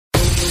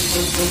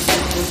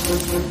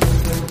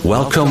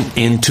Welcome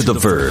into The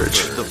Verge,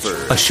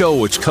 a show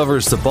which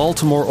covers the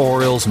Baltimore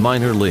Orioles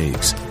minor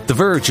leagues. The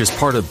Verge is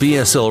part of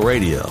BSL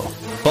Radio.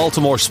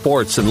 Baltimore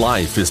Sports and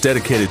Life is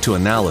dedicated to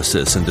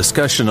analysis and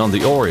discussion on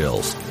the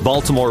Orioles,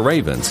 Baltimore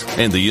Ravens,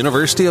 and the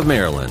University of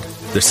Maryland.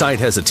 The site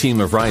has a team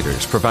of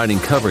writers providing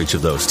coverage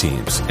of those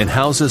teams and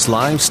houses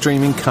live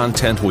streaming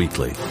content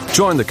weekly.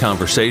 Join the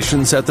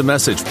conversations at the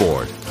message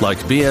board, like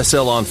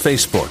BSL on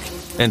Facebook,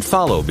 and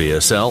follow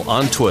BSL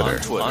on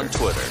Twitter.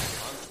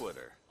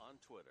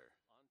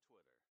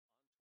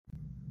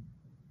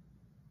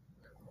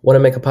 Want to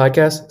make a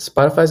podcast?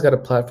 Spotify's got a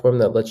platform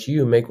that lets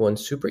you make one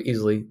super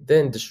easily,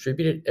 then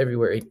distribute it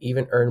everywhere and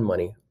even earn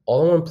money,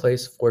 all in one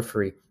place for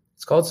free.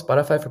 It's called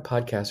Spotify for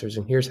Podcasters,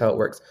 and here's how it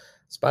works.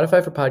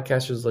 Spotify for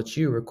Podcasters lets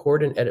you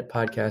record and edit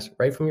podcasts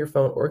right from your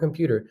phone or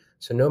computer,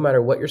 so no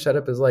matter what your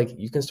setup is like,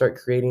 you can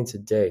start creating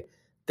today.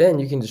 Then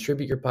you can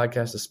distribute your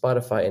podcast to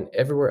Spotify and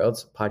everywhere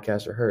else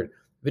podcasts are heard.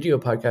 Video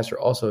podcasts are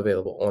also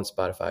available on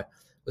Spotify.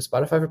 With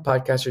Spotify for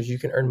Podcasters, you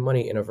can earn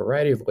money in a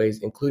variety of ways,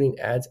 including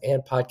ads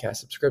and podcast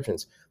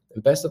subscriptions.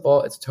 And best of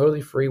all, it's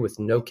totally free with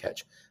no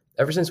catch.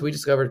 Ever since we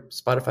discovered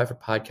Spotify for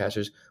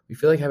Podcasters, we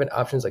feel like having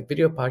options like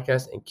video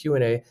podcasts and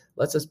Q&A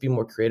lets us be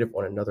more creative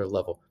on another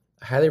level.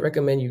 I highly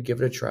recommend you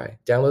give it a try.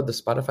 Download the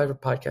Spotify for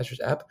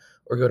Podcasters app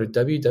or go to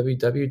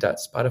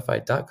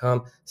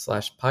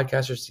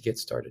www.spotify.com/podcasters to get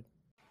started.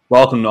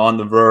 Welcome to On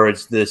the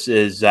Verge. This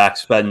is Zach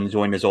Spedden,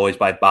 joined as always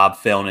by Bob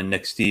Phelan and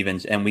Nick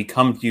Stevens. And we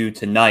come to you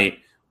tonight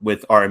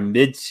with our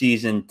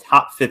mid-season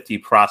top 50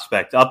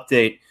 prospect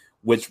update,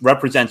 which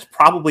represents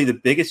probably the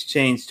biggest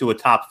change to a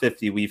top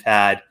 50 we've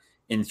had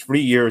in 3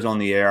 years on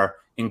the air,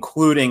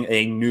 including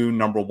a new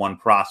number one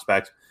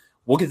prospect.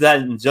 We'll get to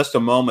that in just a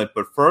moment,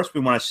 but first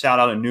we want to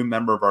shout out a new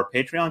member of our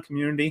Patreon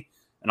community,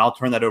 and I'll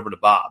turn that over to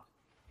Bob.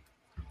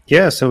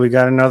 Yeah, so we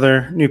got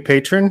another new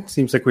patron.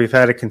 Seems like we've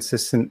had a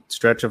consistent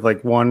stretch of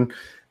like one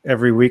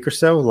every week or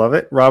so. Love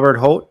it. Robert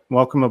Holt,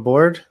 welcome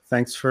aboard.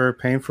 Thanks for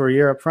paying for a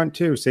year up front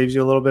too. Saves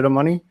you a little bit of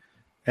money.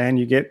 And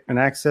you get an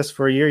access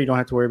for a year. You don't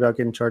have to worry about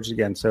getting charged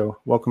again. So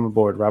welcome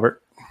aboard,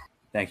 Robert.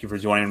 Thank you for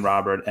joining,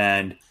 Robert.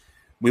 And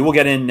we will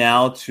get in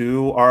now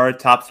to our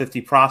top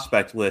 50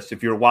 prospect list.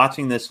 If you're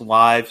watching this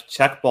live,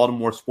 check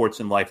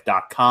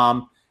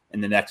BaltimoreSportsAndLife.com.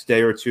 In the next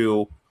day or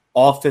two,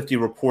 all 50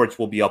 reports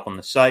will be up on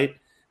the site.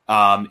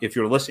 If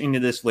you're listening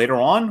to this later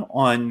on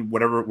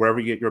wherever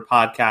you get your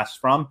podcasts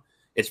from,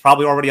 it's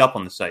probably already up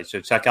on the site. So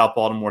check out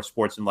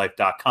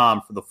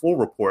BaltimoreSportsAndLife.com for the full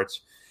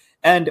reports.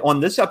 And on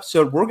this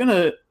episode, we're going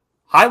to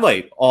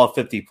highlight all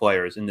 50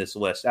 players in this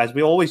list, as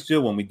we always do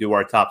when we do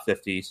our top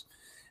 50s.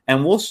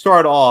 And we'll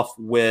start off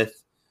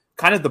with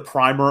kind of the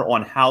primer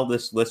on how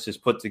this list is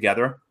put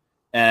together.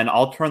 And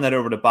I'll turn that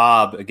over to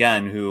Bob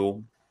again,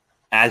 who,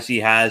 as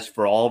he has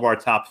for all of our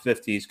top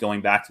 50s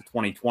going back to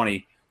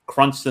 2020,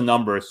 crunched the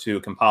numbers to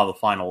compile the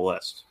final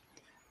list.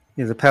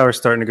 Yeah, the power's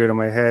starting to go to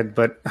my head.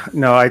 But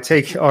no, I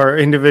take our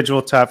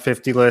individual top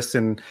 50 list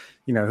and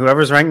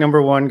whoever's ranked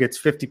number one gets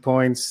 50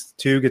 points,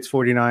 2 gets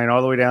 49,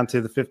 all the way down to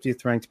the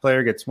 50th ranked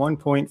player gets 1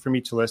 point from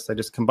each list. I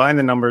just combine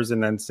the numbers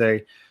and then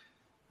say,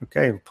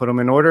 okay, put them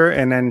in order.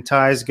 And then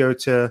ties go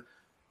to,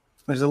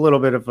 there's a little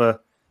bit of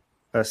a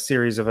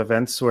series of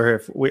events where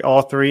if we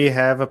all three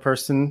have a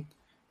person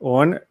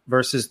on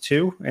versus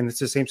 2, and it's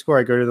the same score,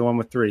 I go to the one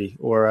with 3.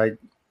 Or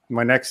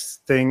my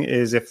next thing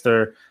is if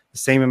they're the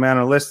same amount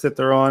of lists that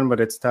they're on, but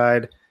it's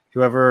tied,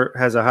 whoever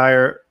has a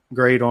higher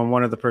grade on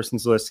one of the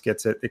person's list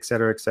gets it, et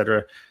cetera, et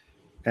cetera.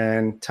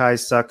 And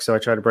ties suck, so I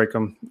try to break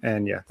them.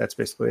 And yeah, that's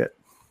basically it.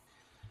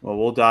 Well,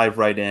 we'll dive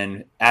right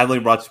in.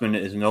 Adley Rutschman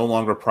is no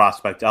longer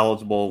prospect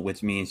eligible,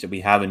 which means that we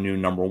have a new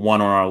number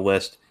one on our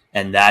list,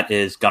 and that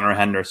is Gunnar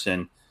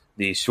Henderson,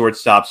 the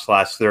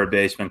shortstop/third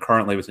baseman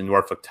currently with the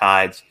Norfolk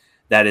Tides,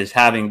 that is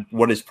having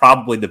what is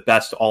probably the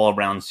best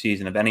all-around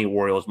season of any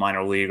Orioles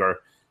minor leaguer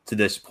to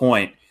this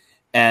point.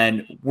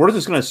 And we're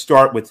just going to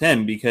start with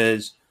him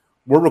because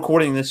we're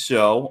recording this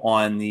show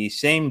on the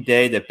same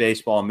day that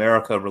Baseball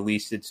America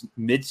released its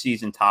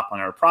midseason top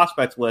 100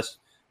 prospect list.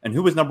 And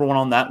who was number one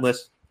on that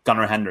list?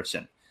 Gunnar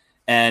Henderson.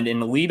 And in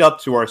the lead up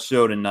to our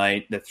show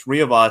tonight, the three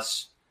of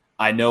us,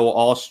 I know,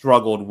 all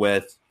struggled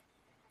with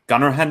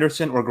Gunnar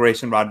Henderson or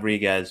Grayson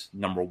Rodriguez,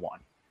 number one.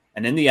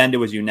 And in the end, it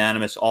was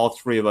unanimous. All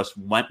three of us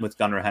went with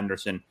Gunnar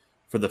Henderson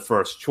for the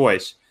first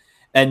choice.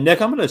 And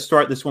Nick, I'm going to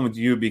start this one with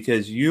you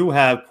because you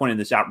have pointed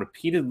this out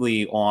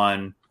repeatedly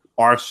on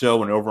our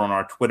show and over on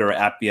our Twitter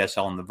at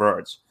BSL on the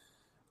Verge.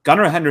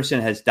 Gunnar Henderson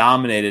has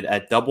dominated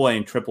at AA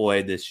and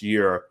AAA this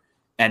year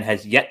and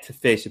has yet to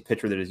face a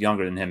pitcher that is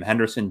younger than him.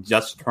 Henderson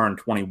just turned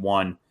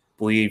 21, I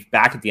believe,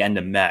 back at the end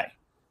of May,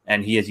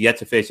 and he has yet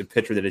to face a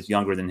pitcher that is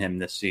younger than him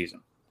this season.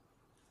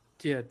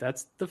 Yeah,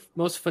 that's the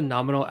most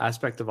phenomenal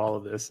aspect of all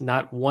of this.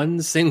 Not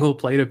one single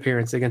plate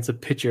appearance against a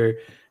pitcher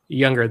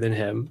younger than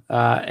him.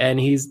 And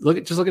he's look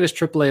at his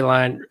AAA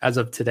line as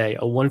of today,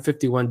 a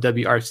 151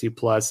 WRC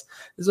plus.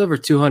 This is over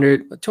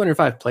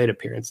 205 plate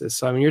appearances.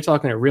 So, I mean, you're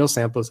talking a real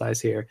sample size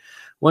here.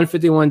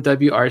 151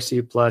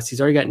 WRC plus. He's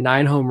already got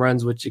 9 home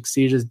runs, which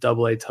exceeds his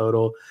AA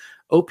total.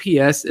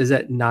 OPS is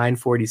at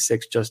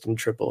 946 just in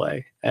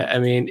AAA. I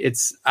mean, it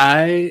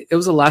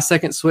was a last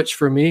second switch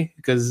for me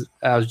because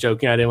I was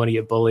joking. I didn't want to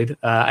get bullied.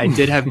 I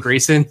did have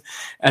Grayson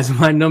as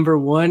my number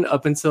one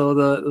up until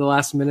the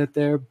last minute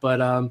there,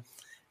 but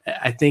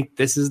I think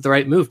this is the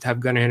right move to have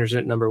Gunnar Henderson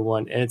at number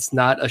one. And it's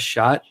not a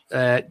shot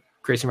at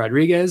Grayson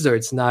Rodriguez, or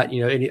it's not,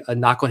 a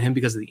knock on him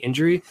because of the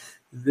injury.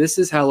 This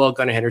is how well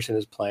Gunnar Henderson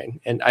is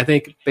playing. And I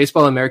think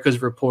Baseball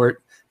America's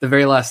report, the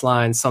very last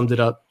line, summed it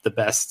up the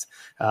best.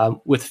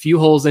 With few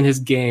holes in his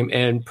game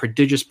and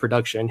prodigious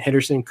production,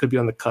 Henderson could be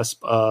on the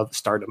cusp of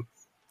stardom.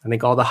 I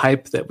think all the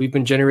hype that we've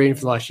been generating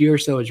for the last year or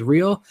so is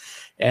real,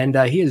 and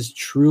he has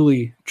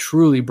truly,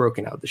 truly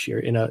broken out this year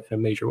in a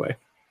major way.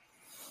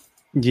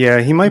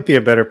 Yeah, he might be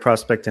a better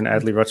prospect than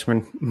Adley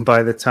Rutschman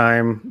by the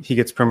time he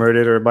gets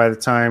promoted, or by the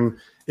time,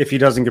 if he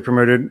doesn't get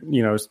promoted,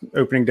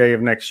 opening day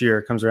of next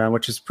year comes around,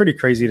 which is pretty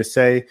crazy to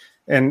say.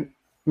 And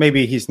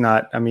maybe he's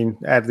not. I mean,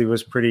 Adley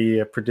was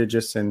pretty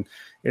prodigious and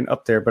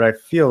up there, but I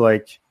feel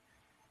like,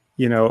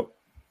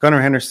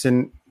 Gunnar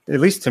Henderson, at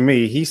least to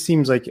me, he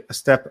seems like a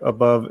step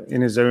above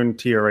in his own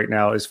tier right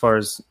now as far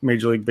as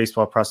Major League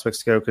Baseball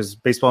prospects go, because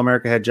Baseball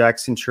America had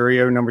Jackson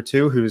Chourio, number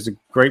 2, who's a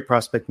great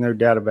prospect, no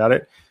doubt about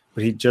it,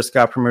 but he just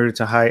got promoted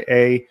to high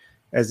A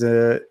as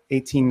a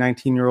 18,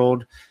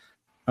 19-year-old.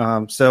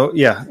 So,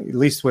 yeah, at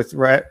least with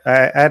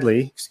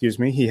Adley,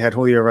 he had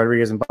Julio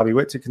Rodriguez and Bobby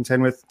Witt to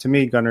contend with. To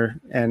me, Gunnar,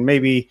 and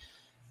maybe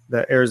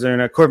the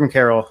Arizona Corbin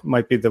Carroll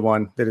might be the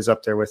one that is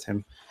up there with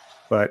him.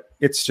 But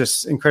it's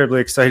just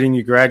incredibly exciting.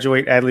 You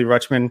graduate Adley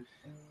Rutschman,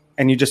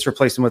 and you just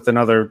replace him with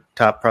another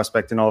top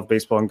prospect in all of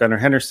baseball, and Gunnar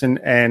Henderson,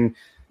 and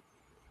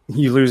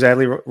you lose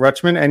Adley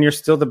Rutschman, and you're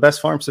still the best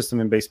farm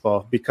system in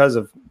baseball because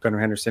of Gunnar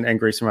Henderson and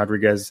Grayson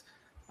Rodriguez.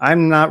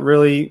 I'm not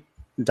really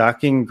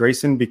docking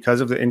Grayson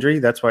because of the injury.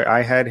 That's why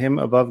I had him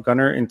above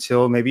Gunnar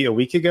until maybe a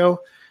week ago.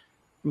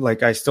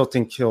 Like, I still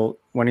think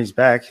when he's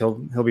back, he'll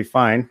be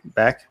fine.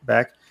 Back.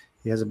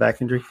 He has a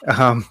back injury.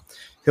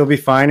 He'll be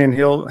fine, and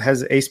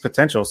has ace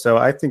potential. So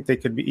I think they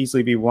could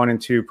easily be 1 and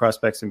 2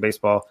 prospects in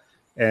baseball,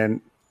 and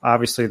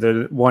obviously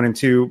the 1 and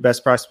 2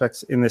 best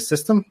prospects in this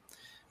system.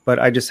 But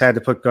I just had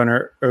to put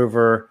Gunnar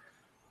over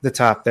the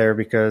top there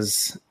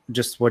because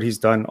just what he's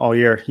done all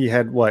year. He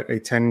had a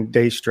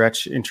 10-day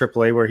stretch in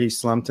AAA where he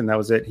slumped, and that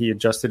was it. He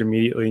adjusted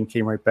immediately and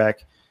came right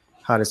back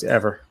hot as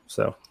ever.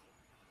 So,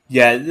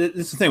 yeah, this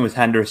is the thing with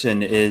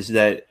Henderson is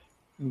that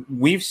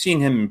we've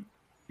seen him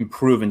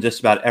improve in just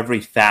about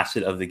every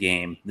facet of the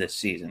game this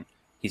season.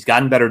 He's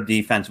gotten better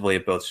defensively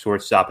at both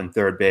shortstop and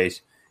third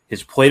base.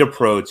 His plate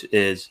approach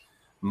is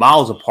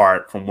miles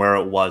apart from where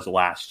it was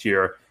last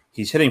year.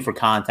 He's hitting for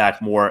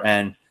contact more,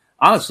 and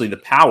honestly, the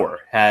power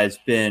has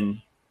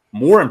been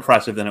more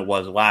impressive than it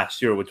was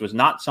last year, which was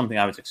not something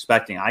I was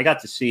expecting. I got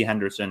to see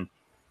Henderson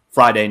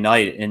Friday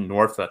night in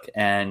Norfolk,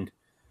 and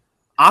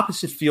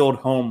opposite field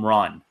home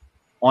run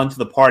onto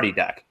the party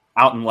deck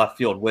out in left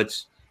field,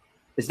 which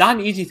is not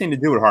an easy thing to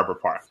do at Harbor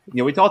Park.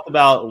 We talked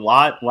about a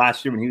lot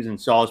last year when he was in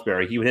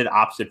Salisbury. He would hit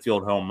opposite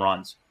field home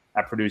runs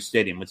at Purdue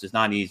Stadium, which is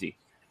not easy.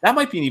 That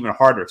might be an even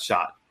harder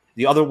shot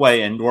the other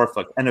way in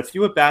Norfolk. And a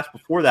few at-bats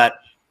before that,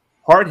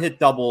 hard hit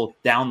double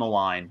down the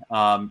line.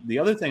 The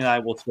other thing I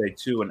will say,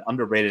 too, an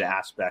underrated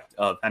aspect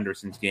of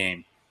Henderson's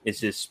game is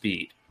his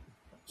speed.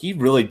 He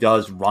really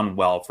does run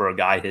well for a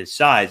guy his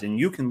size. And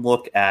you can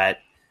look at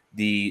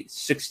the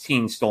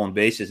 16 stolen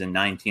bases in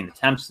 19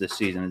 attempts this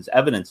season as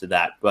evidence of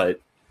that. But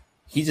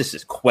he just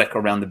is quick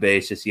around the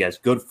bases. He has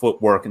good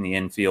footwork in the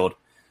infield.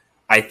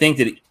 I think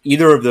that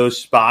either of those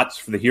spots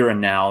for the here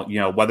and now,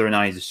 whether or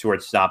not he's a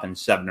shortstop in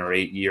 7 or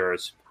 8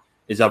 years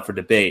is up for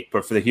debate.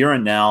 But for the here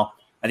and now,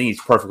 I think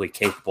he's perfectly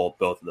capable of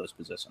both of those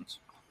positions.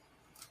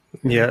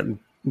 Yeah,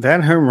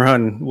 that home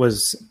run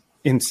was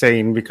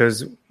insane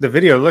because the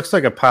video looks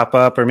like a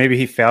pop-up, or maybe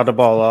he fouled the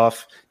ball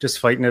off, just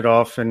fighting it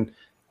off, and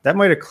that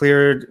might have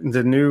cleared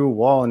the new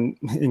wall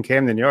in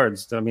Camden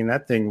Yards. I mean,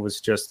 that thing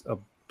was just a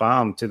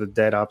bomb to the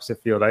dead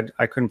opposite field.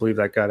 I couldn't believe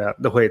that got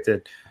out the way it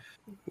did.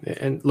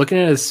 And looking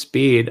at his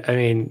speed, I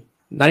mean,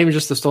 not even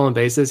just the stolen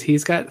bases. He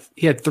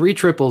had 3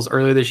 triples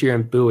earlier this year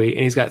in Bowie,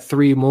 and he's got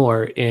 3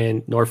 more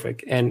in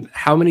Norfolk. And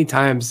how many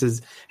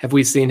times have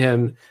we seen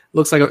him?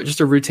 Looks like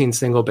just a routine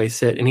single base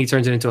hit, and he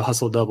turns it into a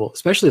hustle double.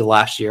 Especially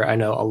last year, I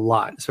know a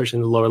lot, especially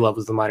in the lower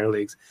levels of the minor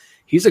leagues.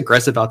 He's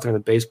aggressive out there in the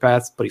base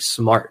paths, but he's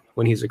smart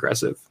when he's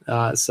aggressive.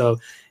 So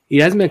he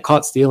hasn't been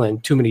caught stealing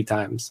too many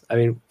times. I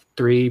mean,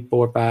 3,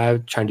 4,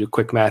 5, trying to do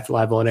quick math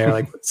live on air,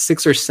 like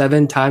 6 or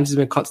 7 times he's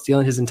been caught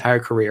stealing his entire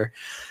career.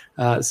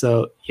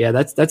 So yeah,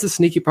 that's a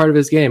sneaky part of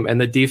his game. And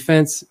the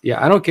defense,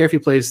 yeah, I don't care if he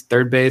plays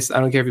third base. I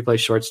don't care if he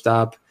plays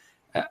shortstop.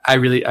 I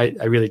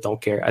really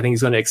don't care. I think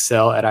he's going to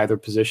excel at either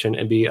position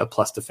and be a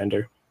plus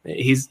defender.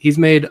 He's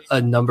made a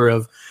number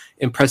of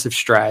impressive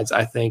strides,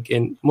 I think,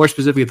 and more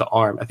specifically the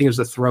arm. I think it was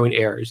the throwing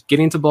errors.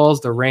 Getting to balls,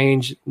 the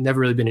range,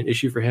 never really been an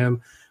issue for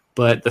him.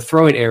 But the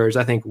throwing errors,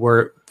 I think,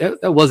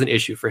 that was an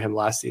issue for him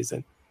last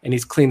season. And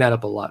he's cleaned that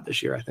up a lot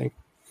this year, I think.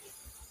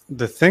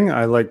 The thing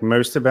I like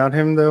most about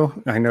him, though,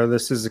 I know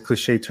this is a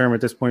cliche term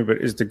at this point, but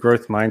is the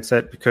growth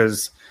mindset,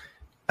 because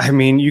I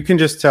mean, you can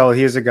just tell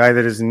he is a guy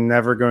that is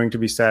never going to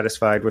be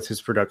satisfied with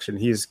his production.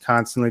 He is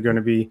constantly going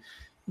to be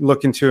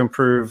looking to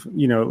improve.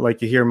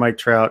 Like you hear Mike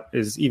Trout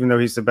is, even though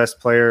he's the best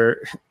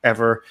player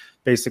ever,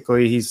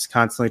 basically he's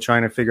constantly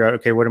trying to figure out,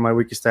 okay, what am I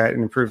weakest at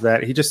and improve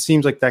that. He just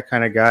seems like that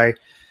kind of guy,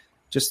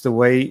 just the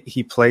way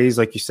he plays,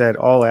 like you said,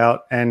 all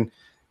out, and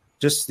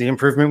just the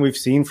improvement we've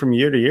seen from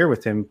year to year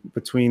with him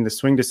between the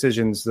swing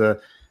decisions, the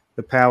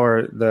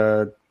power,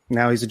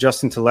 now he's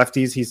adjusting to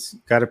lefties. He's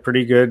got a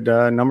pretty good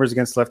numbers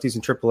against lefties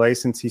in AAA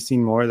since he's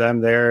seen more of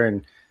them there.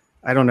 And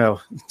I don't know,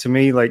 to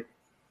me, like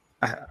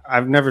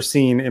I've never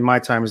seen in my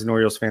time as an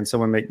Orioles fan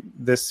someone make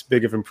this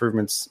big of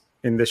improvements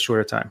in this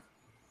short a time.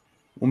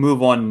 We'll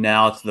move on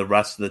now to the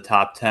rest of the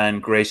top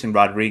 10. Grayson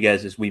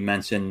Rodriguez, as we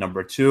mentioned,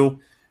 number 2.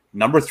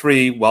 Number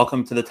 3,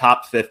 welcome to the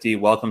top 50.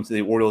 Welcome to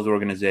the Orioles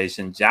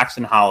organization.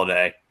 Jackson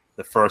Holliday,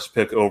 the first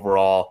pick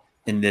overall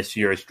in this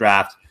year's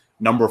draft.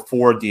 Number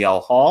 4,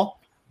 DL Hall.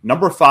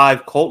 Number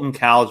 5, Colton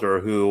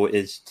Cowser, who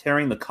is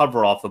tearing the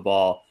cover off the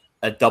ball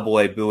at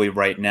AA Bowie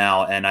right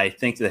now. And I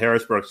think the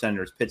Harrisburg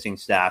Senators pitching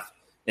staff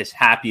is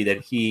happy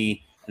that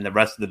he and the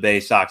rest of the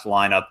Bay Sox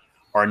lineup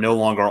are no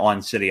longer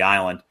on City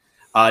Island.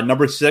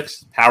 Number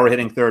 6, power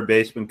hitting third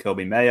baseman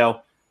Kobe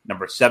Mayo.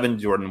 Number 7,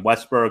 Jordan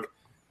Westberg.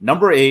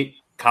 Number 8,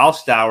 Kyle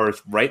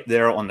Stowers, right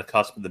there on the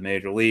cusp of the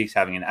major leagues,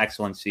 having an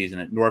excellent season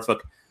at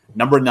Norfolk.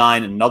 Number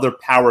 9, another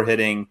power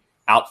hitting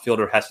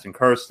outfielder, Heston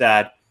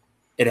Kjerstad.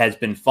 It has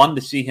been fun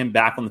to see him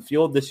back on the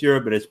field this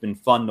year, but it's been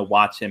fun to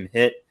watch him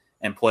hit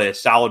and play a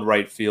solid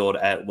right field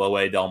at Low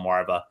A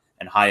Delmarva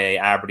and High A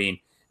Aberdeen.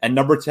 And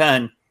number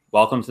 10,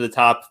 welcome to the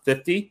top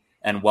 50,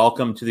 and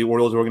welcome to the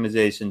Orioles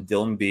organization,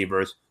 Dylan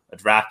Beavers, a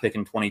draft pick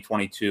in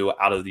 2022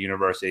 out of the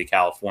University of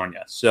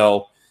California.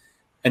 So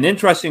an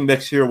interesting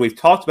mix here. We've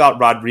talked about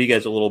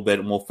Rodriguez a little bit,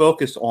 and we'll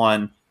focus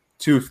on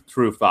 2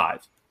 through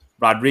 5.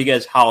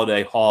 Rodriguez,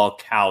 Holliday, Hall,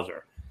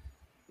 Cowser.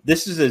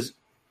 This is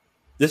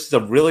a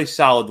really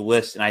solid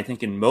list, and I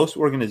think in most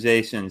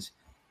organizations,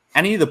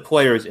 any of the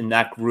players in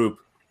that group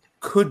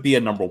could be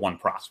a number 1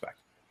 prospect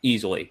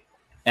easily.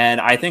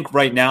 And I think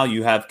right now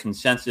you have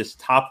consensus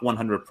top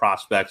 100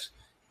 prospects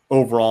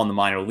overall in the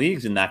minor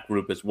leagues in that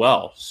group as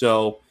well.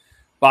 So,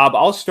 Bob,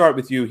 I'll start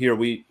with you here.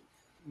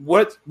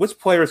 Which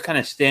players kind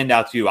of stand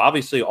out to you?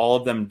 Obviously, all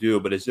of them do,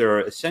 but is there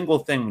a single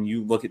thing when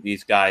you look at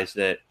these guys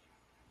that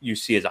you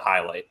see as a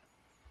highlight?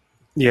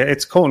 Yeah,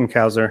 it's Colton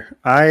Cowser.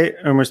 I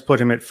almost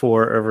put him at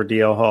 4 over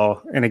DL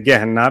Hall. And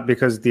again, not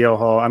because DL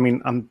Hall, I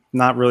mean, I'm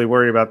not really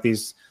worried about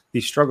these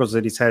struggles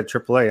that he's had at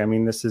AAA. I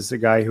mean, this is a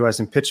guy who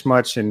hasn't pitched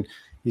much, and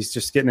he's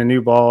just getting a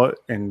new ball,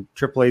 and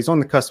AAA is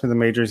on the cusp of the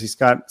majors. He's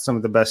got some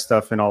of the best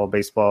stuff in all of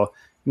baseball.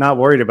 Not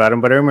worried about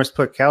him, but I almost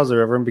put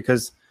Cowser over him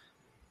because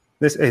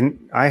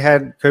and I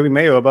had Kobe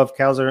Mayo above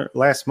Cowser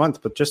last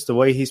month, but just the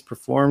way he's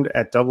performed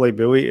at AA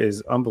Bowie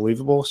is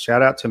unbelievable.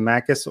 Shout out to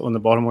Macus on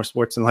the Baltimore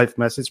Sports and Life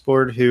message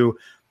board, who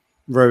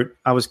wrote,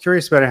 I was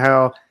curious about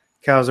how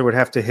Cowser would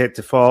have to hit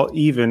to fall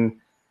even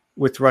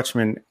with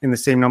Rutschman in the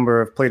same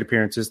number of plate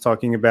appearances,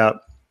 talking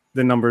about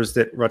the numbers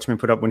that Rutschman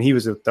put up when he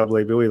was at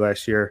AA Bowie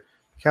last year.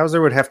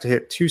 Cowser would have to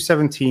hit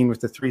 217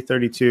 with the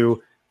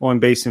 332 on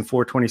base and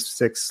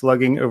 426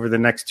 slugging over the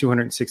next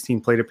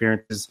 216 plate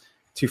appearances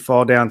to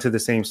fall down to the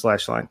same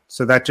slash line.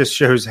 So that just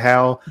shows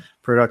how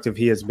productive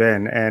he has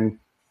been. And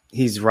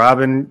he's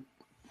robbing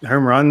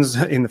home runs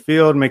in the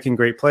field, making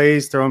great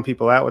plays, throwing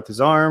people out with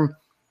his arm.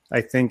 I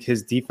think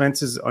his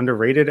defense is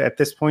underrated at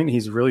this point.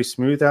 He's really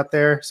smooth out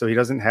there, so he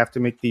doesn't have to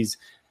make these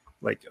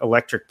like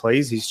electric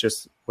plays. He's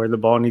just where the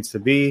ball needs to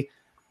be.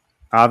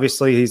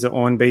 Obviously, he's an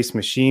on-base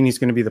machine. He's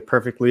going to be the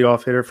perfect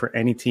leadoff hitter for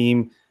any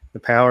team. The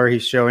power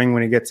he's showing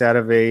when he gets out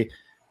of a,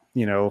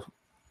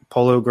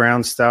 polo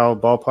ground style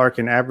ballpark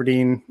in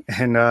Aberdeen.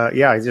 And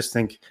I just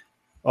think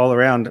all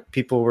around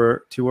people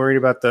were too worried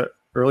about the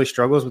early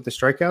struggles with the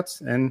strikeouts,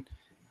 and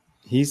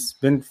he's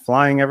been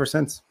flying ever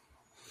since.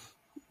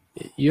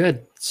 You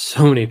had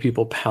so many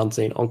people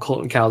pouncing on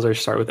Colton Cowser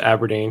start with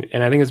Aberdeen,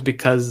 and I think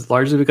it's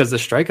largely because the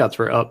strikeouts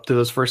were up through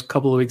those first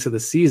couple of weeks of the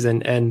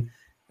season. And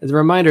as a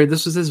reminder,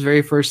 this was his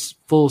very first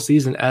full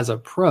season as a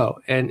pro,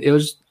 and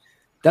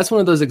that's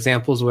one of those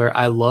examples where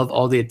I love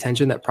all the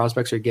attention that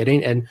prospects are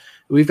getting. And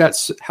we've got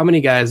how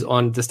many guys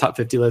on this top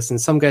 50 list,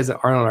 and some guys that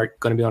aren't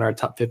going to be on our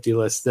top 50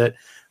 list that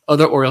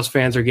other Orioles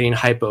fans are getting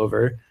hype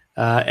over.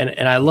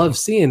 And I love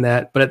seeing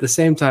that. But at the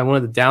same time, one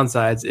of the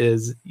downsides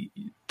is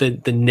the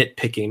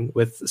nitpicking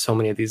with so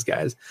many of these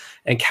guys.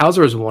 And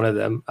Cowser is one of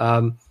them.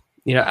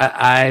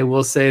 I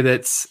will say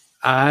that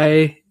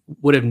I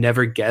would have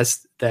never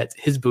guessed that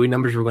his Bowie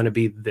numbers were going to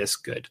be this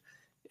good.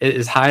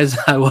 As high as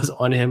I was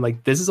on him,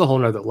 like this is a whole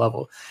nother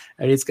level.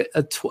 And it's got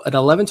an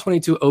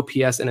 1122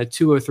 OPS and a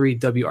 203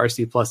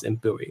 WRC plus in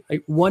Bowie.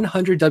 Like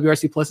 100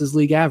 WRC plus is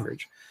league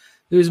average.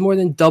 There's more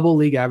than double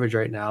league average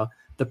right now.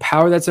 The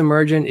power that's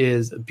emerging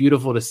is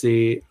beautiful to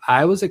see.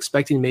 I was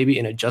expecting maybe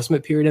an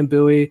adjustment period in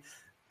Bowie.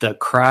 The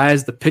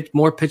cries,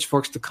 more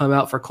pitchforks to come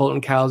out for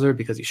Colton Cowser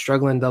because he's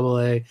struggling in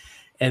AA.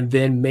 And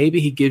then maybe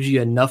he gives you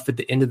enough at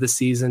the end of the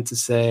season to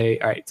say,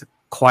 all right, to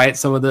quiet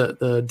some of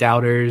the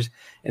doubters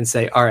and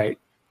say, all right,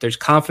 there's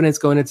confidence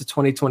going into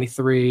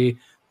 2023,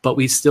 but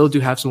we still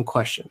do have some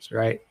questions,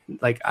 right?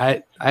 Like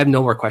I have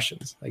no more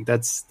questions. Like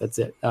that's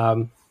it.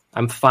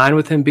 I'm fine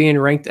with him being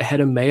ranked ahead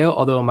of Mayo,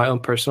 although on my own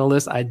personal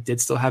list, I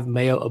did still have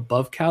Mayo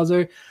above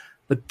Cowser,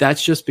 but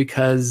that's just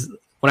because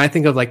when I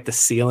think of like the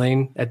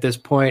ceiling at this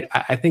point,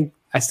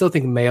 I still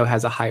think Mayo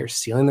has a higher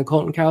ceiling than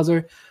Colton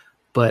Cowser,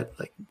 but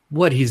like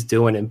what he's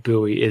doing in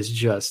Bowie is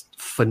just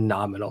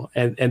phenomenal.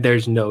 And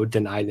there's no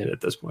denying it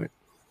at this point.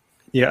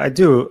 Yeah, I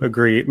do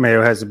agree.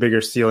 Mayo has a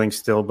bigger ceiling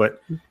still, but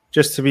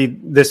just to be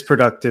this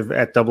productive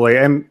at AA,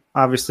 and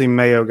obviously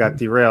Mayo got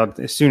derailed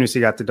as soon as he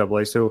got to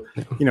AA. So,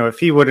 if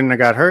he wouldn't have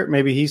got hurt,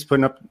 maybe he's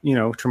putting up,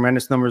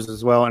 tremendous numbers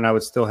as well. And I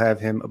would still have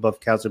him above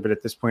Cowser, but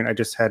at this point, I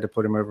just had to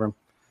put him over him.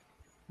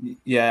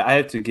 Yeah, I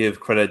have to give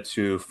credit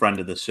to friend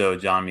of the show,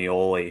 John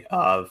Mioli,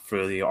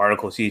 for the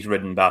articles he's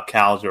written about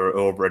Cowser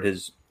over at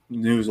his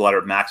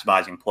newsletter,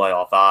 Maximizing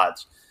Playoff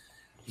Odds.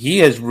 He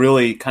has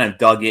really kind of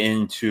dug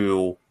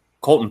into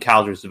Colton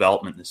Cowser's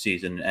development this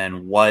season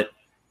and what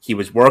he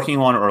was working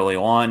on early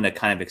on that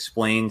kind of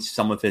explains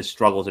some of his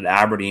struggles at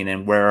Aberdeen,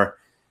 and where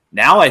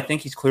now I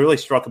think he's clearly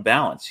struck a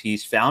balance.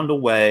 He's found a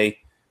way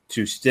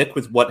to stick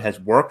with what has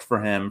worked for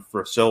him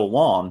for so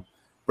long,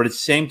 but at the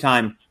same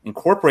time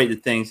incorporate the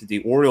things that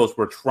the Orioles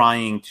were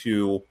trying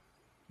to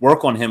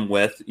work on him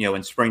with,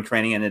 in spring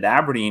training and at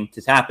Aberdeen,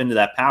 to tap into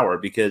that power,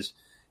 because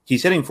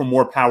he's hitting for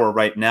more power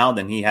right now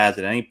than he has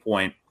at any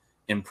point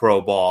in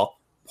pro ball.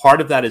 Part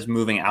of that is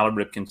moving out of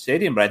Ripken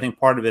Stadium, but I think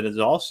part of it is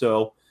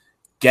also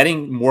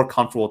getting more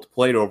comfortable at the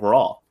plate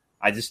overall.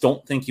 I just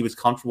don't think he was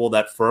comfortable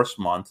that first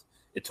month.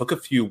 It took a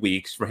few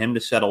weeks for him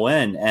to settle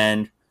in,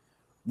 and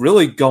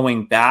really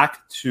going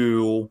back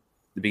to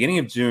the beginning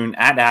of June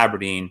at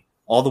Aberdeen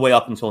all the way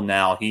up until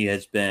now, he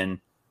has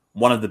been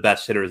one of the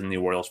best hitters in the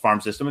Orioles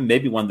farm system and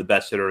maybe one of the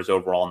best hitters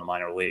overall in the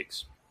minor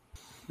leagues.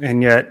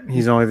 And yet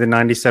he's only the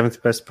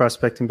 97th best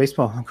prospect in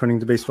baseball, according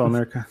to Baseball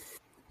America.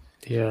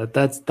 Yeah,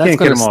 that's going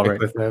to stick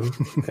with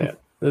him. Yeah.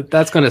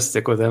 That's going to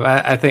stick with him.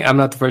 I think I'm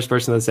not the first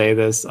person to say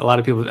this. A lot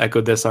of people have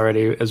echoed this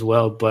already as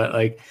well. But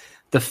like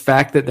the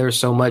fact that there's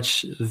so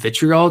much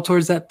vitriol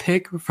towards that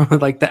pick from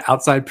like the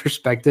outside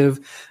perspective,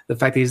 the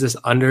fact that he's this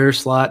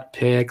underslot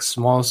pick,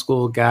 small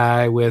school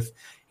guy with,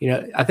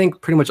 I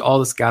think pretty much all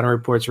the scouting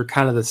reports were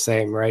kind of the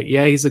same, right?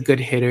 Yeah, he's a good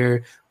hitter,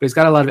 but he's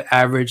got a lot of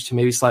average to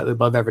maybe slightly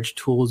above average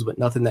tools, but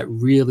nothing that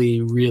really,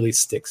 really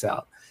sticks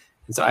out.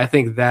 And so I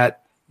think that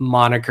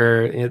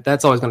moniker,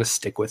 that's always going to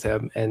stick with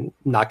him and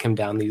knock him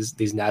down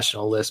these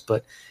national lists,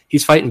 but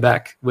he's fighting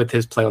back with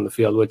his play on the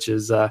field, which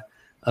is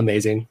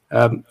amazing.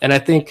 And I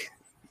think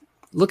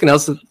looking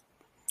else at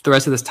the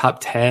rest of this top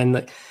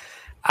 10,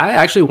 I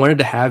actually wanted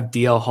to have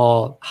DL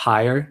Hall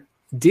higher.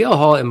 DL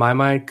Hall in my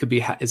mind could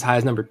be as high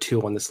as number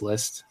 2 on this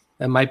list.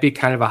 That might be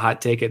kind of a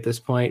hot take at this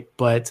point,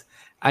 but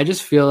I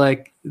just feel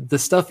like the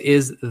stuff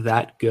is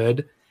that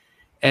good.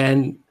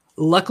 And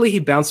luckily, he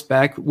bounced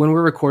back. When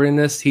we're recording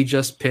this, he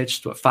just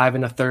pitched 5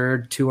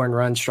 1/3, 2 earned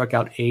runs, struck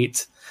out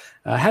 8.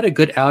 Had a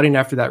good outing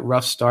after that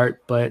rough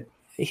start, but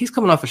he's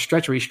coming off a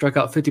stretch where he struck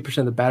out 50%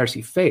 of the batters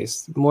he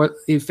faced.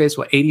 He faced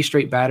 80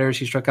 straight batters.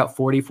 He struck out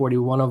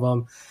 41 of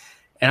them,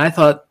 and I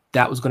thought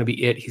that was going to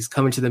be it. He's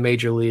coming to the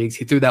major leagues.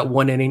 He threw that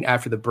 1 inning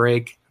after the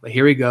break, but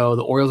here we go.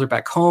 The Orioles are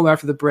back home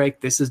after the break.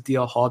 This is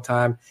DL Hall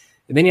time,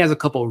 and then he has a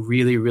couple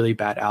really, really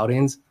bad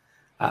outings.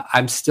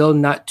 I'm still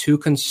not too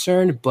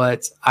concerned,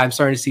 but I'm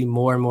starting to see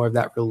more and more of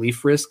that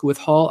relief risk with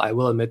Hall. I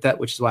will admit that,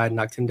 which is why I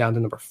knocked him down to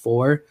number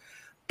 4.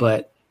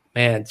 But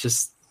man,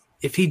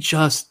 if he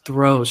just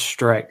throws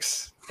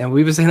strikes, and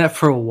we've been saying that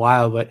for a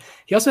while, but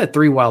he also had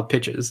 3 wild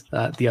pitches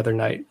the other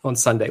night on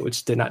Sunday,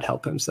 which did not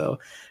help him. So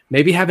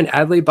maybe having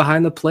Adley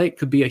behind the plate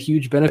could be a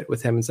huge benefit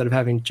with him instead of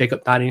having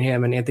Jacob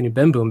Nottingham and Anthony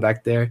Benboom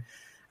back there.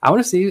 I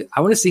want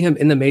to see him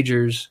in the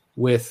majors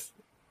with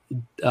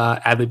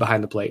Adley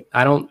behind the plate.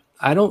 I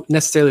don't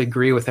necessarily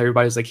agree with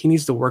everybody who's like, he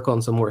needs to work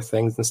on some more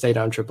things and stay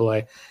down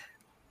AAA.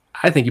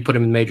 I think you put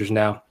him in majors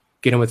now.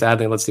 Get him with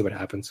Adley and let's see what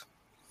happens.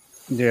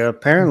 Yeah,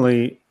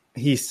 apparently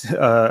he's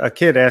a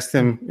kid asked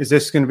him, is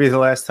this going to be the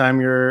last time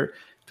you're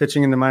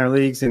pitching in the minor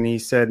leagues? And he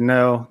said,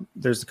 no,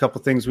 there's a couple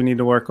things we need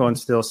to work on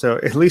still. So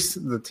at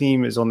least the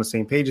team is on the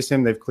same page as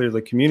him. They've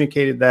clearly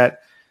communicated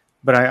that.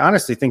 But I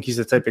honestly think he's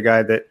the type of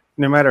guy that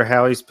no matter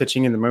how he's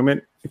pitching in the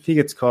moment, if he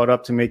gets called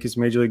up to make his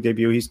major league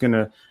debut, he's going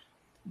to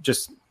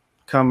just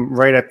come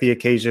right at the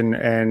occasion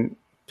and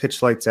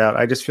pitch lights out.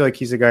 I just feel like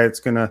he's a guy that's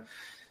going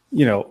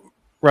to,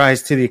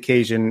 rise to the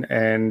occasion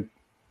and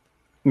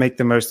make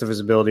the most of his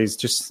abilities.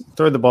 Just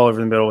throw the ball over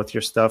the middle with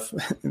your stuff,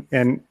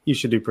 and you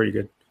should do pretty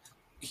good.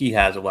 He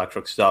has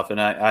electric stuff, and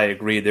I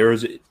agree. There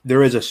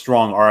is a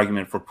strong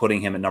argument for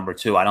putting him at number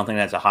 2. I don't think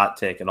that's a hot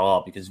take at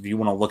all, because if you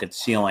want to look at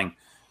ceiling,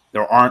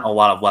 there aren't a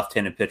lot of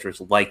left-handed pitchers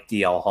like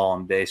DL Hall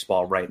in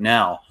baseball right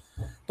now.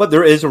 But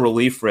there is a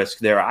relief risk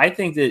there. I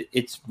think that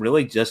it's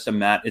really just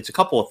it's a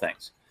couple of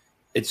things.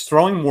 It's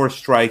throwing more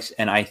strikes,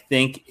 and I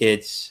think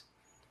it's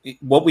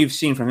what we've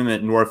seen from him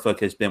at Norfolk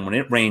has been when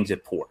it rains,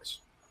 it pours.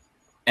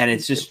 And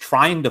it's just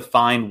trying to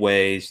find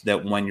ways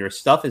that when your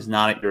stuff is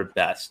not at your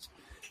best,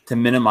 to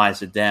minimize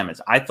the damage.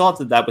 I thought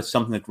that was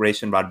something that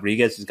Grayson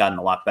Rodriguez has gotten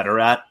a lot better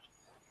at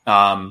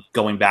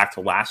going back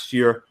to last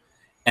year.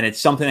 And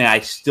it's something I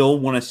still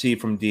want to see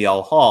from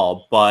DL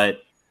Hall,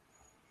 but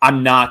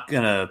I'm not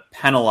going to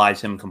penalize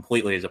him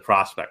completely as a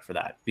prospect for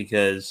that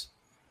because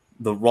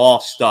the raw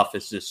stuff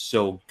is just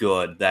so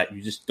good that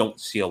you just don't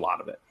see a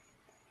lot of it.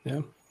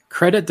 Yeah.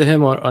 Credit to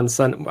him on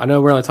Sunday. I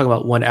know we're only talking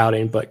about one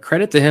outing, but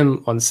credit to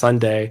him on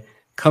Sunday,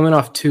 coming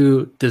off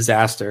 2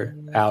 disaster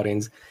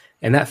outings.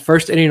 And that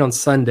first inning on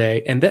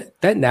Sunday, and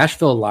that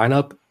Nashville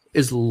lineup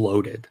is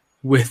loaded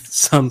with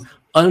some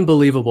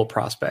unbelievable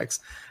prospects.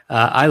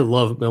 I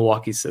love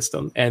Milwaukee's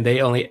system, and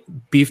they only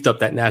beefed up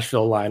that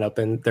Nashville lineup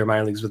in their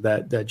minor leagues with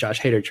the Josh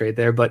Hader trade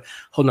there, but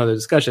whole nother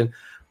discussion.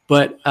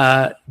 But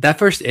that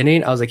first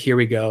inning, I was like, here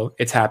we go.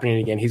 It's happening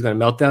again. He's going to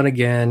melt down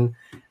again.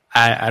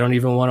 I don't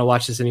even want to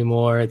watch this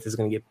anymore. This is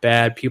going to get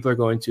bad. People are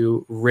going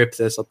to rip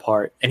this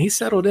apart. And he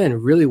settled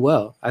in really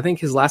well. I think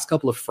his last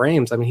couple of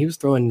frames, I mean, he was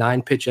throwing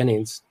 11 pitch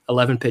innings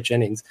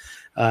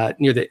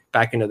near the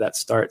back end of that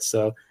start.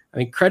 So, I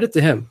mean, credit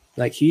to him.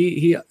 Like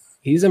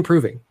he's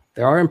improving.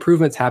 There are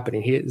improvements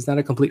happening. It's not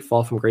a complete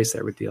fall from grace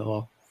there with DL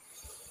Hall.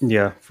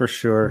 Yeah, for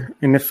sure.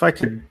 And if I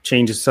could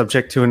change the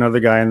subject to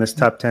another guy in this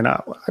top 10,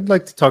 I'd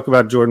like to talk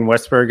about Jordan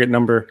Westburg at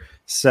number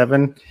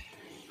 7.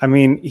 I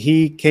mean,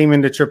 he came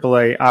into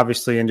AAA,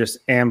 obviously, and just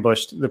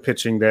ambushed the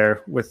pitching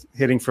there with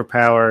hitting for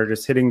power,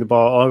 just hitting the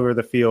ball all over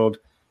the field.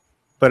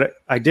 But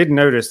I did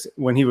notice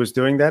when he was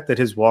doing that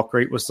his walk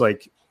rate was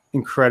like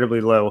incredibly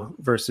low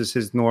versus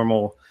his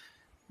normal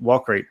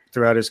walk rate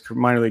throughout his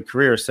minor league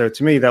career. So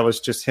to me, that was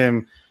just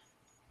him.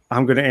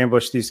 I'm going to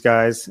ambush these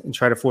guys and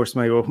try to force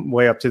my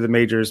way up to the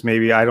majors.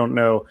 Maybe, I don't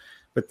know.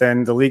 But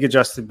then the league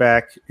adjusted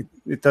back.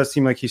 It does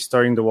seem like he's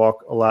starting to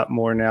walk a lot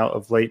more now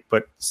of late.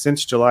 But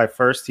since July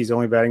 1st, he's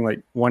only batting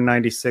like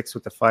 196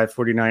 with a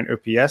 549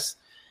 OPS.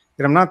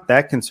 And I'm not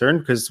that concerned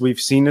because we've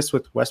seen this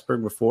with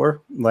Westburg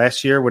before.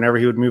 Last year, whenever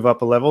he would move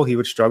up a level, he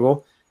would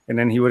struggle. And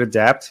then he would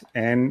adapt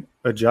and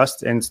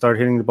adjust and start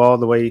hitting the ball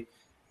the way,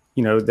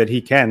 that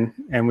he can.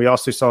 And we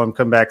also saw him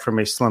come back from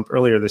a slump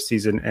earlier this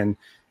season and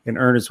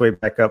earn his way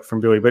back up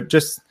from Bowie. But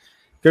just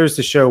goes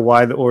to show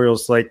why the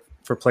Orioles like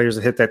for players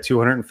to hit that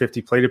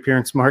 250 plate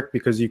appearance mark,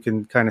 because you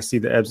can kind of see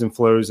the ebbs and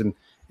flows and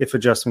if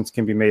adjustments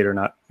can be made or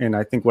not. And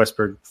I think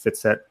Westburg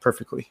fits that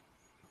perfectly.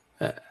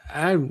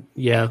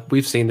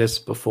 We've seen this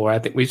before. I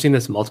think we've seen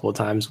this multiple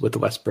times with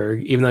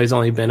Westburg, even though he's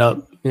only been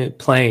up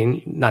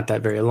playing not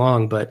that very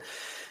long. But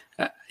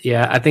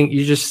I think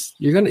he's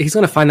going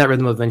to find that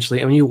rhythm eventually.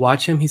 And when you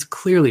watch him, he's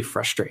clearly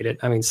frustrated.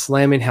 I mean,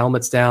 slamming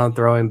helmets down,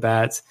 throwing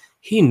bats.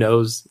 He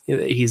knows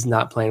he's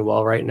not playing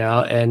well right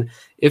now. And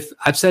if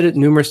I've said it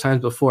numerous times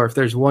before, if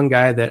there's one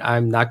guy that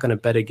I'm not going to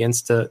bet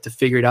against to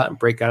figure it out and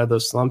break out of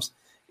those slumps,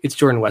 it's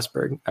Jordan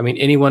Westburg. I mean,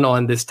 anyone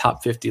on this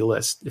top 50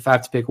 list, if I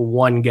have to pick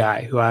one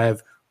guy who I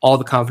have all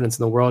the confidence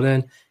in the world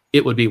in,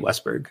 it would be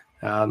Westburg,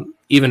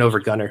 even over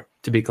Gunnar,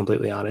 to be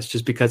completely honest,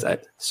 just because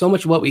so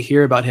much of what we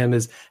hear about him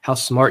is how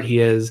smart he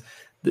is,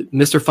 the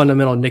Mr.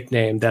 Fundamental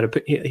nickname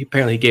that he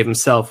apparently gave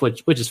himself,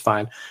 which is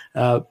fine.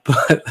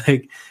 But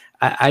like,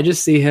 I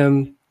just see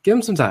him, give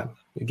him some time,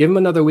 give him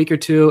another week or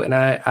two, and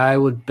I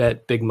would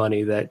bet big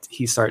money that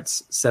he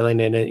starts settling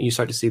in and you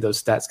start to see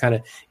those stats kind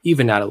of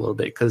even out a little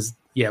bit. Because,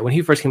 when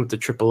he first came up to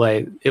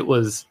AAA, it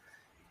was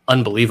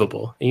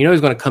unbelievable. And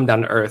he's going to come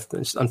down to earth.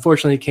 And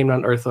unfortunately, he came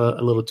down to earth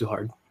a little too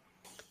hard.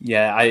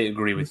 Yeah, I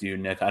agree with you,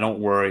 Nick. I don't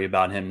worry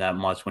about him that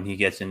much when he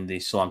gets into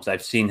these slumps.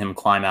 I've seen him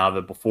climb out of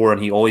it before, and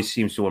he always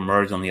seems to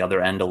emerge on the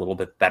other end a little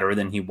bit better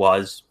than he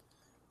was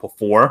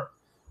before.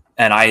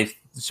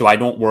 So I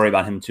don't worry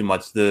about him too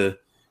much. The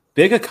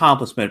big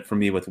accomplishment for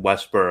me with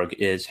Westburg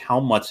is how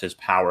much his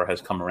power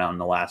has come around in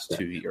the last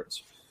 2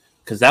 years.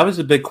 Because that was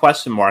a big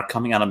question mark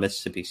coming out of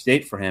Mississippi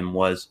State for him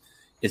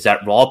is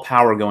that raw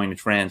power going to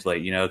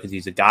translate? Because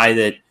he's a guy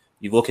that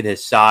you look at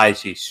his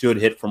size, he should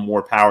hit for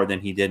more power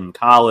than he did in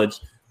college.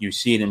 You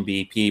see it in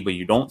BP, but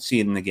you don't see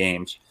it in the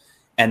games.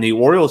 And the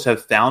Orioles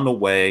have found a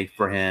way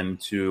for him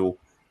to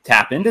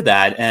tap into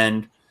that.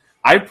 And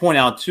I point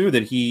out, too,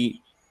 that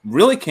he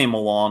really came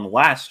along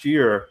last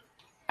year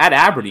at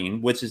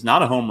Aberdeen, which is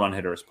not a home run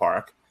hitter's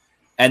park.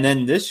 And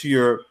then this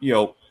year,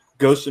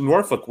 goes to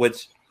Norfolk,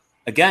 which,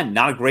 again,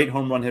 not a great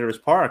home run hitter's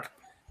park.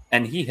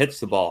 And he hits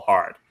the ball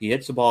hard. He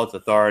hits the ball with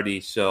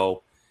authority.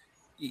 So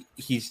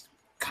he's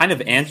kind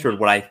of answered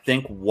what I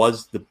think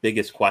was the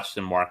biggest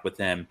question mark with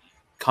him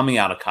coming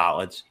out of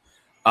college.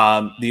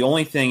 The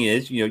only thing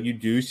is, you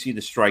do see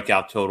the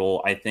strikeout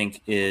total, I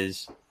think,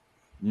 is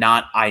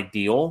not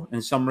ideal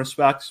in some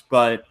respects,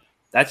 but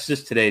that's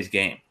just today's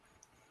game.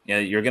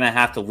 You're going to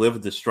have to live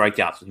with the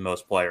strikeouts with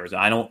most players.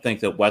 I don't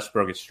think that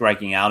Westburg is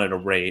striking out at a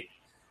rate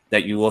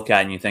that you look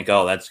at and you think,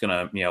 oh, that's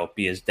going to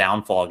be his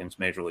downfall against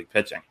Major League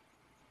pitching.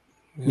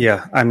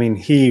 Yeah, I mean,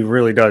 he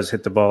really does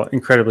hit the ball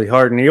incredibly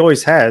hard, and he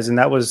always has. And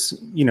that was,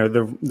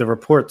 the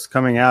reports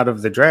coming out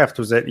of the draft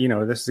was that,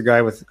 this is a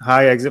guy with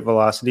high exit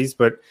velocities,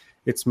 but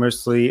it's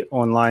mostly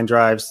on line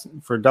drives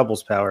for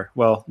doubles power.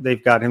 Well,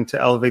 they've got him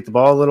to elevate the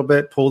ball a little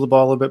bit, pull the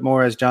ball a little bit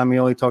more, as John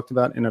Meoli talked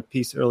about in a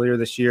piece earlier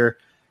this year.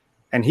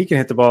 and he can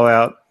hit the ball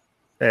out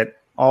at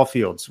all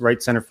fields,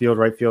 right center field,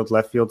 right field,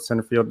 left field,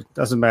 center field. It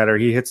doesn't matter.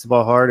 He hits the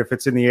ball hard. If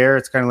it's in the air,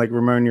 it's kind of like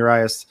Ramon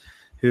Urias,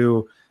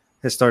 who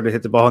has started to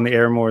hit the ball in the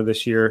air more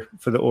this year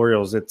for the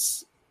Orioles.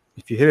 It's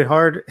if you hit it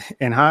hard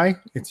and high,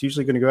 it's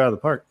usually going to go out of the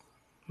park.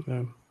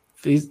 Yeah.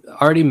 He's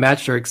already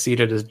matched or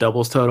exceeded his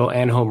doubles total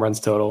and home runs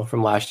total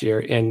from last year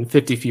in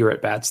 50 fewer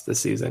at-bats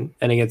this season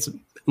and against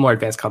more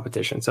advanced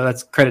competition. So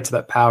that's credit to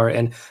that power.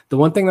 And the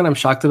one thing that I'm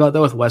shocked about,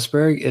 though, with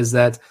Westberg is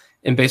that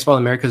in Baseball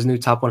America's new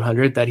top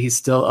 100, that he's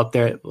still up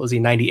there. Was he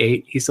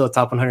 98? He's still a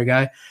top 100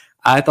 guy.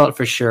 I thought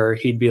for sure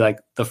he'd be like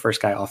the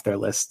first guy off their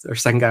list or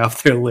second guy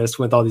off their list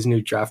with all these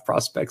new draft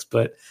prospects.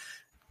 But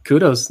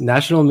kudos,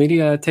 national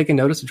media taking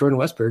notice of Jordan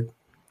Westberg.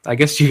 I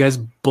guess you guys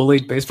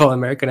bullied Baseball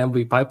America and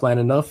MLB Pipeline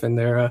enough, and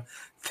they're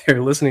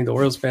listening to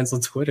Orioles fans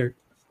on Twitter.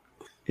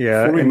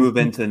 Yeah. Before we move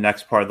into the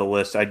next part of the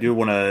list, I do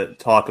want to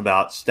talk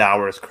about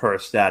Stowers,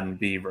 Kjerstad, and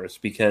Beavers,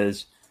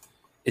 because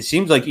it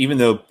seems like even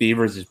though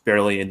Beavers is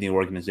barely in the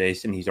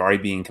organization, he's already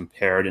being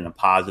compared in a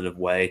positive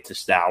way to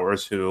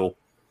Stowers, who,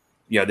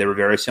 they were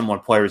very similar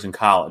players in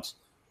college.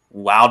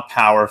 Loud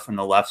power from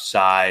the left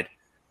side,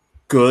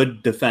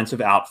 good defensive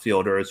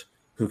outfielders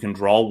who can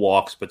draw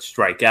walks but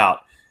strike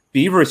out.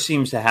 Beavers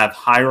seems to have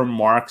higher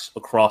marks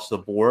across the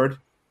board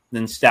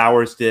than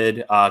Stowers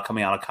did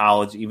coming out of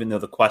college, even though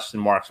the question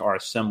marks are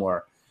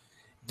similar.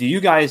 Do you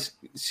guys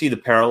see the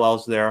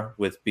parallels there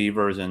with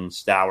Beavers and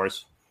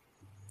Stowers?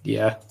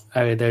 Yeah,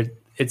 I mean,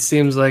 it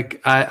seems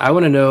like I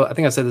want to know. I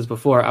think I said this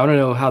before. I want to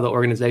know how the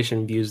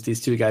organization views these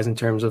two guys in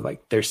terms of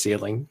like their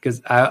ceiling,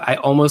 because I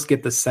almost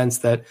get the sense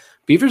that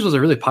Beavers was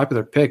a really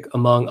popular pick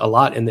among a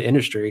lot in the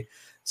industry.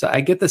 So I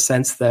get the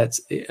sense that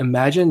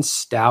imagine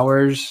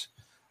Stowers,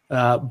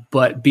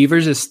 but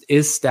Beavers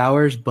is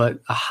Stowers, but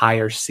a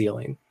higher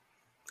ceiling.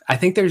 I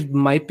think there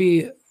might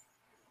be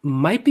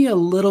a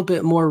little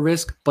bit more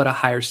risk, but a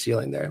higher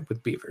ceiling there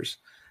with Beavers.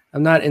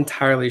 I'm not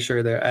entirely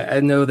sure there. I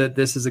know that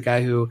this is a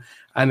guy who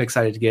I'm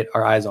excited to get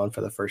our eyes on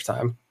for the first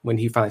time when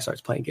he finally starts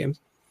playing games.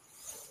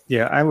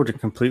 Yeah, I would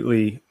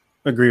completely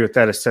agree with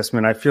that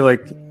assessment. I feel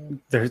like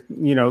there's,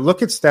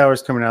 look at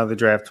Stowers coming out of the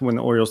draft when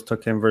the Orioles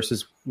took him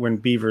versus when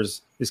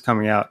Beavers is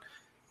coming out.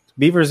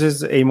 Beavers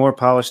is a more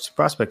polished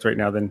prospect right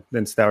now than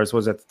Stowers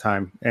was at the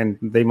time. And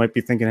they might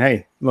be thinking,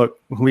 hey, look,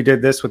 we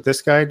did this with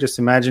this guy. Just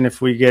imagine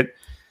if we get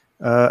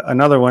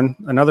another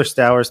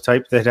Stowers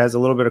type that has a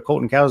little bit of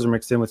Colton Cowser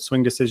mixed in with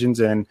swing decisions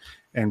and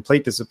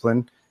plate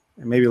discipline,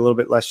 and maybe a little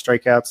bit less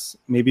strikeouts,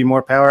 maybe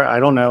more power. I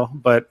don't know.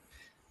 But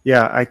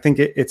yeah, I think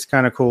it's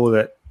kind of cool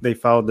that they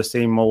followed the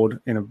same mold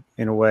in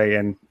a way,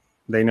 and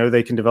they know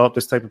they can develop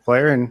this type of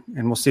player, and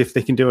we'll see if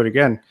they can do it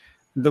again.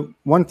 The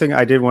one thing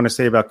I did want to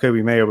say about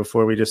Kobe Mayo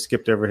before we just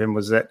skipped over him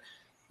was that,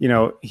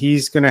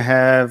 he's going to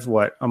have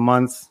a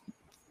month,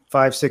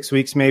 5-6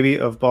 weeks maybe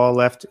of ball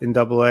left in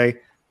Double-A.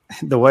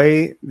 The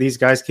way these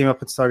guys came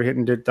up and started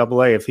hitting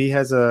Double-A, if he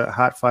has a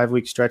hot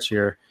 5-week stretch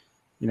here,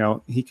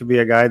 he could be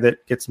a guy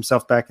that gets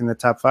himself back in the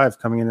top 5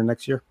 coming into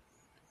next year.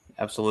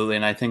 Absolutely.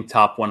 And I think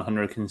top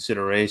 100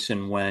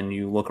 consideration when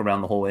you look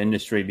around the whole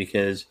industry,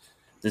 because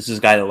this is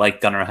a guy that,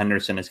 like Gunnar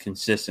Henderson, has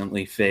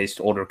consistently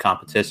faced older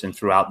competition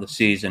throughout the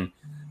season.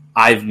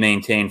 I've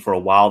maintained for a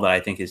while that I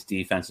think his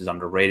defense is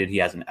underrated. He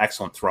has an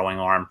excellent throwing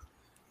arm.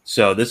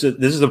 So this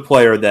is a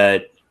player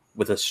that,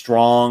 with a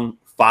strong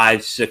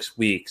 5-6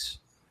 weeks,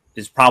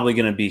 is probably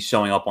going to be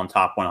showing up on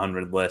top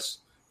 100 lists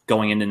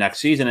going into next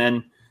season.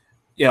 And,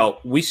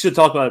 we should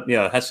talk about,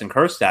 Heston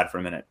Kjerstad for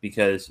a minute,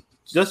 because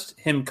just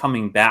him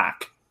coming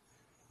back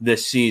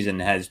this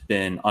season has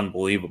been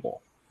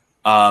unbelievable.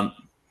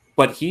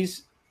 But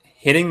he's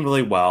hitting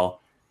really well.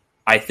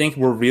 I think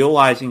we're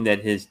realizing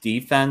that his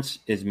defense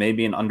is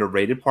maybe an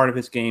underrated part of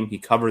his game. He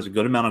covers a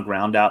good amount of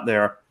ground out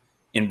there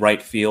in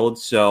right field.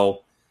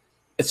 So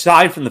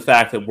aside from the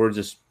fact that we're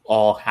just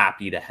all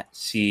happy to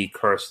see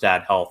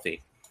Kjerstad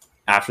healthy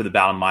after the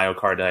bout of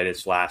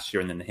myocarditis last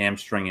year and then the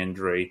hamstring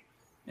injury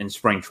in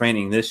spring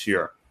training this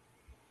year,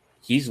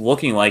 he's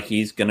looking like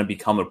he's going to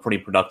become a pretty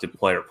productive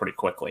player pretty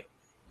quickly.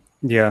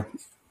 Yeah,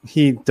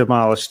 he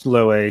demolished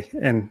Low A,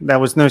 and that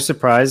was no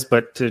surprise,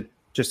 but to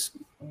just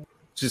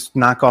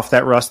knock off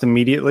that rust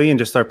immediately and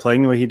just start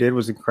playing the way he did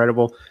was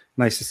incredible.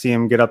 Nice to see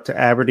him get up to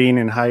Aberdeen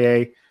and High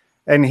A.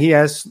 And he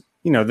has,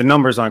 the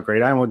numbers aren't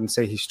great. I wouldn't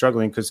say he's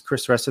struggling, because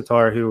Chris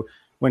Resitar, who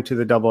went to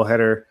the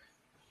doubleheader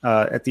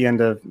at the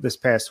end of this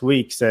past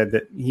week, said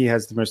that he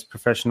has the most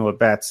professional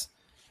at-bats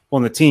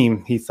on the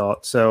team, he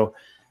thought. So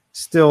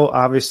still,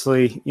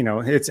 obviously,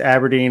 it's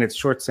Aberdeen, it's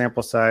short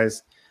sample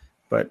size.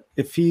 But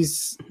if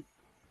he's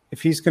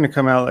going to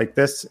come out like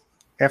this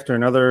after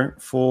another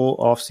full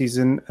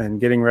offseason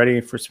and getting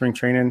ready for spring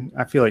training,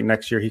 I feel like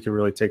next year he could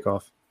really take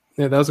off.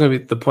 Yeah, that was going to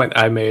be the point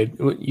I made.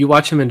 You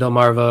watch him in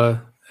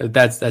Delmarva,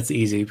 that's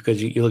easy,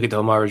 because you look at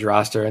Delmarva's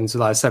roster and it's a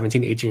lot of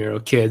 17,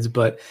 18-year-old kids.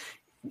 But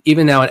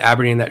even now at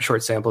Aberdeen, that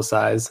short sample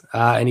size,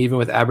 and even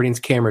with Aberdeen's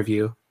camera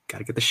view, got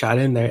to get the shot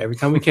in there every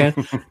time we can.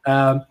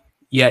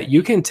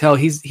 You can tell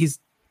he's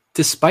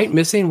despite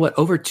missing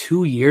over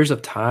 2 years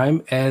of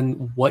time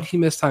and what he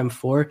missed time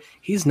for,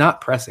 he's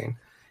not pressing.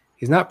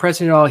 He's not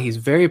pressing at all. He's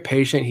very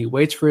patient. He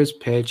waits for his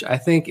pitch. I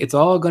think it's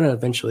all going to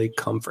eventually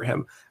come for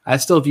him. I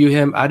still view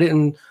him. I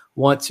didn't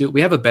want to.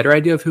 We have a better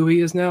idea of who he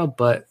is now,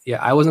 but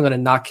yeah, I wasn't going to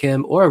knock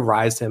him or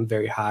rise him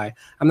very high.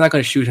 I'm not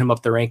going to shoot him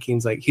up the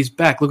rankings. Like, he's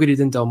back. Look what he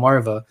did in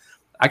Delmarva.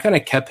 I kind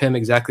of kept him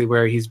exactly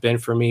where he's been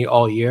for me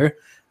all year.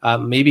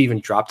 Maybe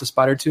even dropped a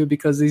spot or two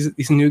because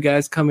these new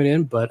guys coming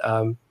in, but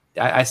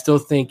I still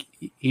think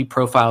he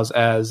profiles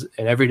as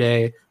an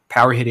everyday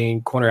power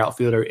hitting corner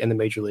outfielder in the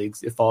major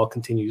leagues if all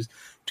continues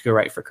to go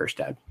right for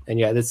Kjerstad. And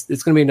yeah, it's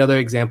going to be another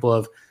example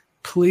of,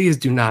 please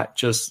do not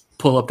just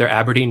pull up their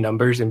Aberdeen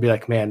numbers and be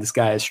like, man, this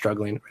guy is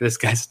struggling, or this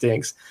guy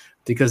stinks,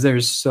 because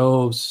there's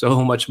so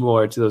much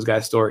more to those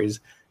guys'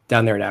 stories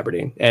down there in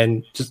Aberdeen.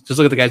 And just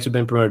look at the guys who've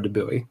been promoted to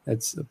Bowie.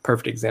 That's a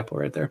perfect example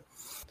right there.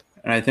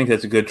 And I think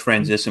that's a good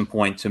transition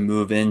point to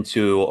move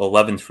into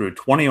 11 through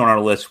 20 on our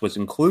list, which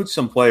includes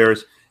some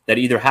players that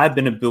either have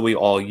been at Bowie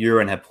all year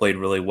and have played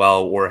really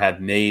well, or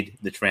have made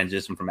the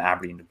transition from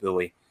Aberdeen to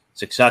Bowie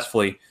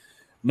successfully.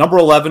 Number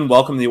 11,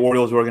 welcome to the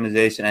Orioles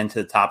organization and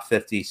to the top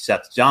 50,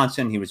 Seth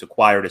Johnson. He was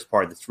acquired as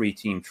part of the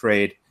 3-team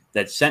trade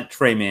that sent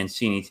Trey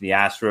Mancini to the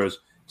Astros.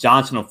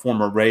 Johnson, a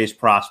former Rays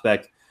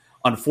prospect,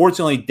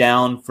 unfortunately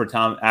down for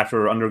Tom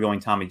after undergoing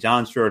Tommy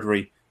John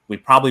surgery. We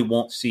probably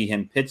won't see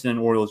him pitch in an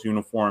Orioles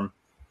uniform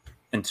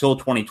until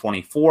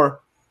 2024,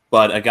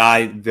 but a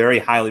guy very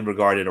highly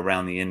regarded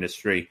around the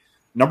industry.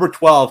 Number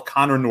 12,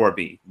 Connor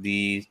Norby,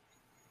 the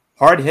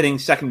hard-hitting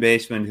second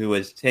baseman who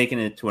has taken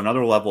it to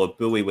another level at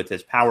Bowie with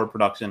his power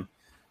production.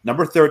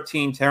 Number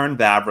 13, Terrin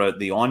Vavra,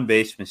 the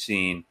on-base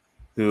machine,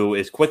 who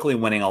is quickly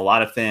winning a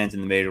lot of fans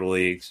in the major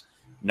leagues.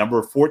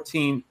 Number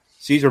 14,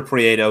 Cesar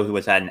Prieto, who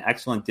has had an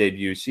excellent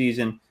debut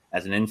season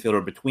as an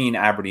infielder between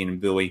Aberdeen and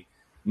Bowie.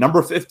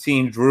 Number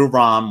 15, Drew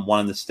Rom,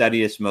 one of the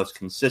steadiest, most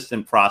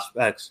consistent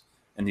prospects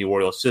in the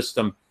Orioles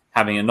system,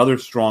 having another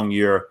strong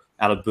year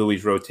out of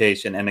Bowie's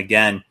rotation, and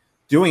again,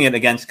 doing it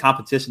against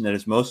competition that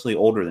is mostly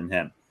older than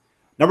him.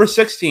 Number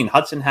 16,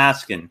 Hudson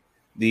Haskin,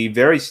 the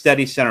very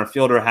steady center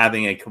fielder,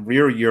 having a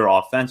career year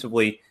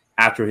offensively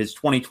after his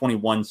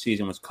 2021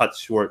 season was cut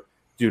short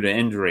due to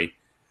injury.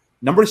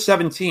 Number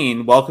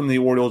 17, welcome to the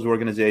Orioles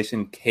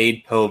organization,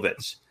 Cade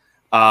Povich.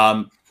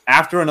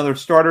 After another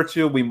start or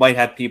two, we might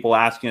have people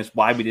asking us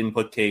why we didn't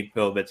put Cade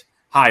Povich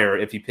higher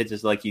if he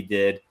pitches like he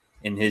did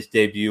in his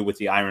debut with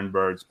the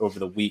Ironbirds over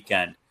the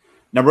weekend.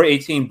 Number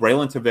 18,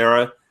 Braylon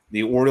Tavera,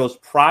 the Orioles'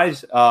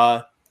 prize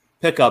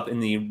pickup in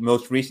the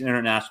most recent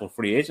international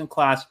free agent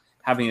class,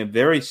 having a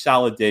very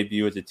solid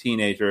debut as a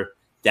teenager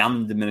down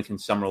in the Dominican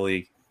Summer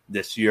League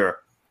this year.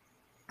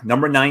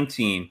 Number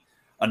 19,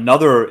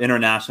 another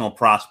international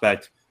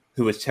prospect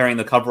who is tearing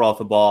the cover off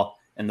the ball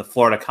in the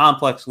Florida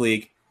Complex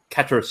League,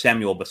 catcher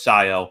Samuel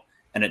Basayo.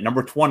 And at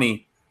number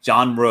 20,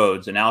 John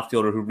Rhodes, an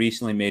outfielder who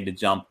recently made the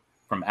jump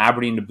from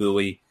Aberdeen to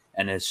Bowie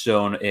and has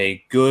shown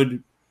a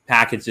good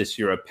package this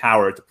year of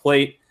power at the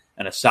plate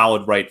and a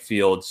solid right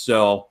field.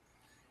 So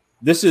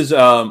this is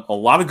a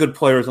lot of good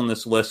players on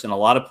this list, and a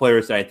lot of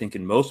players that I think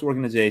in most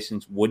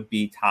organizations would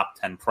be top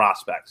 10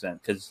 prospects.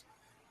 And because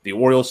the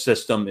Orioles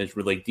system is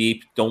really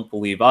deep, don't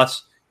believe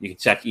us, you can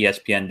check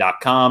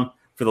ESPN.com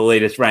for the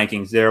latest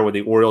rankings there, where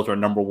the Orioles are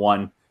number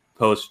one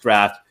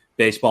post-draft.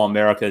 Baseball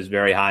America is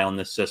very high on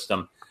this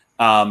system.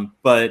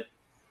 But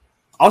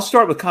I'll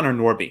start with Connor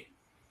Norby.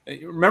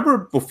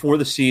 Remember before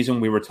the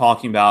season we were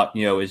talking about,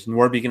 is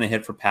Norby going to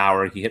hit for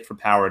power? He hit for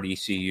power at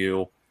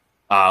ECU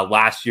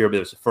last year, but it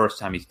was the first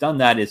time he's done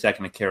that. Is that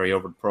going to carry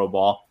over to pro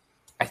ball?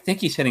 I think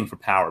he's hitting for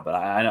power, but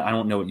I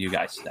don't know what you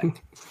guys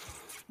think.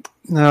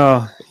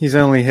 No, he's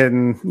only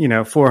hitting,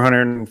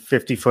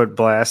 450-foot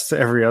blasts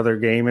every other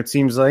game, it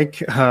seems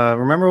like.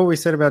 Remember what we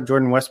said about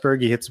Jordan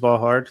Westberg? He hits the ball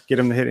hard, get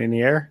him to hit in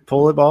the air,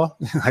 pull the ball.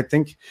 I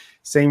think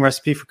same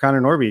recipe for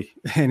Connor Norby,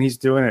 and he's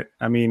doing it.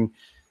 I mean,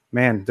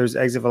 man, those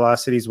exit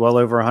velocities well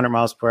over 100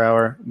 miles per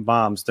hour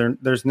bombs.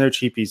 There's no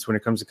cheapies when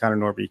it comes to Connor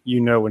Norby.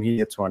 When he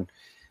hits one.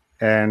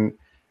 And,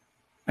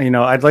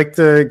 I'd like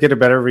to get a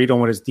better read on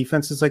what his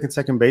defense is like in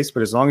second base,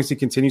 but as long as he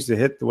continues to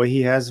hit the way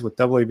he has with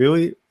AA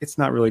Bowie, it's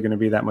not really going to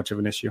be that much of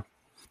an issue.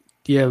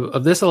 Yeah,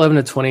 of this 11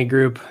 to 20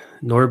 group,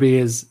 Norby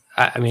is,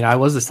 I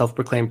was the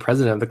self-proclaimed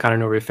president of the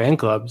Connor Norby fan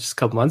club just a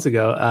couple months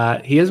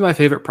ago. He is my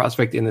favorite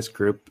prospect in this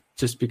group,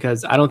 just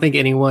because I don't think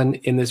anyone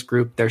in this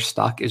group, their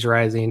stock is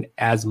rising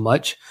as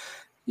much.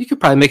 You could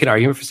probably make an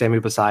argument for Sammy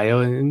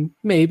Basayo and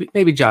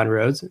maybe John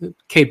Rhodes,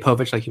 Cade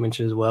Povich, like you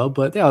mentioned as well,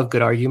 but they all have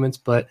good arguments.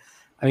 But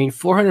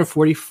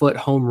 440-foot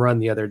home run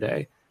the other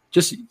day.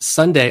 Just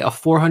Sunday, a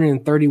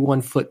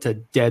 431-foot to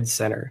dead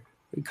center.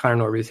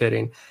 Connor Norby's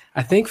hitting.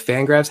 I think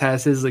Fangraphs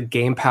has his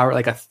game power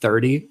like a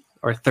 30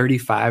 or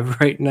 35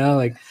 right now.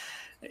 Like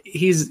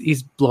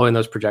he's blowing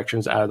those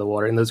projections out of the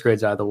water and those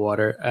grades out of the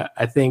water.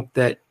 I think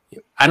that,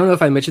 I don't know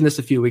if I mentioned this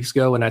a few weeks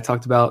ago when I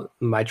talked about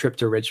my trip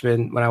to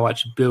Richmond when I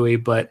watched Bowie,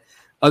 but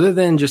other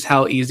than just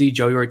how easy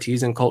Joey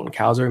Ortiz and Colton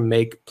Cowser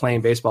make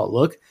playing baseball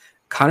look,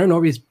 Connor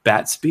Norby's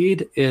bat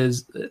speed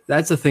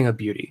that's a thing of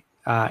beauty.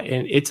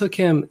 And it took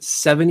him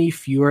 70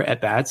 fewer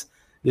at-bats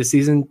this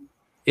season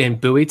in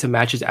Bowie to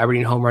match his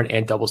Aberdeen home run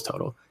and doubles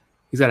total.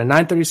 He's got a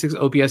 936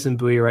 OPS in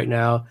Bowie right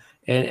now.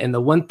 And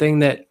the one thing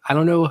that I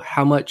don't know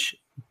how much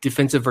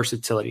defensive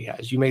versatility he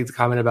has. You made the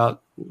comment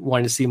about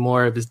wanting to see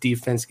more of his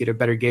defense, get a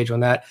better gauge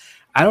on that.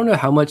 I don't know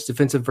how much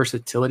defensive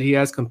versatility he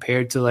has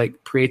compared to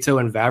like Prieto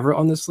and Vavra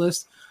on this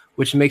list,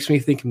 which makes me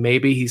think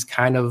maybe he's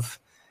kind of,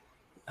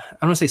 I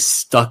don't want to say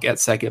stuck at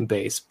second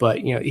base,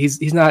 but you know,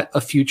 he's not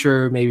a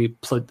future maybe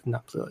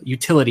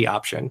utility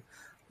option.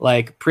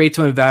 Like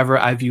Prieto and Vavra,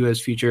 I view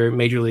as future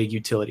major league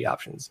utility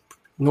options.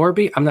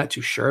 Norby, I'm not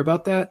too sure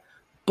about that,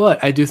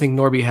 but I do think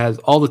Norby has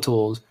all the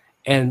tools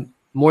and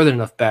more than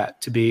enough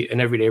bat to be an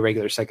everyday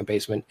regular second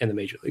baseman in the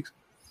major leagues.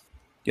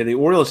 Yeah, the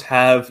Orioles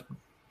have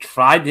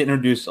tried to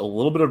introduce a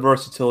little bit of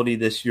versatility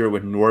this year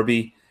with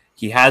Norby.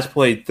 He has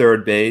played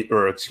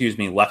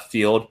left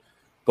field,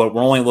 but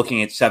we're only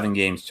looking at 7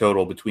 games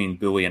total between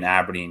Bowie and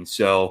Aberdeen.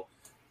 So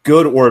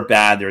good or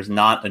bad, there's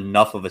not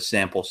enough of a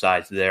sample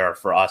size there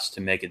for us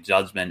to make a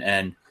judgment.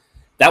 And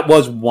that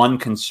was one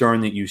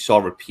concern that you saw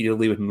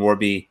repeatedly with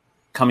Norby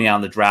coming out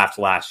of the draft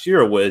last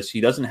year was he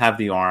doesn't have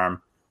the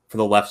arm for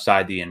the left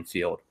side of the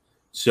infield.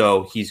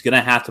 So he's going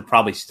to have to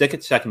probably stick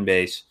at second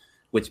base,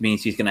 which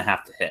means he's going to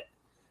have to hit.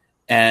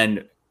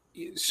 And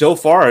so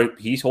far,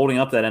 he's holding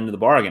up that end of the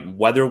bargain.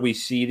 Whether we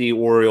see the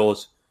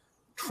Orioles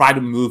try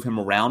to move him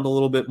around a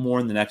little bit more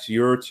in the next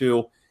year or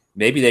two,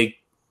 maybe they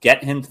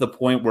get him to the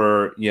point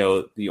where, you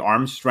know, the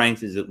arm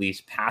strength is at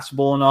least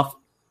passable enough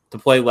to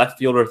play left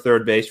field or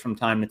third base from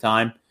time to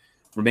time,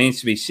 remains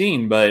to be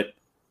seen. But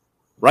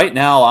right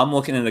now, I'm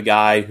looking at a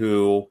guy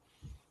who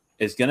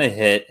is going to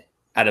hit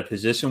at a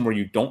position where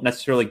you don't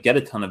necessarily get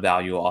a ton of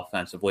value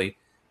offensively,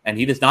 and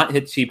he does not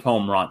hit cheap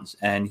home runs.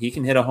 And he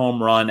can hit a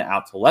home run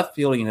out to left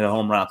field, he can hit a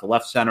home run out to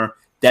left center,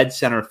 dead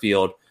center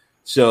field.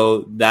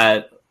 So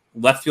that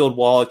left field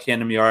wall at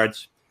Camden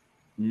Yards,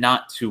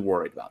 not too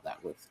worried about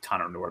that with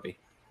Connor Norby.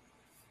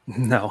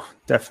 No,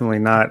 definitely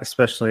not,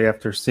 especially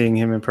after seeing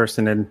him in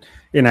person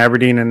in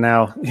Aberdeen and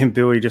now in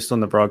Bowie just on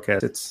the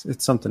broadcast.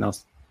 It's something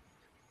else.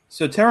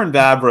 So Terrin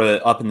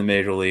Vavra up in the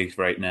major leagues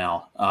right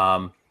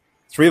now.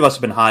 3 of us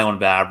have been high on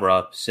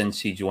Vavra since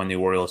he joined the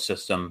Orioles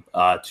system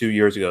 2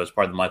 years ago as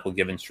part of the Michael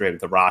Givens trade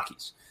with the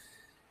Rockies.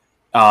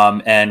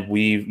 And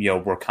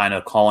we're kind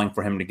of calling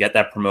for him to get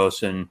that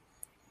promotion,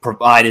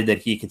 provided that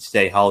he could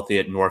stay healthy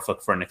at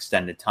Norfolk for an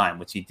extended time,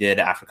 which he did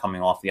after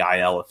coming off the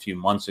IL a few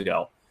months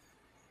ago.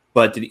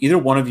 But did either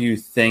one of you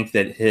think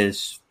that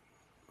his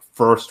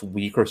first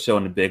week or so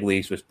in the big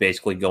leagues was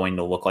basically going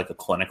to look like a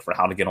clinic for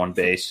how to get on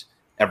base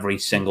every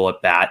single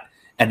at bat,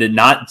 and did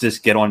not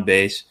just get on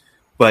base,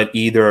 but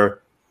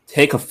either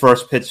take a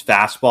first pitch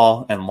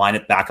fastball and line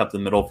it back up the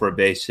middle for a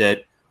base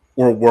hit,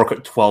 or work a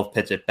 12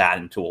 pitch at bat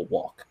into a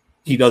walk?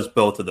 He does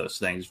both of those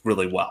things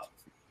really well.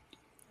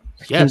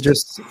 Yeah,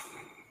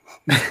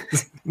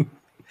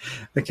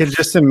 I can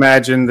just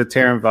imagine the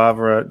Terrin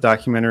Vavra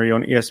documentary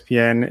on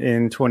ESPN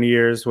in 20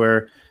 years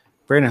where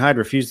Brandon Hyde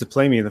refused to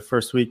play me the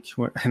first week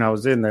when I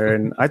was in there,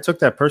 and I took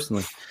that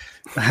personally.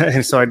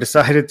 And so I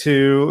decided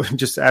to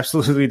just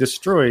absolutely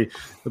destroy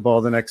the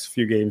ball the next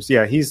few games.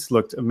 Yeah, he's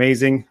looked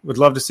amazing. Would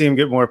love to see him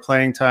get more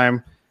playing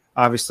time.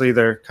 Obviously,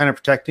 they're kind of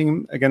protecting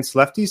him against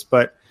lefties,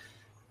 but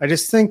I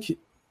just think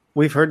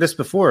we've heard this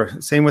before.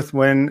 Same with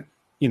when,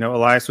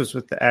 Elias was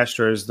with the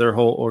Astros. Their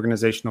whole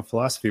organizational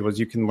philosophy was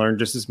you can learn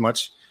just as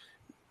much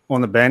on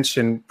the bench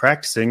and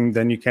practicing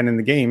than you can in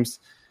the games.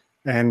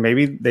 And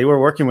maybe they were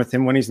working with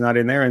him when he's not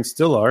in there and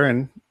still are.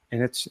 And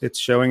it's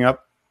showing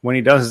up when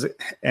he does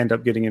end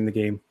up getting in the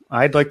game.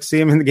 I'd like to see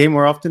him in the game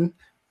more often,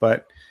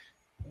 but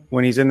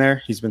when he's in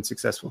there, he's been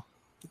successful.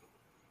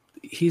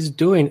 He's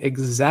doing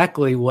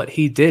exactly what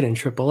he did in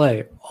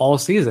AAA all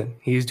season.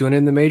 He's doing it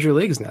in the major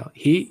leagues now.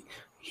 He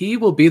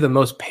will be the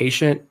most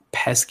patient,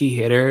 pesky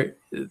hitter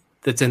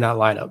that's in that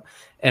lineup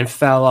and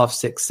foul off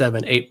 6,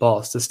 7, 8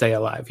 balls to stay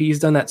alive. He's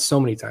done that so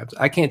many times.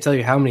 I can't tell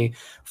you how many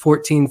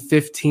 14,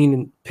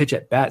 15 pitch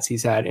at bats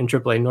he's had in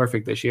AAA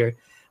Norfolk this year.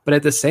 But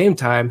at the same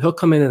time, he'll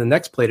come in the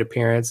next plate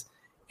appearance,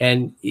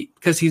 and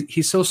because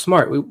he's so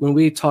smart. When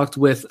we talked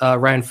with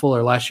Ryan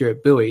Fuller last year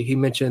at Bowie, he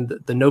mentioned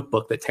the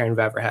notebook that Terrin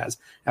Vavra has.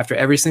 After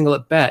every single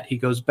at bat, he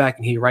goes back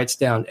and he writes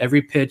down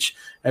every pitch,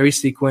 every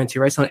sequence. He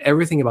writes down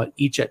everything about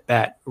each at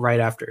bat right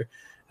after,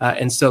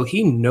 and so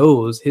he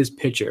knows his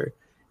pitcher.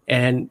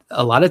 And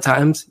a lot of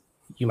times,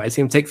 you might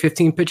see him take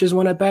 15 pitches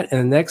one at bat, and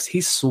the next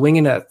he's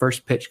swinging at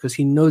first pitch because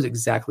he knows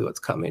exactly what's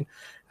coming.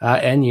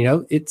 And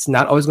it's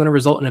not always going to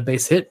result in a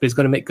base hit, but he's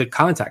going to make good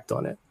contact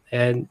on it.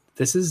 And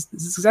this is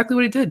exactly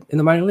what he did in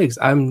the minor leagues.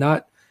 I'm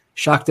not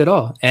shocked at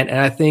all. And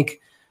I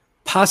think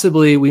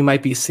possibly we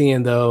might be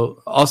seeing,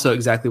 though, also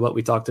exactly what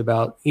we talked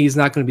about. He's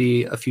not going to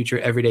be a future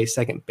everyday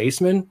second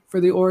baseman for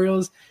the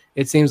Orioles.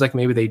 It seems like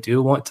maybe they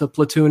do want to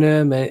platoon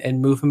him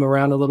and move him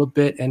around a little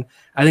bit. And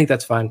I think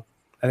that's fine.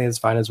 I think that's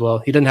fine as well.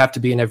 He doesn't have to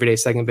be an everyday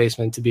second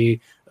baseman to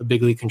be a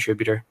big league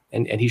contributor.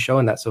 And he's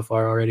showing that so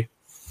far already.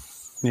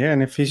 Yeah,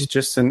 and if he's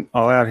just an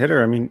all-out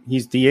hitter, I mean,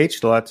 he's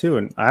DH'd a lot too,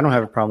 and I don't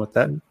have a problem with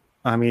that.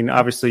 I mean,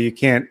 obviously you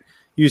can't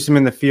use him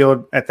in the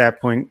field at that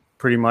point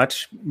pretty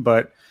much,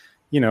 but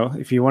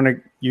if you want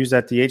to use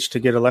that DH to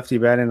get a lefty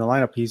bat in the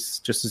lineup, he's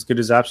just as good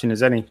as option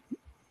as any.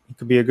 He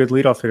could be a good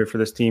leadoff hitter for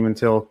this team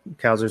until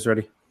Cowser's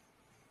ready.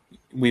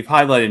 We've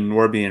highlighted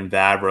Norby and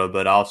Vavra,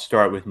 but I'll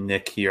start with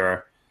Nick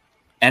here.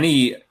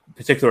 Any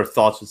particular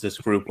thoughts with this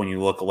group when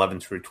you look 11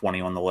 through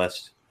 20 on the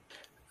list?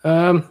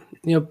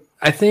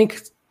 I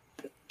think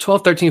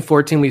 12, 13,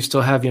 14, we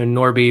still have,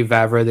 Norby,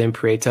 Vavra, then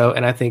Prieto,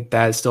 and I think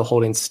that is still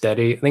holding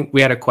steady. I think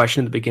we had a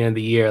question at the beginning of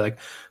the year, like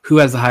who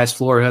has the highest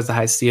floor, who has the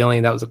highest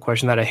ceiling? That was a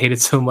question that I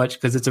hated so much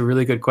because it's a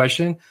really good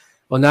question.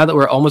 Well, now that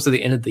we're almost at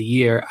the end of the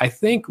year, I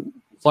think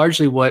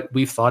largely what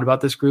we've thought about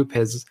this group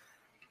has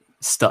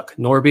stuck.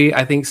 Norby,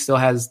 I think, still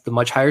has the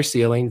much higher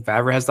ceiling.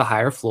 Vavra has the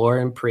higher floor,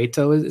 and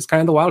Prieto is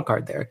kind of the wild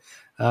card there.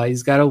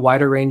 He's got a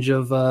wider range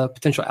of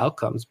potential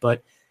outcomes,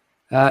 but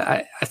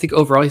I think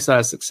overall he's had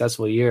a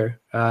successful year.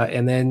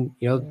 And then,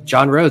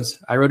 John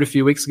Rhodes, I wrote a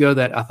few weeks ago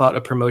that I thought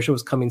a promotion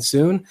was coming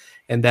soon,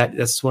 and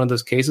that's one of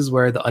those cases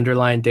where the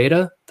underlying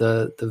data,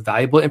 the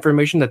valuable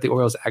information that the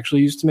Orioles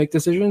actually used to make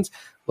decisions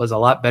was a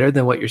lot better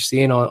than what you're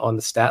seeing on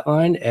the stat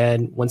line.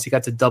 And once he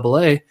got to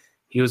AA,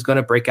 he was going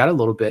to break out a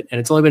little bit. And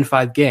it's only been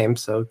 5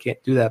 games, so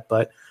can't do that.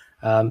 But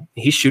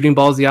he's shooting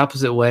balls the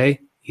opposite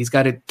way. He's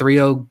got a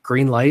 3-0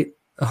 green light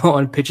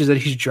on pitches that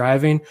he's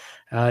driving.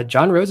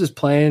 John Rhodes is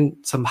playing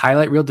some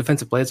highlight reel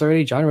defensive plays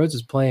already. John Rhodes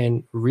is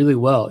playing really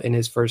well in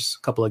his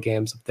first couple of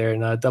games up there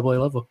in AA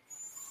level.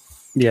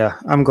 Yeah,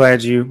 I'm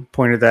glad you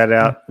pointed that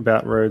out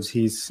about Rhodes.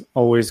 He's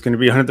always going to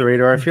be under the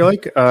radar, I feel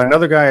like.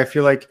 Another guy I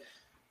feel like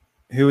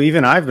who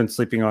even I've been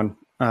sleeping on,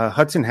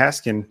 Hudson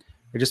Haskin.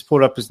 I just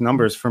pulled up his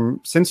numbers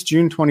since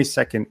June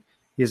 22nd.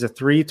 He has a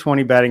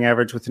 .320 batting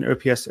average with an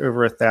OPS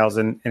over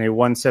 1,000 and a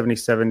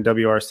 177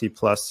 WRC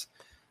plus.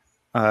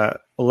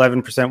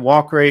 11%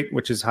 walk rate,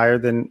 which is higher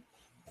than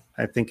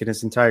I think in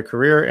his entire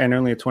career, and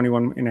only a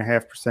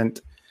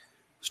 21.5%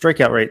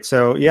 strikeout rate.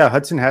 So yeah,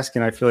 Hudson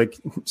Haskin, I feel like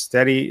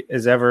steady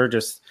as ever,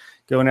 just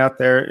going out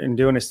there and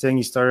doing his thing.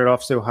 He started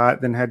off so hot,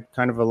 then had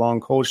kind of a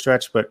long cold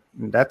stretch, but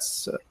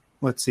that's,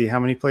 let's see, how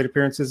many plate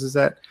appearances is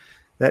that?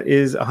 That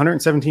is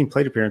 117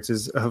 plate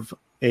appearances of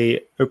a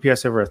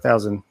OPS over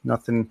 1,000.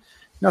 Nothing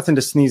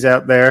to sneeze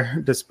out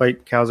there,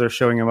 despite Cowser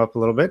showing him up a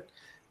little bit.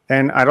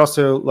 And I'd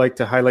also like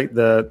to highlight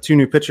the 2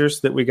 new pitchers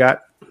that we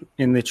got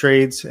in the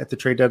trades at the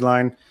trade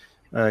deadline.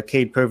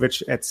 Cade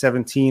Povich at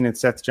 17 and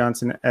Seth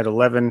Johnson at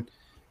 11.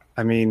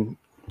 I mean,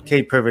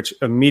 Cade Povich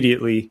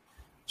immediately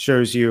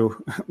shows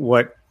you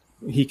what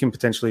he can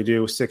potentially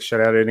do. 6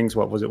 shutout innings.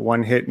 What was it?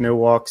 1 hit, no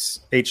walks,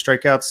 8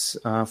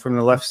 strikeouts from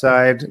the left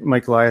side.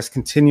 Mike Elias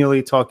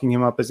continually talking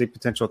him up as a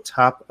potential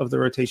top of the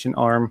rotation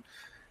arm.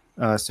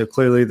 So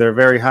clearly they're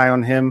very high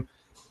on him.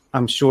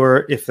 I'm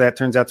sure if that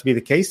turns out to be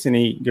the case and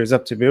he goes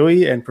up to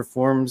Bowie and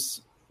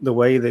performs the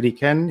way that he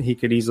can, he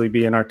could easily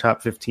be in our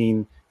top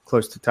 15,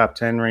 close to top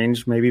 10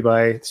 range, maybe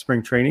by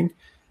spring training.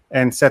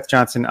 And Seth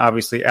Johnson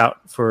obviously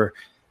out for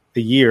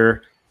a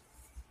year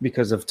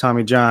because of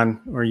Tommy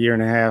John, or a year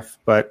and a half,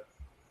 but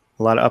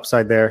a lot of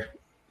upside there.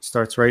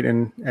 Starts right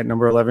in at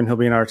number 11. He'll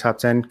be in our top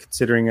 10,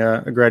 considering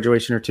a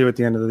graduation or 2 at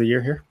the end of the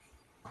year here.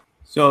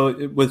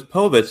 So with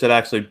Povich, that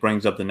actually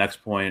brings up the next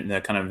point, and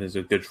that kind of is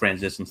a good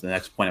transition to the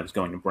next point I was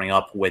going to bring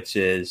up, which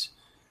is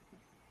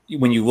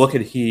when you look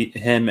at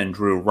him and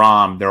Drew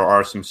Rom, there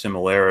are some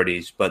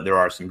similarities, but there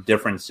are some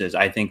differences.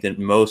 I think that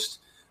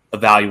most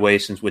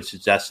evaluations would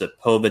suggest that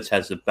Povich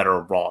has the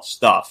better raw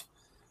stuff.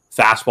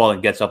 Fastball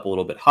that gets up a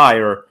little bit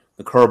higher,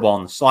 the curveball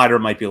and the slider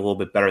might be a little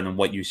bit better than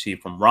what you see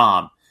from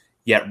Rom.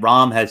 Yet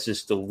Rom has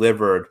just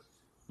delivered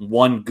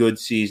one good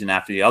season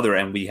after the other,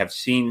 and we have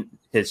seen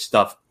his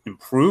stuff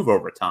improve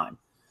over time.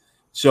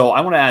 So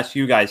I want to ask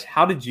you guys,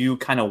 how did you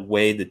kind of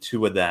weigh the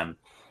two of them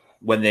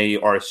when they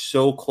are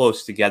so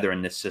close together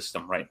in this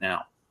system right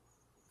now?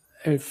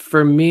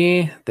 For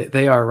me,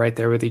 they are right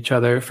there with each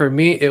other. For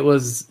me, it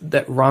was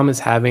that Rom is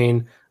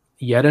having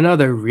yet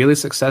another really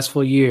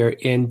successful year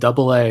in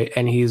AA,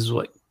 and he's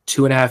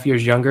 2.5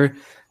 years younger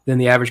than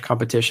the average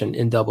competition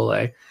in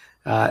AA.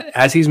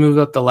 As he's moved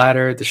up the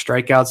ladder, the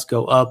strikeouts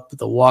go up,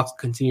 the walks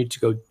continue to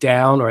go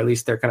down, or at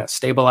least they're kind of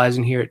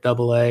stabilizing here at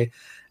AA.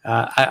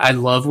 I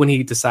love when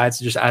he decides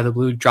to just out of the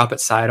blue drop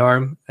it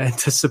sidearm and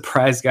to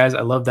surprise guys.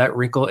 I love that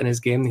wrinkle in his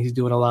game. He's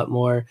doing a lot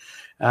more.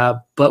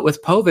 But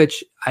with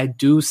Povich, I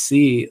do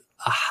see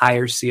a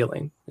higher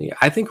ceiling.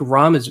 I think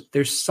Rom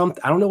there's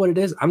something, I don't know what it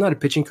is. I'm not a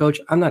pitching coach.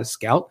 I'm not a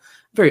scout.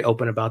 I'm very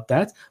open about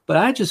that. But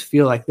I just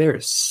feel like there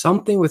is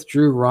something with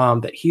Drew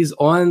Rom that he's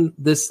on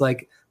this,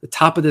 like the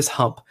top of this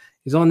hump.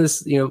 He's on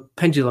this,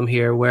 pendulum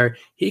here where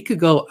he could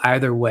go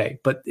either way.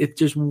 But if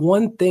there's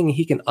one thing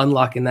he can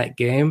unlock in that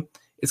game,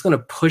 it's going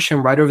to push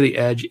him right over the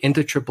edge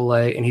into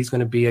AAA, and he's going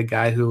to be a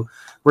guy who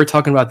we're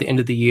talking about at the end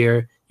of the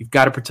year. You've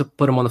got to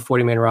put him on the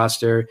 40-man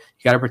roster.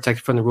 You got to protect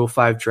him from the Rule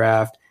 5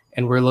 draft,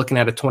 and we're looking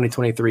at a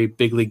 2023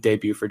 big league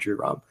debut for Drew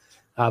Rom.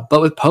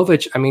 But with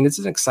Povich, I mean, it's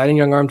an exciting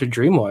young arm to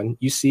dream on.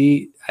 You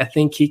see, I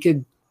think he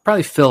could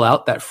probably fill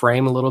out that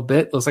frame a little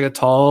bit. Looks like a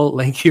tall,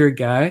 lankier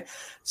guy.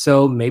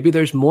 So maybe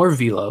there's more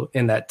velo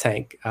in that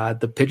tank.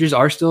 The pitches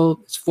are still,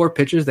 it's 4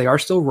 pitches. They are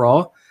still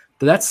raw,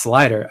 but that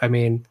slider, I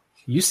mean,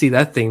 you see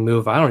that thing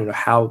move. I don't even know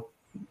how.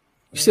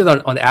 You see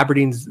that on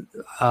Aberdeen's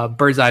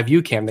bird's eye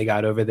view cam they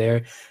got over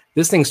there.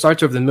 This thing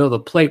starts over the middle of the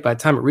plate. By the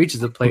time it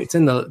reaches the plate, it's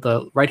in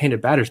the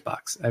right-handed batter's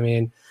box. I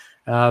mean,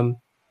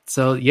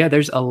 so yeah,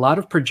 there's a lot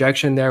of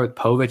projection there with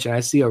Povich, and I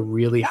see a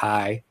really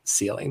high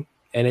ceiling.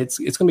 And it's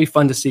going to be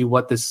fun to see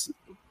what this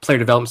player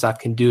development staff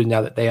can do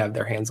now that they have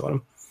their hands on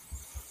him.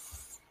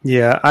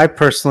 Yeah, I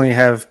personally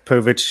have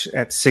Povich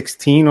at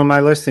 16 on my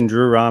list and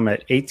Drew Rom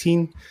at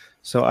 18.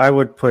 So I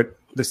would put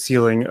the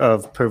ceiling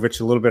of Povich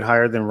a little bit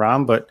higher than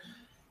Rom, but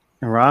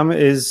Rom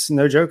is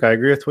no joke. I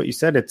agree with what you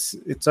said. It's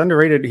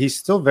underrated. He's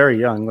still very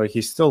young. Like,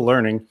 he's still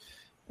learning,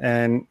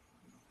 and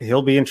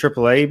he'll be in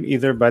AAA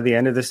either by the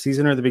end of this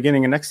season or the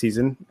beginning of next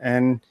season.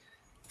 And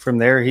from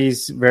there,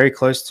 he's very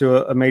close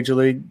to a major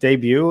league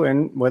debut.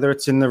 And whether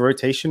it's in the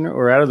rotation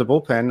or out of the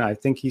bullpen, I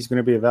think he's going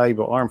to be a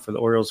valuable arm for the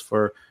Orioles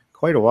for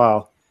quite a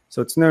while.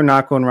 So it's no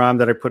knock on Rom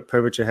that I put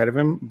Povich ahead of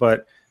him,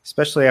 but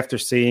especially after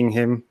seeing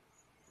him,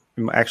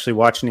 actually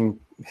watching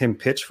him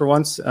pitch for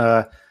once,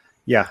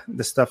 yeah,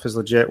 the stuff is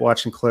legit.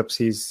 Watching clips,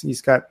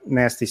 he's got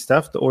nasty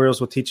stuff. The Orioles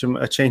will teach him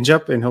a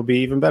changeup, and he'll be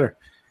even better.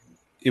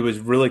 It was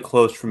really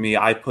close for me.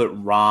 I put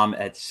Rom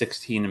at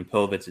 16 and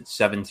Povich at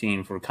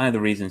 17 for kind of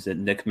the reasons that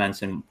Nick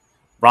mentioned.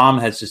 Rom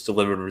has just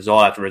delivered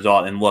result after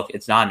result. And look,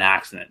 it's not an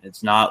accident.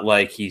 It's not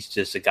like he's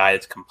just a guy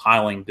that's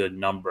compiling good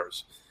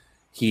numbers.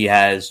 He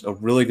has a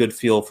really good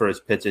feel for his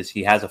pitches.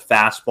 He has a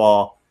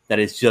fastball that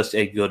is just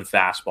a good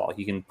fastball.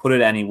 He can put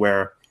it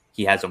anywhere.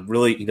 He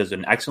does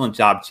an excellent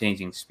job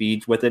changing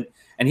speeds with it.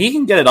 And he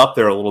can get it up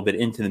there a little bit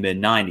into the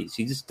mid-90s.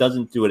 He just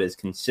doesn't do it as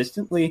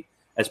consistently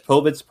as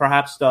Povich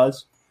perhaps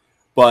does.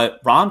 But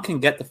Rom can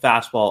get the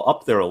fastball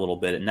up there a little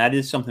bit, and that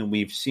is something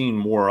we've seen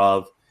more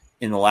of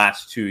in the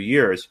last 2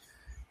 years.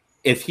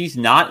 If he's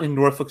not in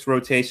Norfolk's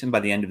rotation by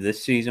the end of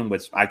this season,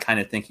 which I kind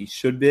of think he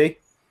should be,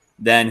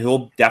 then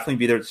he'll definitely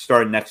be there to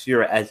start next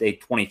year as a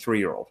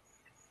 23-year-old.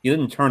 He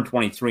didn't turn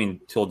 23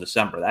 until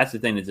December. That's the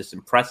thing that just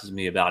impresses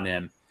me about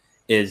him,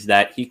 is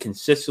that he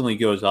consistently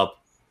goes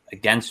up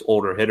against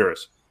older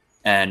hitters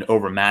and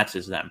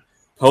overmatches them.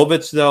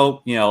 Povich,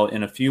 though,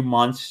 in a few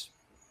months,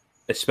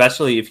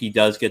 especially if he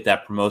does get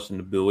that promotion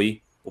to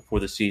Bowie before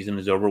the season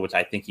is over, which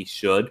I think he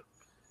should,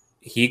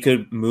 he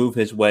could move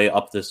his way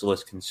up this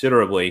list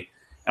considerably.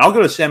 And I'll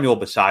go to Samuel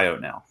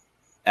Basallo now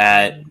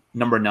at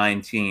number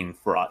 19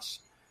 for us.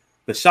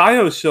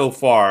 Basallo so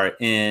far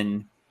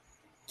in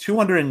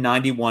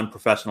 291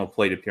 professional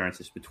plate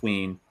appearances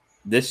between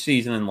this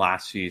season and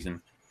last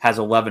season has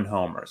 11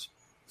 homers.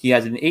 He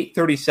has an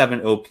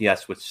 837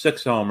 OPS with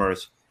 6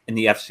 homers in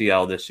the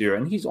FCL this year,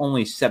 and he's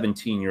only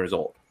 17 years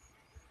old.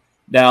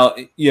 Now,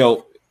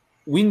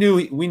 we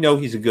know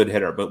he's a good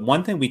hitter, but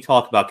one thing we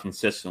talk about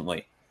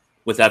consistently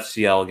with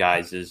FCL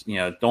guys is,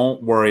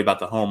 don't worry about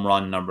the home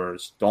run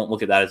numbers. Don't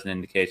look at that as an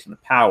indication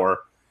of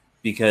power,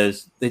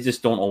 because they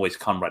just don't always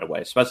come right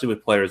away, especially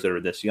with players that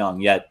are this young.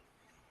 Yet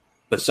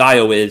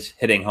Basallo is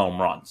hitting home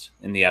runs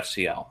in the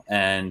FCL,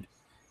 and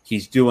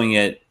he's doing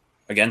it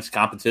against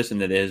competition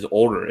that is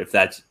older. If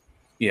that's,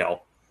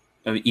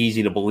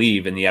 easy to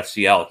believe in the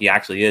FCL, he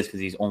actually is, because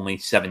he's only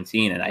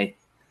 17. And I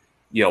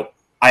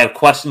have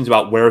questions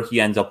about where he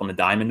ends up on the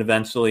diamond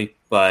eventually,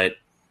 but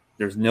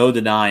there's no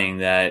denying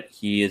that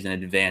he is an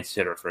advanced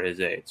hitter for his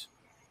age.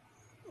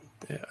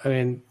 I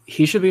mean,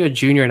 he should be a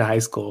junior in high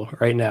school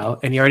right now,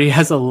 and he already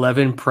has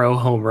 11 pro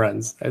home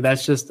runs.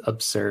 That's just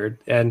absurd.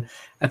 And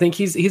I think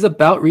he's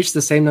about reached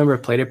the same number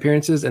of plate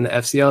appearances in the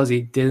FCL as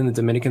he did in the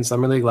Dominican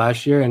Summer League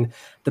last year. And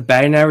the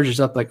batting average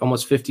is up like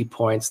almost 50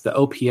 points. The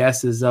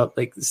OPS is up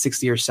like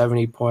 60 or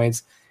 70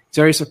 points. He's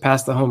already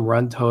surpassed the home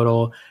run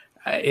total.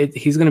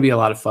 He's going to be a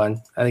lot of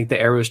fun. I think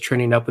the arrow is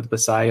trending up with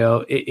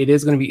Basallo. It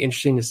is going to be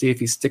interesting to see if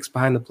he sticks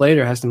behind the plate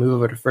or has to move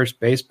over to first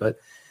base. But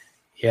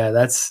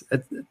yeah,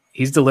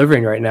 he's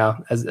delivering right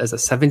now as a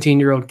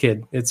 17-year-old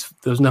kid.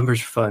 Those numbers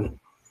are fun.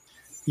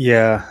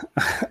 Yeah,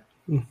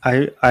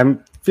 I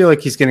feel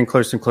like he's getting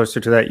closer and closer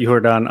to that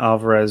Yordan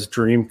Alvarez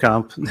dream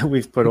comp that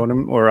we've put on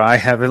him, or I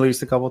have at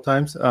least a couple of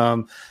times.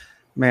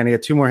 Man, he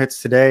had 2 more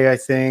hits today, I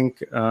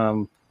think.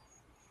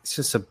 It's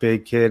just a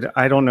big kid.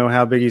 I don't know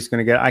how big he's going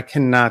to get. I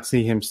cannot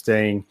see him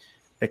staying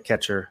at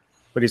catcher,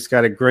 but he's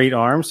got a great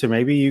arm. So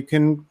maybe you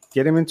can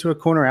get him into a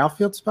corner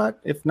outfield spot,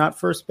 if not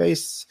first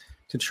base,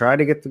 to try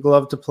to get the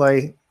glove to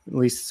play, at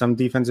least some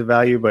defensive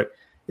value. But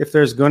if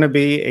there's going to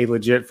be a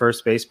legit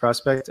first base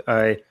prospect,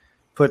 I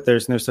put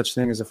there's no such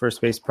thing as a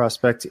first base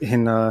prospect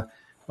in our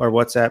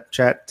WhatsApp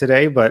chat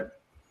today,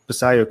 but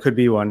Basallo could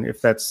be one if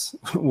that's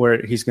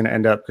where he's going to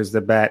end up, because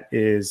the bat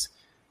is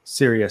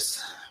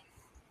serious.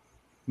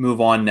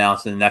 Move on now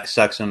to the next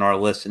section on our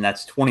list, and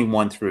that's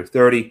 21 through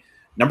 30.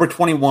 Number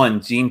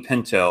 21, Gene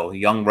Pinto, a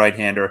young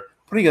right-hander,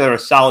 putting together a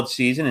solid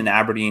season in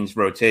Aberdeen's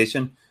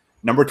rotation.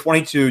 Number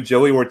 22,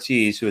 Joey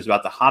Ortiz, who is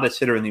about the hottest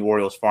hitter in the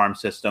Orioles farm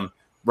system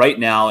right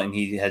now, and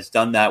he has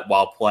done that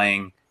while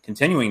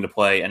continuing to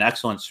play an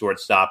excellent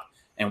shortstop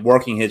and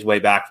working his way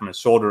back from a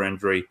shoulder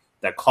injury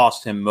that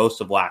cost him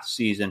most of last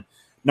season.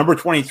 Number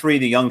 23,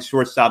 the young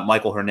shortstop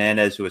Michael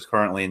Hernandez, who is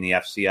currently in the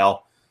FCL.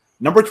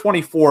 Number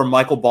 24,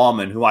 Michael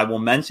Ballman, who I will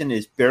mention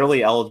is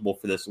barely eligible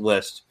for this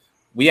list.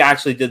 We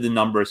actually did the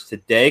numbers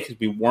today because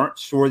we weren't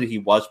sure that he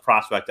was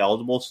prospect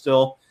eligible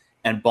still.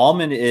 And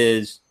Ballman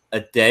is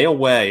a day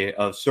away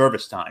of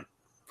service time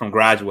from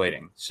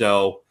graduating.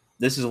 So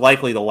this is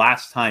likely the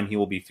last time he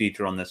will be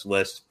featured on this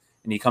list.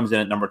 And he comes in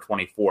at number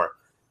 24.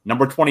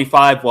 Number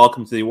 25,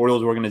 welcome to the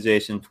Orioles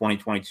organization,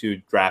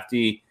 2022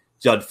 draftee,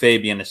 Judd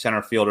Fabian, a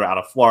center fielder out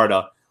of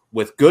Florida,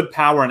 with good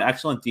power and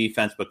excellent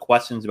defense, but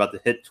questions about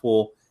the hit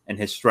tool and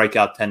his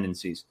strikeout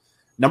tendencies.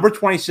 Number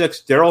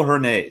 26, Darell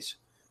Hernaiz,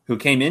 who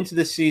came into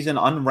this season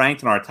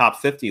unranked on our top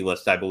 50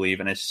 list, I believe,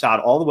 and has shot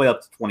all the way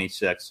up to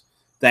 26,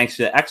 thanks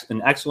to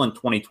an excellent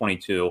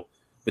 2022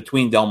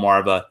 between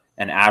Delmarva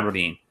and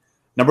Aberdeen.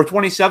 Number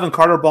 27,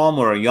 Carter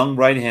Baumler, a young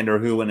right-hander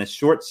who, in a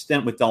short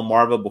stint with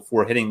Delmarva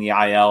before hitting the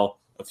IL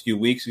a few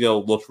weeks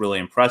ago, looked really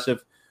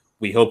impressive.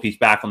 We hope he's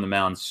back on the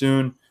mound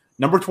soon.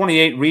 Number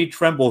 28, Reed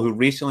Trimble, who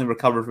recently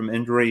recovered from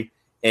injury,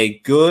 a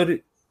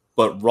good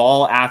but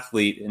raw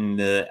athlete in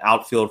the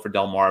outfield for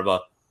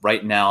Delmarva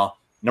right now.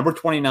 Number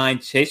 29,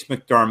 Chase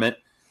McDermott,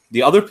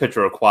 the other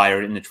pitcher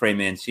acquired in the Trey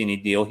Mancini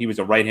deal. He was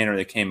a right-hander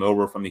that came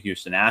over from the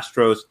Houston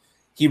Astros.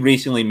 He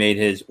recently made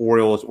his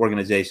Orioles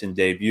organization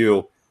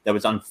debut that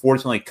was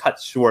unfortunately cut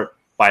short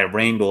by a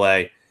rain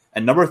delay.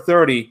 And number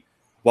 30,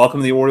 welcome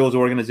to the Orioles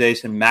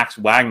organization, Max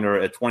Wagner,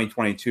 a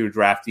 2022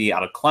 draftee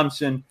out of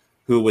Clemson,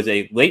 who was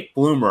a late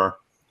bloomer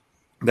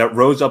that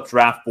rose up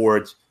draft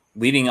boards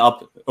leading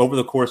up over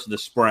the course of the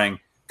spring,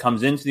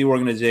 comes into the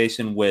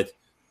organization with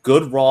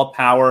good raw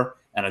power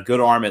and a good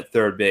arm at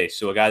third base.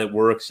 So a guy that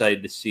we're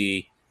excited to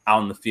see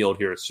out in the field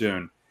here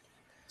soon.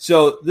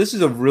 So this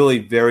is a really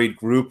varied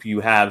group.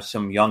 You have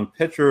some young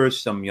pitchers,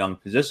 some young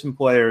position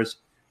players,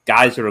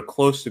 guys that are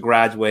close to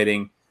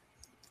graduating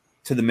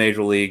to the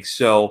major leagues.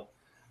 So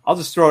I'll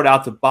just throw it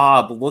out to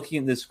Bob. Looking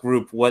at this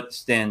group, what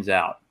stands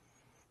out?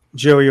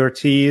 Joey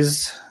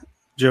Ortiz.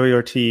 Since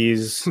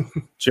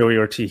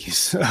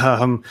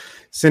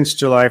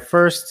July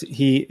 1st,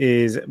 he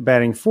is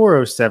batting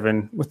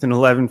 .407 with an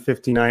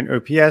 1159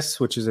 OPS,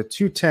 which is a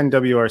 210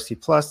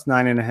 WRC plus,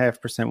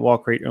 9.5%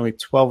 walk rate, only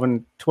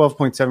 12.7%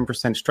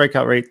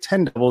 strikeout rate,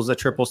 10 doubles, a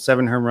triple,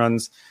 7 home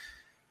runs.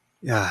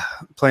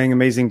 Playing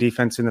amazing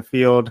defense in the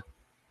field.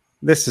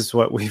 This is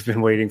what we've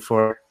been waiting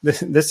for.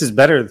 This is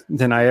better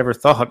than I ever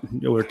thought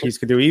Ortiz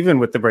could do, even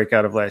with the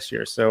breakout of last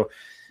year. So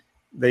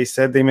they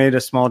said they made a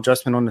small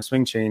adjustment on the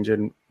swing change,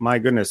 and my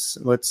goodness,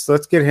 let's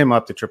get him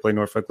up to AAA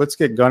Norfolk. Let's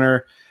get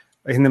Gunnar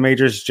in the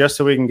majors just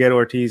so we can get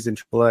Ortiz in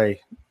AAA.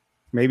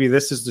 Maybe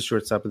this is the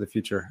shortstop of the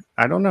future.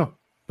 I don't know,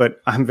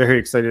 but I'm very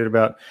excited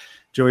about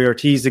Joey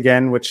Ortiz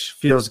again, which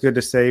feels good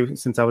to say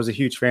since I was a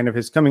huge fan of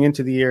his coming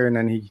into the year, and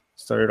then he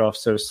started off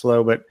so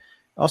slow. But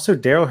also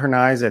Darell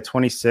Hernaiz at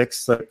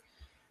 26, like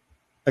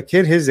a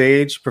kid his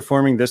age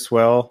performing this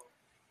well,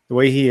 the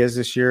way he is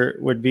this year,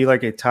 would be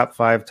like a top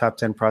 5, top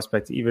 10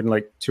 prospect even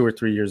like 2 or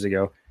 3 years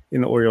ago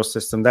in the Orioles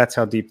system. That's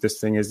how deep this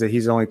thing is, that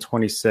he's only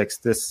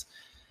 26.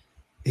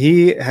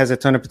 He has a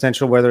ton of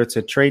potential, whether it's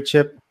a trade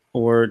chip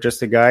or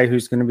just a guy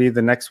who's going to be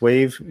the next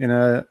wave in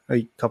a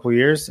couple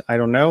years. I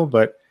don't know,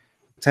 but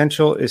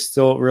potential is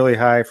still really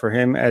high for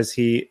him as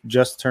he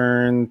just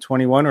turned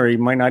 21, or he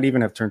might not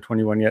even have turned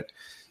 21 yet.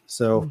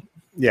 So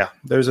yeah,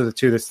 those are the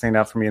two that stand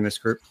out for me in this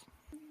group.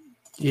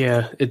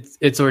 Yeah,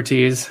 it's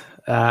Ortiz.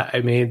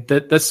 I mean,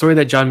 that story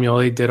that John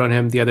Muley did on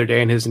him the other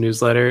day in his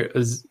newsletter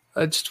is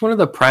just one of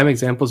the prime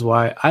examples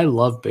why I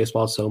love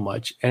baseball so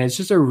much. And it's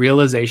just a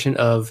realization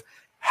of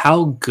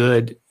how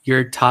good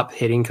your top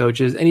hitting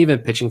coaches and even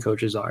pitching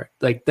coaches are.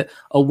 Like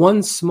a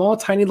one small,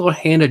 tiny little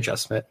hand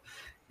adjustment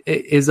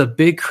is a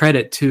big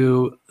credit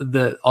to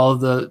all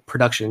of the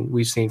production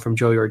we've seen from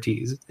Joey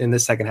Ortiz in the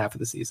second half of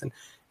the season.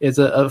 It's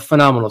a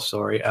phenomenal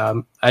story.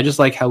 I just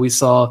like how we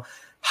saw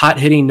hot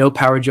hitting, no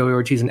power Joey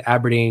Ortiz in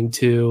Aberdeen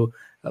to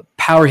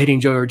power hitting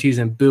Joey Ortiz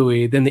in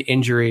Bowie, then the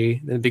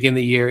injury. Then the beginning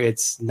of the year,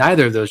 it's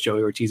neither of those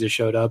Joey Ortizes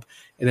showed up.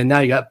 And then now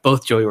you got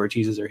both Joey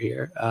Ortizes are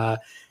here.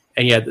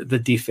 And yeah, the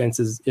defense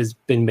has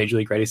been major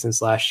league ready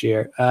since last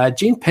year.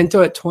 Gene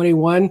Pinto at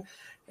 21.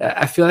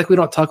 I feel like we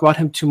don't talk about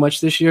him too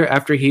much this year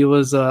after he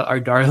was our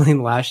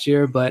darling last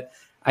year, but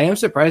I am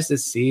surprised to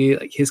see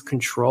like his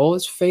control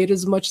has faded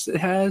as much as it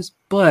has,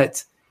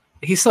 but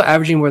he's still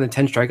averaging more than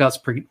 10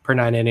 strikeouts per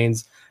 9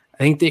 innings.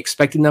 I think the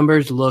expected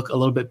numbers look a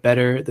little bit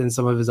better than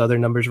some of his other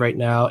numbers right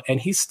now, and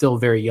he's still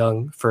very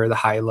young for the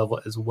high level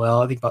as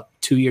well. I think about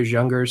 2 years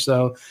younger or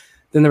so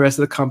than the rest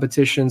of the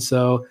competition.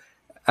 So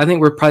I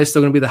think we're probably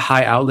still going to be the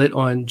high outlet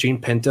on Gene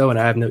Pinto, and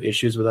I have no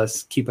issues with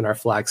us keeping our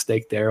flag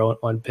stake there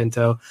on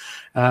Pinto.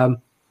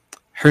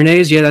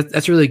 Hernaiz, yeah,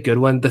 that's a really good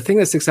one. The thing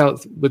that sticks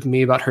out with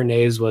me about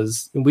Hernaiz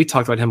was, and we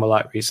talked about him a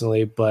lot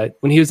recently, but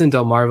when he was in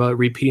Delmarva,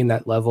 repeating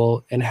that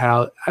level and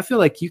how I feel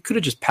like you could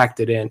have just packed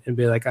it in and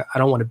be like, I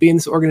don't want to be in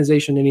this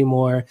organization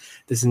anymore.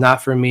 This is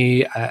not for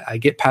me. I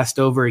get passed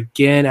over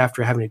again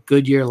after having a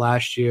good year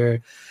last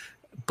year.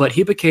 But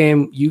he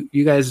became,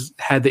 you guys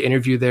had the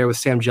interview there with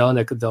Sam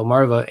Jelinek of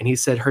Delmarva, and he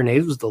said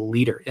Hernaiz was the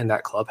leader in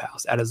that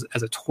clubhouse as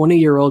a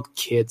 20-year-old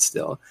kid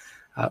still.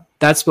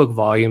 That spoke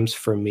volumes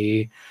for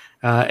me.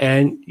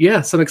 And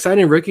yeah, some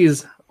exciting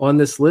rookies on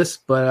this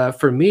list. But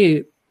for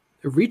me,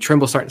 Reed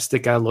Trimble starting to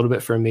stick out a little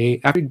bit for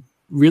me. After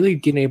really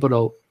being able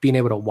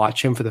to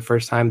watch him for the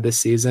first time this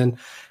season,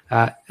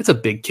 it's a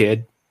big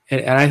kid.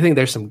 And I think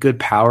there's some good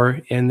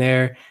power in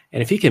there.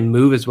 And if he can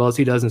move as well as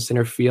he does in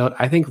center field,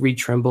 I think Reed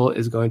Trimble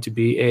is going to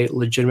be a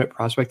legitimate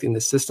prospect in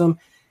the system.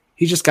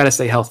 He's just got to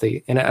stay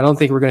healthy. And I don't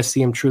think we're going to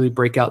see him truly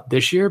break out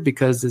this year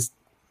because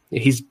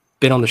he's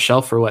been on the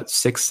shelf for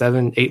 6,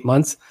 7, 8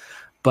 months.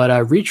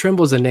 But Reed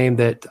Trimble is a name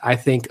that I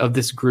think of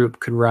this group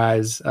could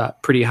rise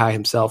pretty high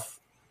himself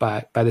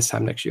by this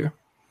time next year.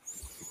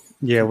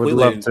 Yeah, would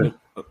love to.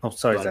 Oh,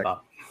 sorry, Zach.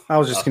 I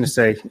was just going to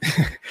say,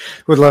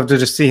 would love to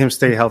just see him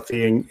stay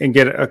healthy and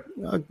get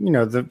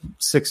the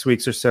 6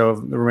 weeks or so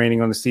of the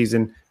remaining on the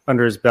season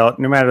under his belt,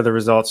 no matter the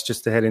results,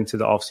 just to head into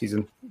the off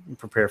season and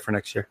prepare for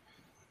next year.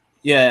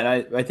 Yeah,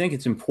 and I think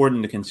it's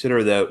important to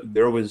consider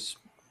that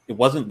it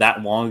wasn't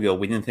that long ago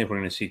we didn't think we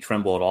were going to see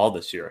Trimble at all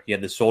this year. He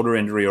had the shoulder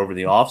injury over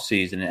the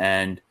offseason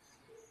and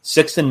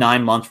 6 to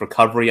 9 months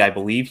recovery. I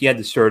believe he had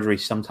the surgery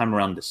sometime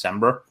around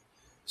December.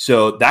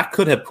 So that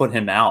could have put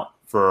him out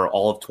for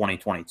all of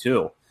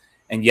 2022.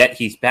 And yet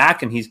he's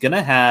back and he's going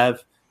to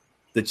have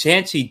the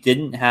chance he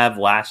didn't have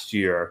last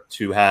year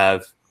to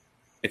have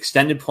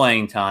extended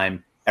playing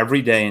time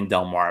every day in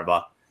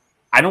Delmarva.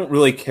 I don't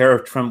really care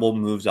if Trimble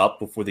moves up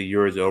before the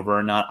year is over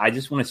or not. I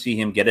just want to see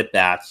him get at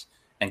bats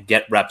and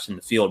get reps in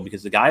the field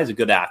because the guy is a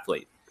good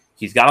athlete.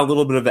 He's got a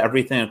little bit of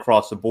everything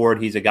across the board.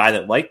 He's a guy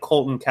that, like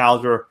Colton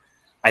Cowser,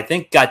 I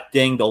think got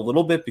dinged a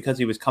little bit because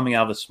he was coming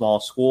out of a small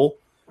school.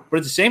 But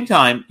at the same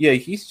time, yeah,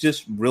 he's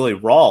just really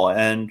raw.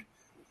 And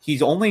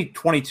he's only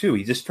 22.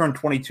 He just turned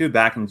 22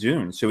 back in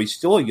June. So he's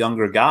still a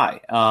younger guy.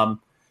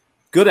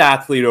 Good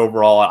athlete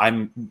overall.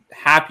 I'm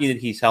happy that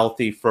he's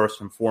healthy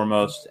first and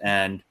foremost.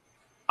 And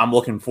I'm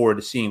looking forward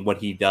to seeing what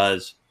he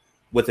does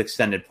with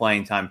extended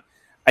playing time.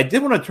 I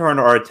did want to turn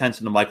our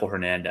attention to Michael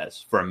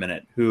Hernandez for a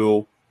minute,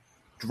 who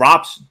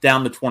drops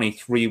down to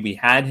 23. We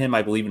had him,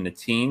 I believe, in the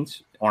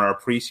teens on our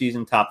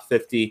preseason top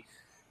 50.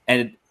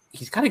 And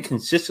he's kind of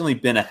consistently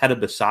been ahead of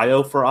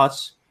Basayo for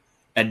us.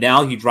 And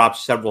now he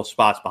drops several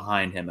spots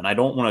behind him. And I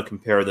don't want to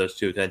compare those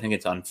two because I think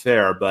it's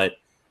unfair. But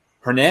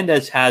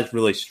Hernandez has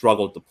really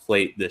struggled to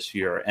plate this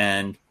year.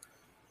 And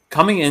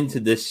coming into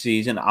this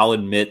season, I'll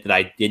admit that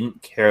I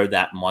didn't care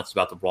that much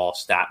about the raw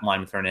stat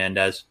line with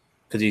Hernandez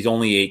because he's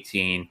only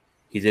 18.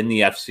 He's in the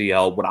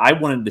FCL. What I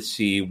wanted to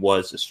see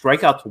was the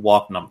strikeout to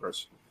walk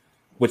numbers,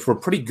 which were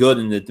pretty good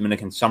in the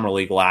Dominican Summer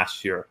League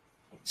last year,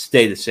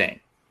 stay the same.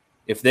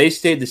 If they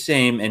stayed the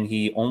same and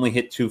he only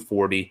hit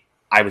 240,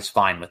 I was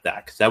fine with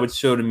that because that would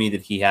show to me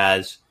that he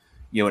has,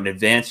 an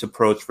advanced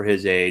approach for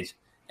his age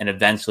and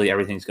eventually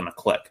everything's going to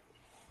click.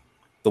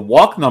 The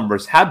walk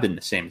numbers have been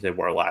the same as they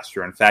were last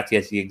year. In fact, he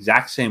has the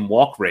exact same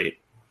walk rate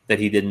that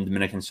he did in the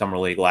Dominican Summer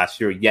League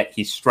last year, yet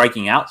he's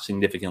striking out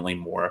significantly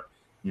more,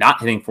 not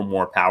hitting for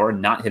more power,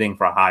 not hitting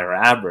for a higher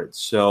average.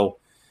 So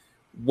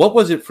what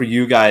was it for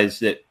you guys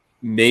that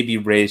maybe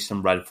raised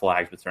some red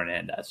flags with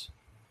Hernandez?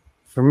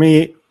 For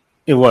me,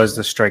 it was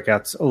the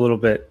strikeouts a little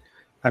bit.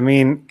 I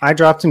mean, I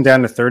dropped him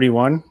down to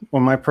 31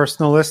 on my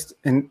personal list.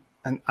 And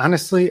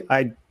honestly,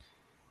 I'm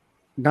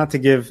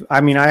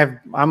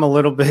a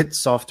little bit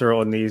softer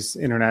on these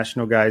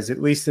international guys,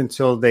 at least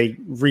until they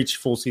reach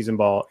full season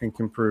ball and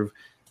can prove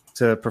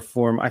to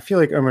perform. I feel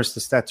like almost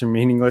the stats are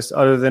meaningless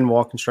other than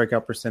walk and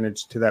strikeout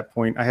percentage to that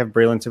point. I have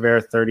Braylon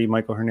Tavera 30,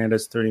 Michael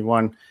Hernandez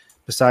 31,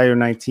 Basayo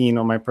 19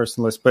 on my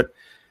personal list. But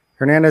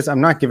Hernandez,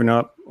 I'm not giving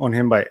up on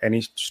him by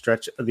any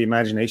stretch of the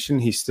imagination.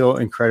 He's still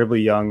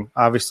incredibly young.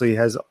 Obviously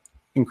has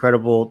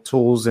incredible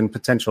tools and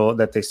potential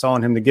that they saw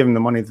in him to give him the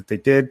money that they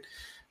did.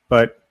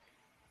 But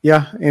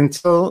yeah,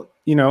 until,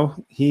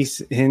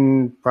 he's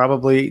in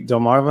probably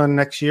Delmarva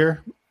next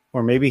year,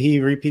 or maybe he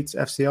repeats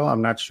FCL.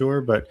 I'm not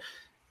sure. But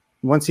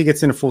once he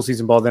gets into full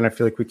season ball, then I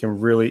feel like we can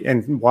really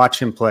and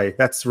watch him play.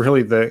 That's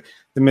really the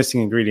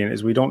missing ingredient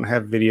is we don't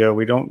have video.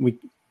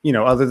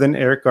 Other than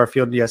Eric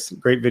Garfield, yes,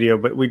 great video,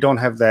 but we don't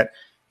have that,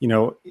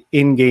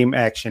 in-game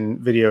action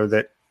video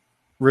that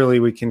really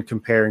we can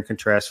compare and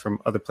contrast from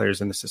other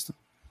players in the system.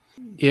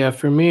 Yeah,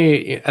 for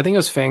me, I think it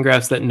was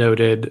Fangraphs that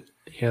noted,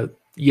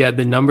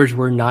 the numbers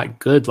were not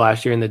good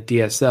last year in the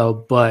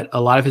DSL, but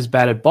a lot of his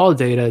batted ball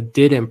data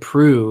did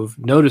improve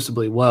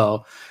noticeably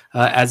well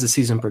as the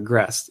season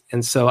progressed.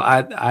 And so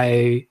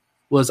I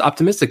was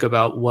optimistic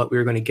about what we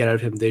were going to get out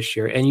of him this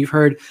year. And you've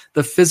heard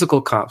the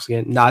physical comps,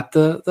 again, not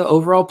the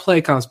overall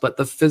play comps, but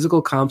the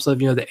physical comps of,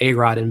 the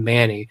A-Rod and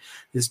Manny,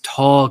 this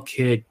tall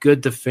kid,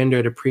 good defender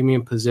at a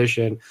premium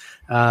position.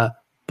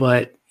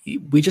 But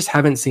we just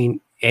haven't seen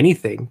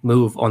anything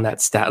move on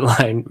that stat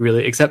line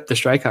really, except the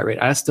strikeout rate.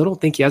 I still don't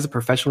think he has a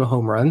professional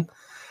home run.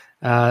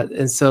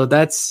 And so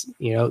that's,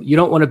 you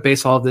don't want to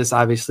base all of this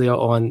obviously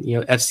on,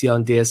 FCL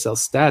and DSL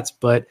stats,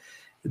 but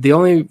the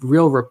only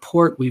real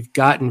report we've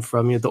gotten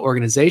from the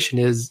organization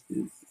is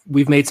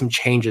we've made some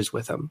changes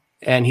with him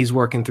and he's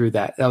working through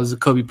that. That was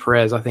Kobe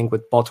Perez, I think,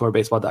 with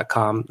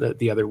BaltimoreBaseball.com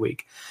the other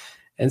week.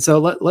 And so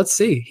let's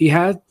see. He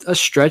had a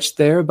stretch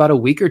there about a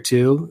week or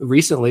two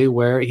recently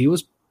where he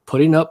was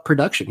putting up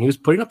production. He was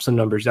putting up some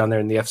numbers down there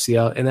in the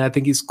FCL, and I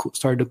think he's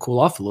started to cool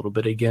off a little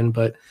bit again.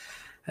 But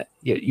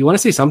you want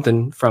to see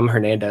something from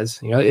Hernandez.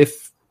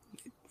 If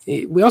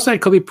we also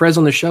had Kobe Perez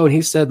on the show, and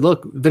he said,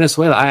 look,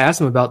 Venezuela, I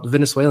asked him about the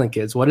Venezuelan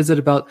kids. What is it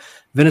about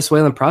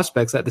Venezuelan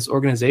prospects that this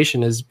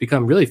organization has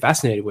become really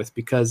fascinated with?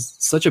 Because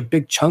such a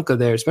big chunk of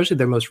especially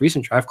their most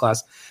recent draft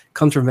class,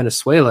 comes from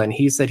Venezuela. And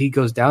he said he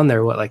goes down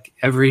there, like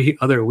every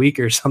other week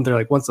or something,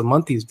 like once a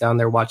month he's down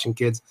there watching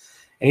kids.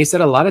 And he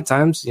said a lot of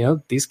times,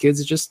 these kids,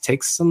 it just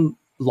takes some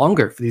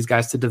longer for these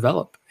guys to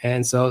develop.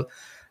 And so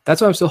that's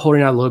why I'm still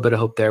holding out a little bit of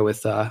hope there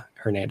with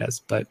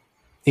Hernandez. But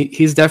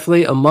he's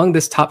definitely among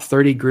this top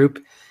 30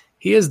 group.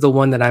 He is the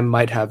one that I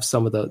might have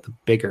some of the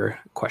bigger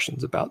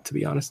questions about, to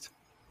be honest.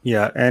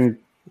 Yeah, and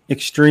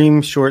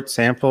extreme short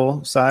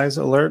sample size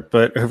alert,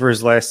 but over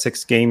his last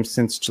 6 games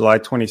since July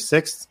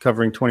 26th,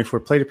 covering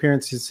 24 plate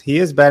appearances, he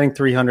is batting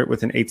 300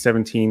 with an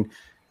 817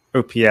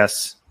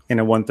 OPS and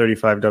a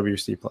 135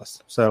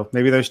 WRC+. So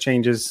maybe those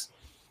changes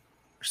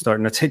are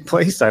starting to take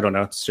place. I don't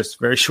know. It's just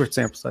very short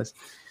sample size.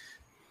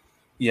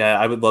 Yeah,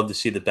 I would love to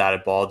see the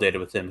batted ball data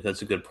with him.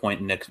 That's a good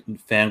point. Nick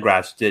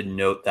Fangraphs did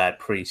note that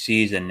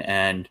preseason,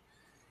 and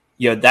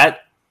that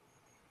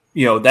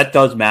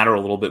does matter a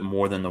little bit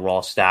more than the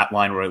raw stat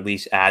line, or at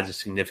least adds a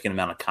significant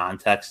amount of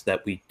context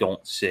that we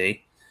don't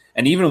see.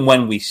 And even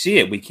when we see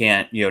it, we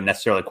can't,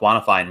 necessarily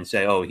quantify it and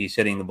say, oh, he's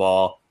hitting the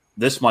ball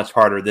this much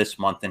harder this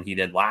month than he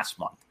did last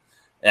month.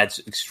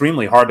 That's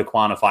extremely hard to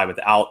quantify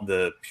without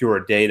the pure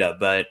data.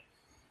 But,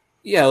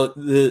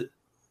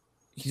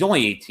 he's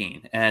only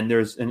 18, and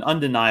there's an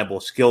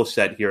undeniable skill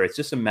set here. It's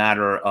just a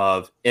matter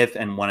of if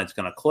and when it's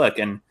going to click.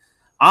 And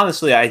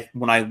honestly,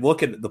 when I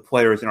look at the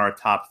players in our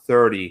top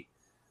 30,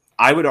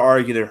 I would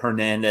argue that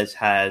Hernandez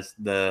has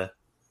the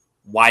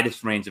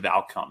widest range of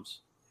outcomes.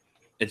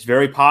 It's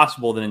very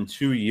possible that in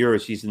 2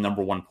 years he's the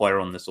number 1 player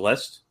on this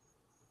list,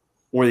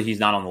 or that he's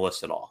not on the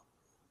list at all.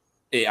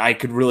 I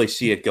could really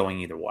see it going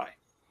either way.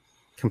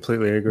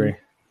 Completely agree.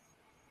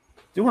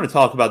 I do want to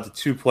talk about the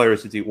 2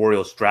 players that the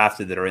Orioles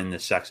drafted that are in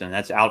this section.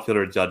 That's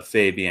outfielder Jud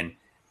Fabian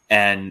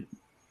and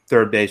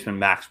third baseman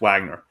Max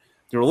Wagner.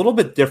 They're a little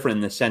bit different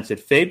in the sense that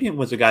Fabian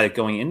was a guy that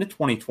going into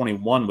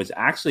 2021 was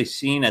actually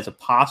seen as a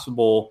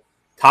possible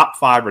top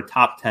 5 or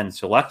top 10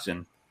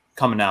 selection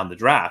coming out of the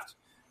draft.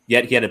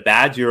 Yet he had a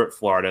bad year at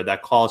Florida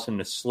that caused him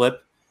to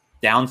slip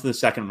down to the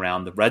second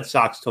round. The Red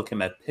Sox took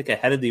him a pick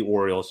ahead of the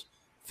Orioles,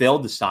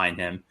 failed to sign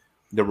him.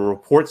 There were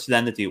reports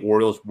then that the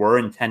Orioles were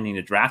intending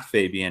to draft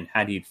Fabian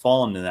had he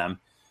fallen to them.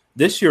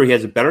 This year he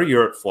has a better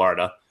year at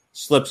Florida,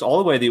 slips all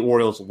the way to the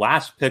Orioles'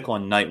 last pick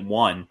on night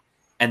 1,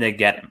 and they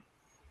get him.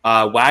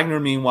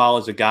 Wagner, meanwhile,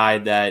 is a guy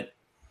that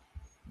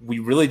we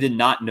really did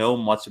not know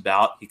much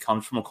about. He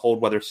comes from a cold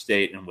weather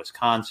state in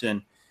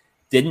Wisconsin,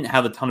 didn't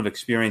have a ton of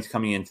experience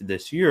coming into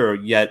this year,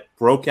 yet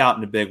broke out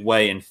in a big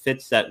way and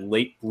fits that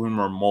late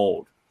bloomer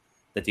mold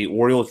that the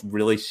Orioles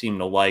really seem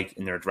to like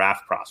in their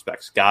draft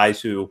prospects. Guys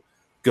who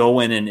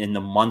go in and in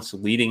the months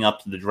leading up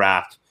to the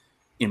draft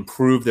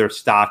improve their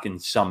stock in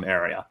some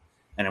area.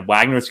 And in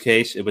Wagner's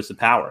case, it was the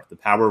power. The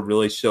power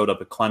really showed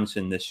up at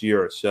Clemson this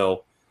year.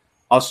 So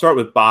I'll start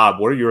with Bob.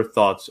 What are your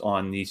thoughts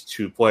on these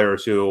 2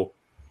 players who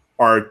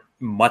are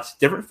much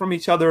different from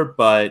each other,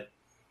 but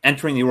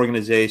entering the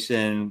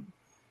organization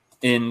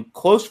in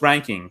close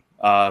ranking,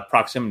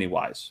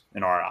 proximity-wise,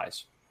 in our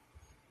eyes?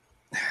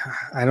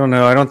 I don't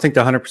know. I don't think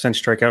the 100%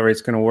 strikeout rate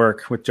is going to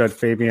work with Jud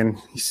Fabian.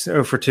 He's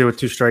 0 for 2 with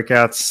 2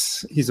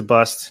 strikeouts. He's a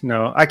bust.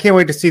 No, I can't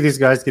wait to see these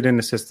guys get in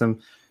the system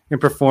and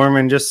perform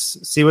and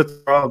just see what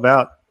they're all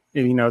about.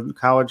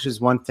 College is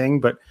one thing,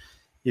 but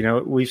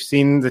we've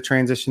seen the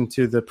transition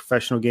to the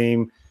professional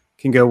game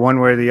can go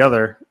one way or the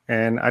other,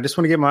 and I just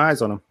want to get my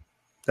eyes on them.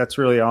 That's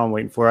really all I'm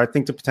waiting for. I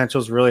think the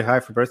potential is really high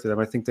for both of them.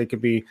 I think they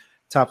could be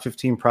top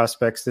 15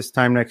 prospects this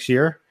time next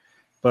year,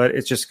 but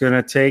it's just going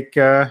to take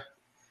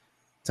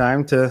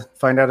time to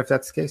find out if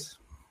that's the case.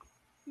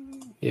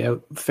 Yeah,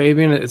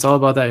 Fabian, it's all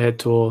about that hit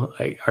tool.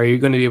 Like, are you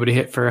going to be able to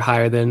hit for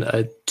higher than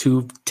a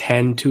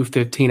 210,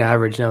 215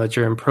 average now that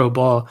you're in pro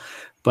ball?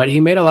 But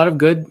he made a lot of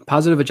good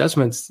positive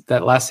adjustments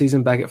that last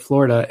season back at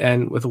Florida.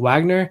 And with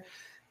Wagner,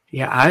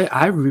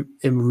 I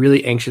am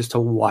really anxious to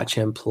watch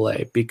him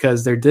play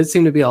because there did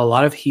seem to be a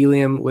lot of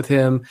helium with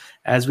him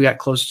as we got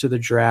closer to the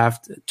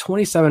draft.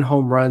 27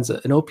 home runs,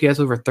 an OPS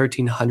over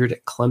 1,300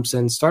 at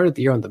Clemson, started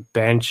the year on the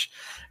bench,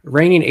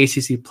 reigning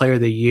ACC Player of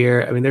the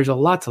Year. I mean, there's a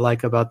lot to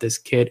like about this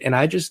kid. And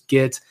I just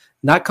get,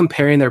 not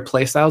comparing their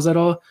play styles at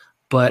all,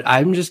 but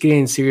I'm just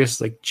getting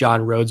serious, like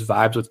John Rhodes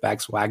vibes with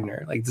Max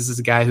Wagner. Like, this is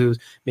a guy who's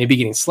maybe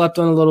getting slept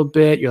on a little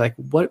bit. You're like,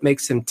 what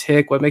makes him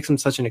tick? What makes him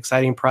such an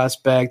exciting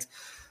prospect?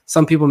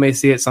 Some people may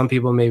see it, some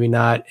people maybe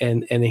not.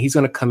 And he's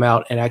going to come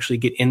out and actually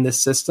get in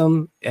this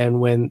system. And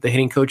when the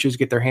hitting coaches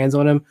get their hands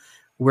on him,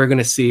 we're going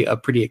to see a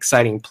pretty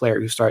exciting player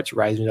who starts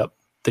rising up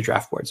the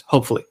draft boards.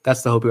 Hopefully.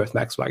 That's the hope with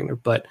Max Wagner.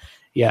 But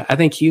yeah, I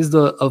think he's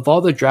of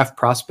all the draft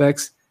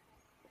prospects,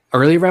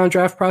 early round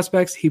draft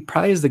prospects, he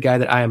probably is the guy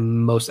that I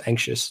am most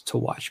anxious to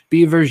watch.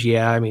 Beavers,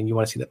 yeah, I mean, you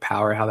want to see the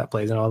power, how that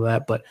plays and all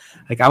that. But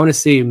like, I want to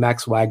see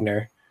Max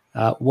Wagner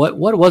What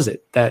was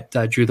it that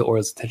drew the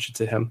Orioles' attention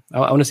to him? I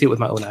want to see it with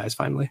my own eyes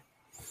finally.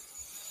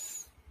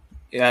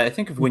 Yeah, I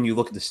think when you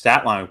look at the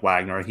stat line of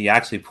Wagner, he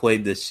actually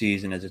played this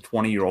season as a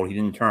 20-year-old. He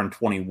didn't turn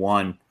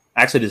 21.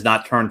 Actually, does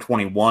not turn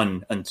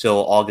 21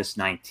 until August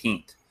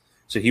 19th.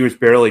 So he was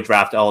barely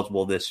draft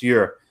eligible this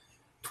year.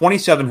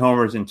 27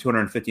 homers and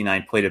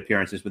 259 plate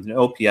appearances with an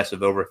OPS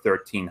of over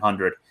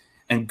 1,300.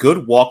 And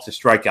good walk to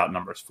strikeout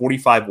numbers,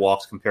 45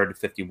 walks compared to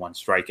 51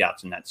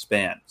 strikeouts in that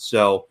span.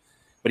 So,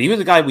 but he was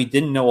a guy we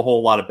didn't know a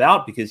whole lot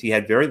about because he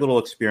had very little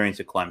experience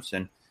at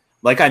Clemson.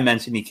 Like I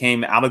mentioned, he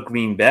came out of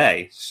Green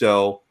Bay,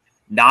 so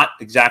not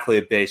exactly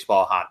a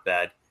baseball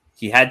hotbed.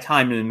 He had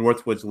time in the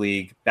Northwoods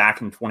League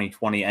back in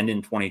 2020 and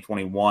in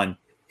 2021.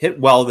 Hit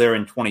well there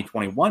in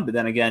 2021, but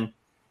then again,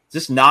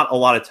 just not a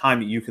lot of time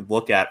that you could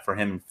look at for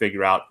him and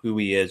figure out who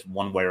he is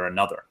one way or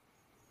another.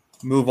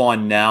 Move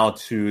on now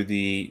to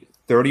the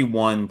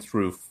 31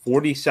 through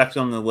 40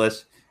 section on the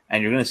list,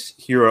 and you're going to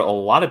hear a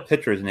lot of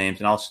pitchers' names,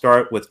 and I'll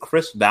start with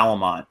Chris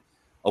Vallimont,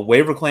 a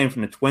waiver claim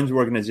from the Twins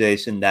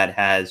organization that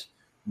has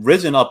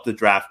risen up the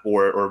draft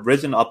board or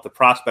risen up the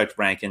prospect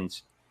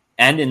rankings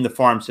and in the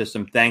farm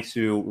system thanks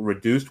to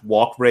reduced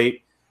walk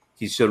rate.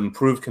 He showed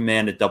improved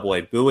command at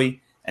AA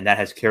Bowie, and that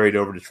has carried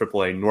over to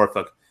AAA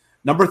Norfolk.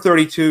 Number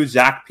 32,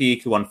 Zach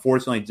Peak, who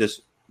unfortunately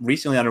just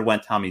recently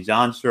underwent Tommy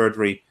John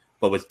surgery,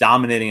 but was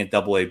dominating at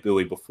AA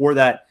Bowie before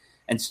that,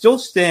 and still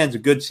stands a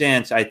good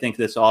chance, I think,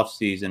 this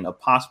offseason of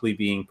possibly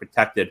being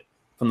protected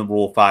from the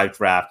Rule 5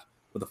 draft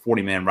with a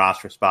 40-man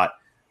roster spot.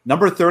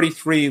 Number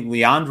 33,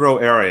 Leandro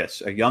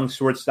Arias, a young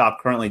shortstop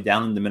currently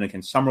down in the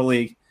Dominican Summer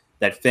League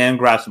that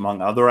Fangraphs,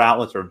 among other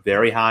outlets, are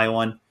very high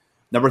on.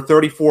 Number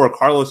 34,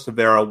 Carlos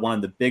Tavera, one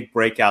of the big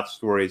breakout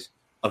stories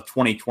of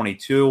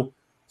 2022,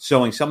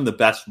 showing some of the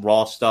best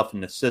raw stuff in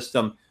the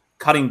system,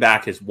 cutting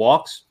back his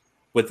walks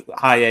with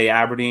High A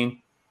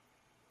Aberdeen.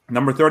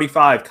 Number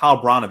 35,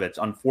 Kyle Bronovich,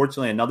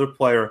 unfortunately another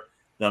player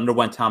that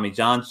underwent Tommy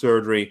John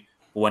surgery,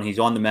 but when he's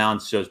on the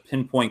mound shows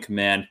pinpoint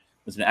command,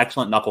 was an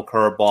excellent knuckle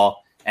curveball,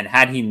 and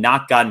had he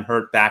not gotten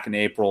hurt back in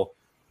April,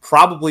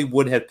 probably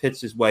would have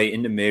pitched his way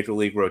into Major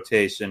League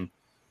rotation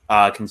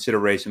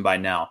consideration by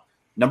now.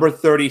 Number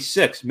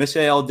 36,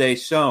 Misael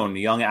Deson,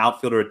 the young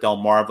outfielder at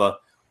Delmarva,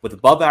 with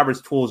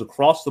above-average tools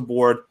across the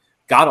board,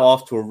 got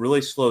off to a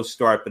really slow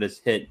start, but has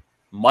hit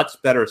much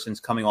better since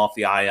coming off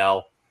the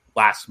IL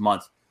last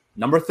month.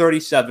 Number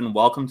 37,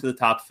 welcome to the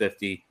top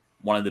 50,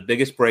 one of the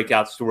biggest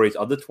breakout stories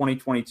of the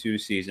 2022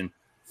 season,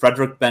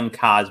 Frederick Ben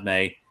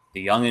Cosme,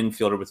 the young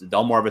infielder with the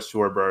Delmarva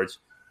Shorebirds,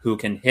 who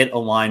can hit a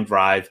line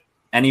drive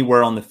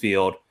anywhere on the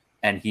field,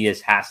 and he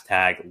is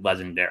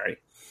 #legendary.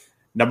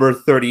 Number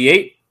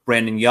 38,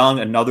 Brandon Young,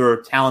 another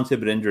talented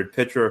but injured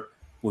pitcher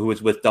who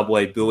was with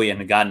AA Bowie and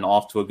had gotten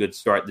off to a good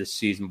start this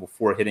season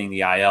before hitting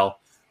the IL.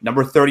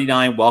 Number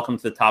 39, welcome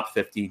to the top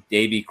 50,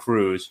 Davey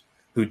Cruz,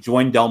 who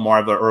joined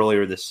Delmarva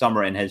earlier this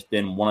summer and has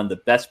been one of the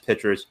best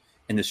pitchers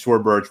in the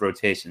Shorebirds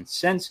rotation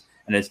since,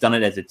 and has done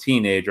it as a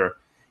teenager.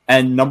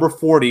 And number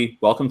 40,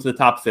 welcome to the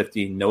top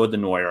 50, Noah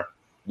Denoyer,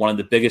 one of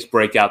the biggest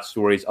breakout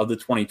stories of the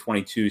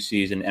 2022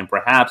 season, and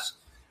perhaps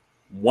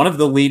one of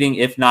the leading,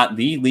 if not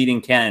the leading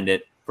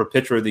candidate for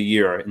pitcher of the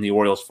year in the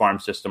Orioles farm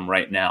system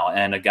right now,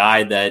 and a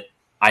guy that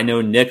I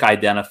know Nick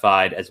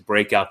identified as a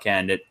breakout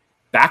candidate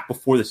back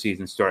before the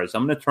season started. So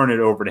I'm going to turn it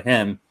over to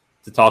him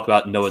to talk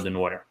about Noah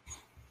Denoyer.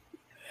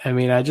 I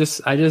mean, I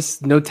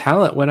just know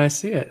talent when I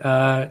see it.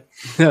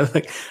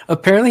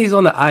 Apparently he's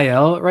on the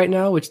IL right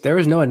now, which there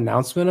was no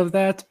announcement of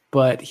that,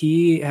 but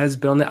he has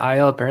been on the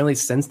IL apparently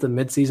since the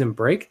midseason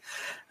break.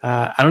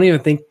 I don't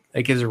even think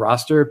his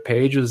roster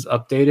page was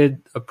updated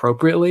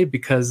appropriately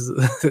because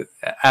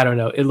I don't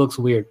know, it looks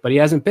weird, but he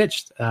hasn't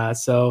pitched.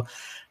 So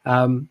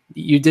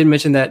you did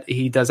mention that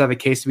he does have a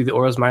case to be the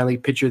Orioles minor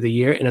league pitcher of the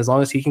year. And as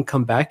long as he can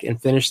come back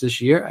and finish this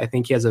year, I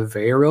think he has a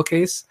very real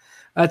case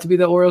to be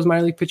the Orioles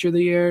minor league pitcher of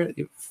the year.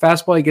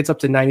 Fastball, he gets up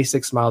to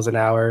 96 miles an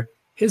hour.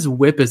 His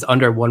whip is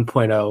under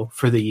 1.0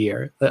 for the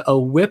year. A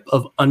whip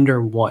of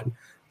under 1.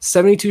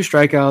 72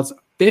 strikeouts,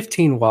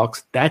 15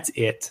 walks. That's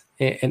it.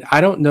 And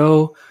I don't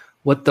know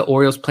what the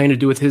Orioles plan to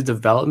do with his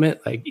development.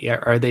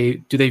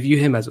 Do they view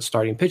him as a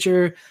starting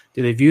pitcher?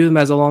 Do they view him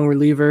as a long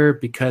reliever?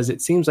 Because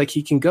it seems like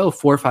he can go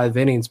 4 or 5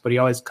 innings, but he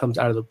always comes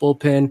out of the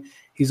bullpen.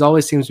 He's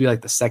always seems to be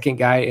like the second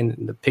guy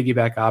in the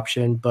piggyback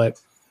option.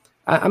 But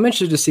I'm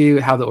interested to see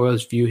how the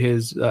Orioles view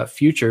his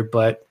future.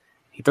 But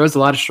he throws a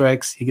lot of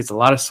strikes. He gets a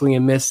lot of swing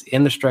and miss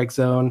in the strike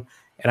zone.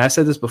 And I've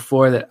said this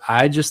before that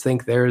I just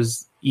think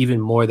there's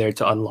even more there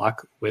to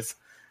unlock with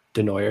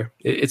Denoyer.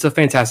 It's a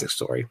fantastic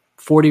story.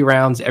 40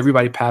 rounds,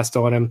 everybody passed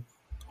on him.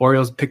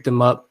 Orioles picked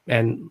him up,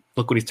 and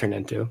look what he's turned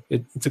into.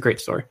 It's a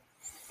great story.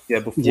 Yeah,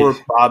 before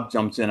Bob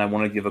jumps in, I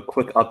want to give a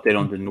quick update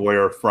on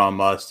Denoyer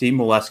from Steve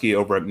Molesky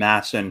over at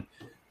Masson.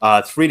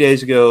 3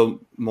 days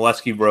ago,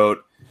 Molesky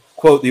wrote,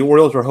 quote, "The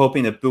Orioles are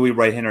hoping that Bowie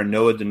right-hander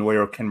Noah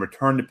Denoyer can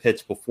return to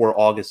pitch before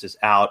August is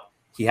out.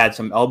 He had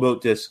some elbow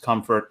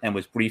discomfort and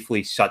was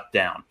briefly shut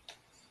down."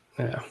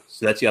 Yeah.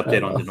 So that's the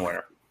update on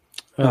Denoyer.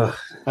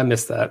 I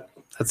missed that.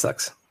 That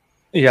sucks.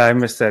 Yeah, I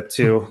missed that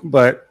too.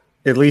 But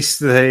at least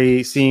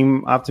they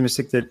seem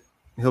optimistic that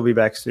he'll be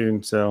back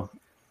soon. So,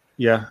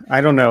 yeah,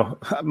 I don't know.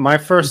 My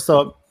first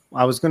thought,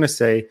 I was going to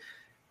say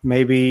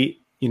maybe,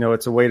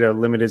 it's a way to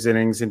limit his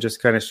innings and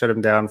just kind of shut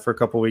him down for a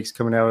couple of weeks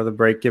coming out of the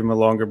break, give him a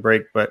longer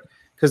break. But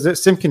because the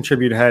Sim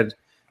Contribute had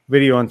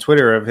video on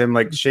Twitter of him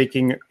like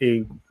shaking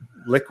a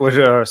liquid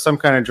or some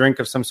kind of drink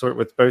of some sort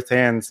with both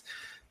hands.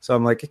 So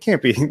I'm like, it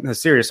can't be a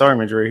serious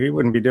arm injury. He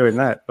wouldn't be doing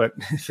that. But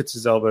if it's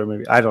his elbow,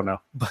 maybe, I don't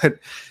know. But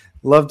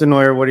love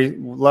Denoyer,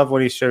 love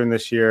what he's shown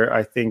this year.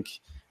 I think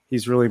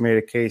he's really made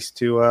a case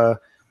to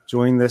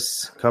join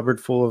this cupboard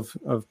full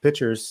of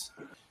pitchers.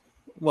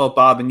 Well,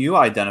 Bob, and you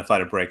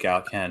identified a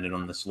breakout candidate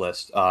on this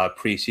list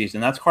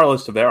preseason. That's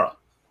Carlos Tavera,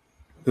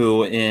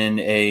 who in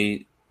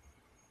a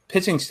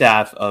pitching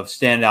staff of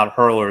standout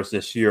hurlers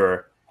this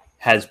year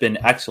has been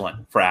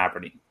excellent for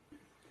Aberdeen.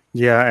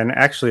 Yeah, and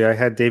actually I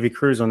had Davey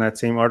Cruz on that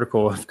same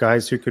article of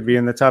guys who could be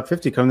in the top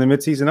 50 come the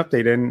midseason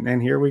update,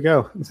 and here we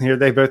go. Here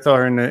they both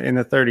are in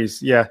the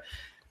 30s. Yeah.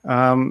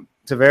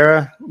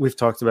 Tavera, we've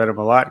talked about him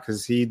a lot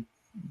because he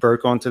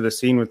broke onto the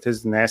scene with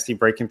his nasty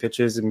breaking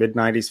pitches and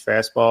mid-90s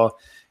fastball.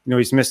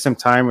 He's missed some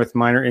time with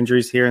minor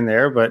injuries here and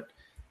there, but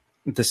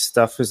this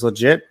stuff is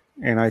legit,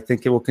 and I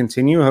think it will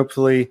continue.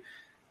 Hopefully,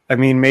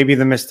 maybe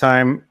the missed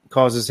time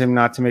causes him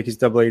not to make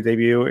his AA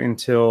debut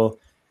until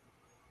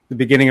the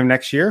beginning of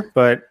next year,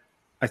 but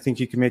I think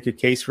you can make a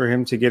case for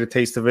him to get a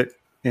taste of it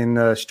in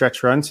the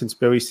stretch run since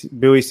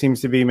Bowie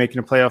seems to be making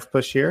a playoff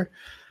push here.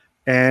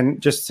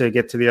 And just to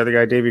get to the other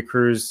guy, Davey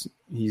Cruz,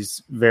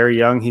 he's very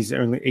young. He's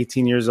only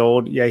 18 years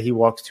old. Yeah, he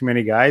walks too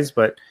many guys,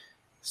 but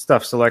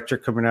stuff's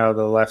electric coming out of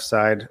the left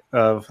side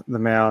of the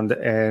mound.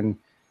 And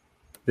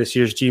this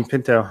year's Gene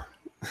Pinto.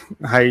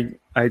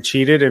 I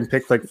cheated and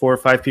picked like 4 or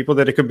 5 people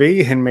that it could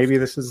be, and maybe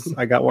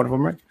I got one of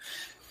them right.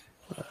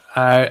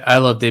 I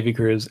love Davey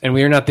Cruz, and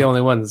we are not the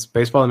only ones.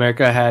 Baseball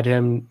America had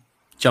him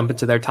jump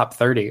into their top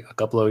 30 a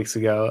couple of weeks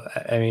ago.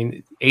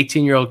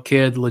 18-year-old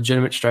kid,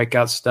 legitimate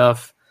strikeout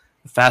stuff.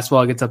 The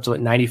fastball gets up to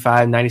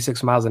 95,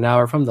 96 miles an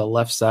hour from the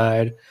left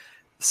side.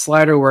 The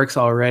slider works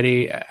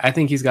already. I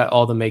think he's got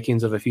all the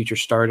makings of a future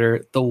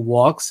starter. The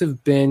walks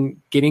have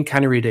been getting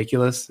kind of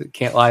ridiculous.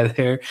 Can't lie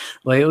there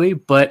lately,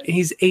 but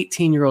he's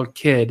 18-year-old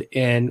kid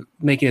and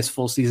making his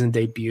full season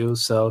debut.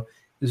 So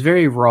it's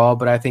very raw,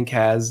 but I think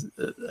has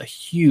a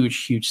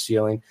huge, huge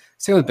ceiling.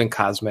 Same with Ben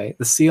Cosme.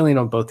 The ceiling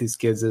on both these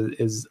kids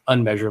is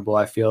unmeasurable,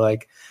 I feel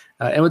like.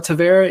 And with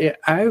Tavera,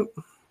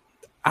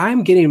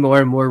 I'm getting more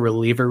and more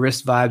reliever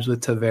wrist vibes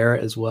with Tavera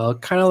as well.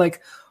 Kind of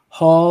like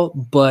Hall,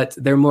 but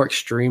they're more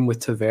extreme with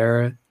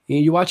Tavera.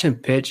 You watch him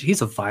pitch,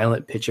 he's a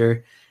violent pitcher.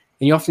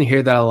 And you often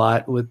hear that a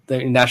lot with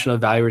the national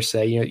evaluators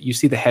say, you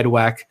see the head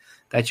whack.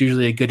 That's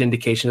usually a good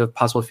indication of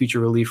possible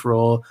future relief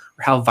role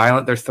or how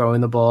violent they're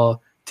throwing the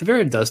ball.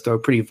 Tavera does throw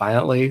pretty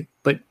violently,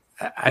 but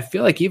I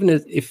feel like even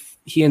if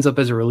he ends up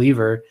as a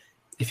reliever,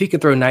 if he can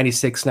throw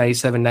 96,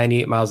 97,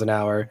 98 miles an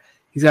hour,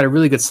 he's got a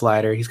really good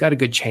slider. He's got a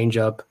good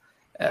changeup.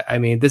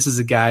 This is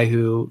a guy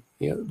who,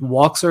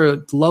 walks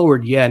are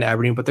lowered, in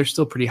Aberdeen, but they're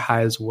still pretty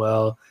high as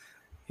well.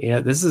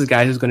 This is a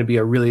guy who's going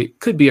to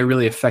could be a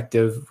really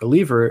effective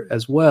reliever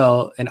as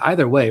well. And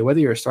either way,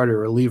 whether you're a starter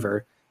or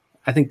reliever,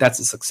 I think that's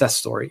a success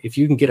story. If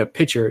you can get a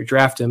pitcher,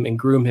 draft him and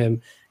groom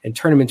him and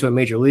turn him into a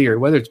major leaguer,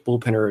 whether it's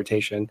bullpen or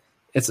rotation,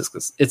 it's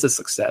a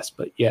success.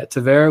 But yeah,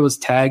 Tavera was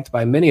tagged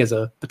by many as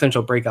a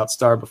potential breakout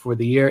star before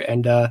the year,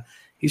 and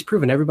he's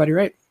proven everybody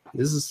right.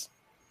 This is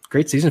a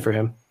great season for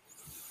him.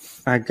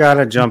 I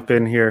gotta jump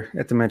in here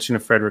at the mention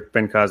of Frederick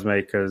Ben Cosme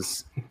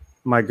because,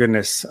 my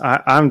goodness,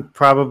 I'm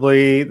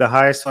probably the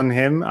highest on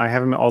him. I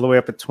have him all the way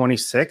up at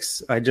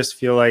 26. I just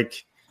feel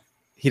like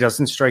he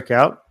doesn't strike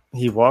out.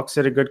 He walks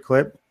at a good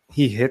clip.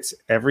 He hits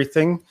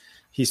everything.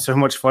 He's so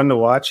much fun to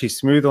watch. He's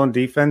smooth on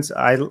defense.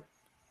 I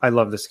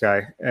love this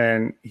guy,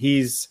 and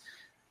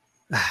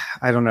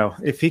I don't know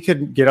if he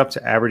could get up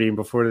to Aberdeen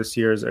before this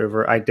year is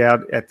over. I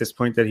doubt at this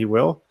point that he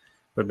will,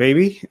 but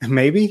maybe.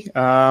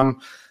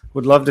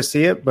 Would love to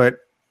see it, but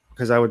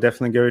because I would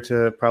definitely go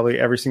to probably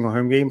every single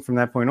home game from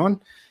that point on.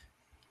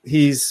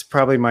 He's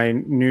probably my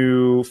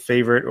new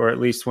favorite, or at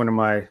least one of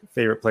my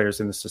favorite players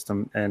in the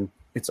system, and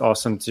it's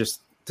awesome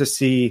just to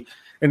see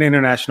an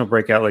international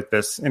breakout like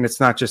this. And it's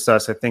not just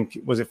us. I think,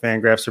 was it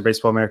Fangraphs or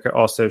Baseball America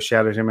also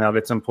shouted him out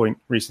at some point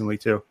recently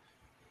too?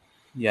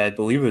 Yeah, I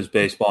believe it was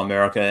Baseball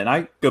America. And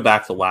I go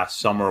back to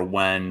last summer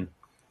when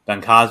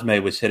Ben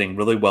Cosme was hitting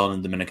really well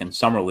in the Dominican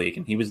Summer League,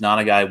 and he was not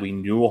a guy we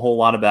knew a whole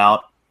lot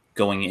about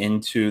going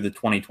into the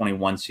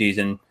 2021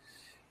 season.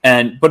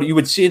 But you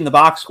would see in the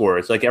box score,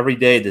 it's like every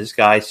day this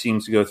guy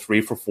seems to go 3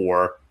 for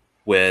 4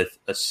 with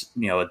a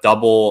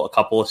double, a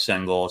couple of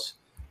singles,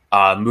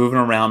 moving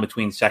around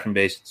between second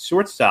base and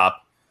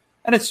shortstop,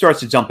 and it starts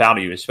to jump out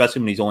at you, especially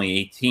when he's only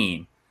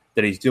 18,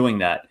 that he's doing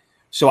that.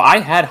 So I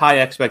had high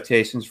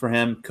expectations for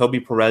him.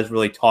 Kobe Perez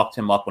really talked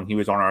him up when he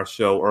was on our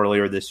show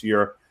earlier this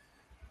year,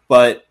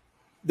 but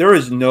there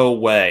is no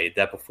way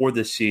that before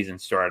this season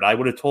started, I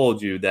would have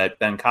told you that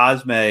Ben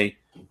Cosme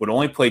would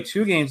only play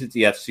 2 games at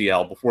the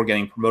FCL before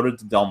getting promoted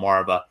to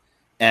Delmarva.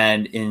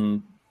 And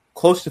in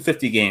close to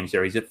 50 games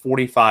there, he's at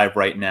 45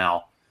 right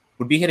now,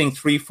 would be hitting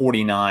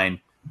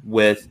 349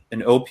 with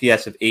an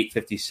OPS of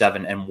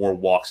 857 and more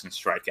walks and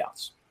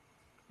strikeouts.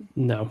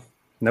 No.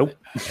 Nope.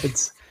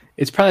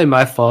 It's probably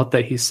my fault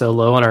that he's so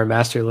low on our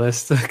master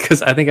list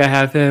because I think I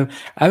have him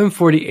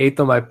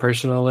 48th on my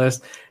personal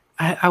list.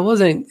 I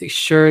wasn't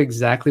sure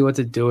exactly what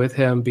to do with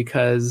him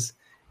because,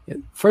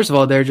 first of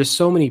all, there are just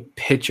so many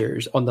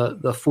pitchers on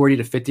the 40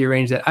 to 50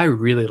 range that I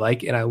really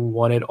like and I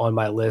wanted on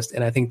my list,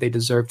 and I think they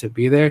deserve to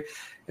be there.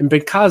 And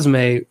Ben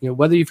Cosme,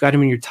 whether you've got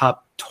him in your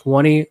top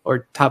 20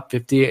 or top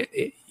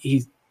 50,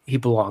 he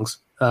belongs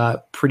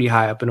pretty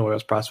high up in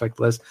Orioles prospect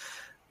list.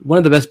 One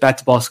of the best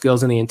bat-to-ball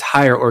skills in the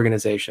entire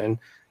organization.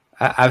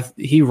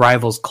 He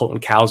rivals Colton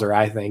Cowser,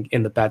 I think,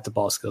 in the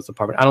bat-to-ball skills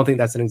department. I don't think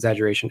that's an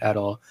exaggeration at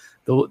all.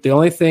 The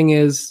only thing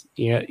is,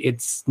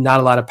 it's not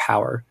a lot of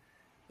power.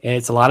 And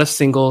it's a lot of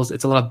singles.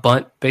 It's a lot of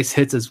bunt base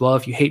hits as well.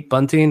 If you hate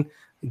bunting,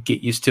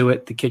 get used to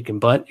it. The kid can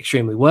bunt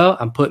extremely well.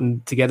 I'm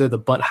putting together the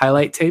bunt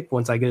highlight tape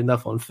once I get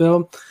enough on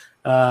film.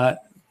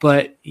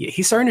 But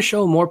he's starting to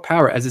show more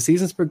power as the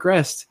season's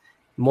progressed.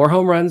 More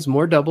home runs,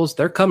 more doubles.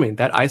 They're coming.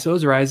 That ISO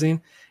is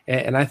rising.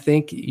 And I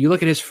think you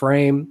look at his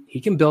frame, he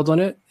can build on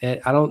it.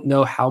 And I don't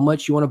know how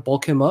much you want to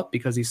bulk him up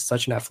because he's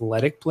such an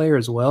athletic player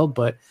as well.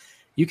 But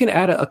you can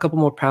add a couple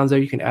more pounds there.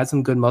 You can add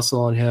some good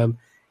muscle on him.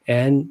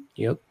 And,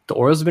 the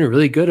Orioles have been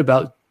really good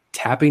about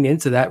tapping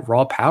into that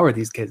raw power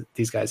these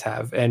guys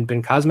have. And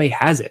Ben Cosme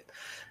has it.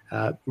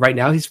 Right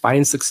now, he's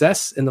finding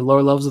success in the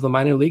lower levels of the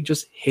minor league,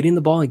 just hitting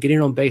the ball and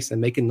getting on base and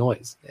making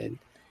noise. And,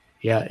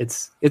 yeah,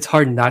 it's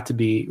hard not to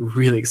be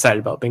really excited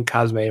about Ben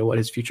Cosme and what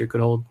his future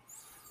could hold.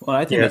 Well,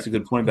 I think that's a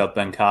good point about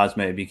Ben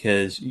Cosme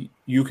because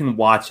you can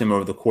watch him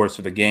over the course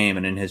of a game,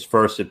 and in his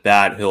first at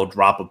bat, he'll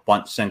drop a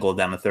bunt single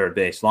down the third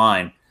base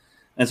line.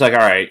 And it's like, all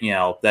right,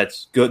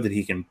 that's good that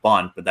he can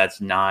bunt, but that's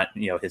not,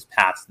 his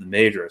path to the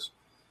majors.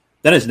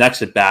 Then his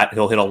next at bat,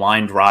 he'll hit a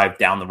line drive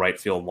down the right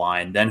field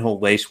line. Then he'll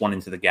lace one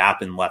into the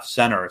gap in left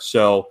center.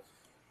 So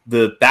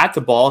the bat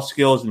to ball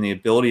skills and the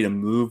ability to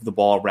move the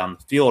ball around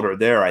the field are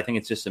there. I think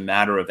it's just a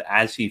matter of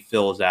as he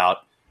fills out,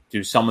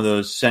 do some of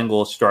those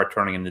singles start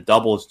turning into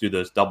doubles? Do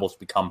those doubles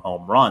become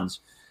home runs?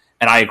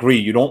 And I agree,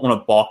 you don't want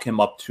to bulk him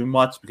up too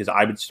much because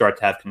I would start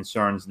to have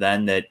concerns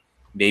then that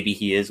maybe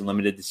he is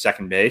limited to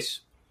second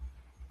base.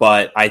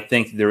 But I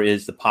think there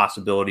is the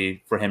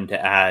possibility for him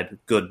to add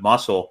good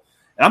muscle.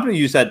 And I'm going to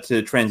use that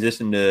to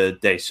transition to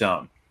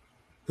Daysone,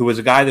 who was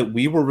a guy that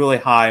we were really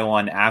high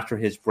on after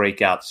his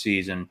breakout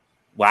season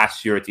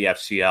last year at the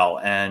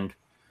FCL. And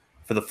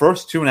for the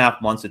first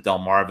 2.5 months at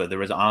Delmarva, there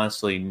was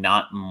honestly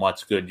not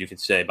much good you could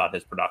say about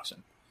his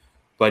production.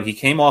 But he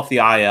came off the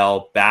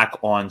IL back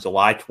on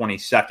July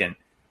 22nd,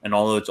 and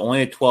although it's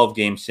only a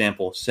 12-game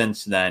sample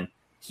since then,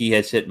 he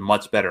has hit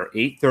much better.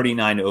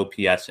 839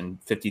 OPS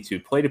and 52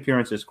 plate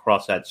appearances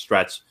across that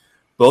stretch.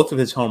 Both of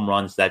his home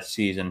runs this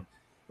season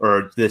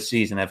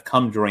have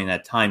come during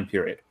that time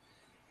period.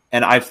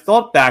 And I've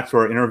thought back to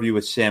our interview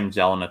with Sam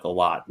Jelinek a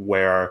lot,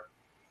 where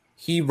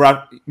he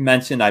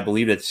mentioned, I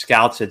believe, that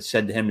scouts had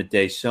said to him that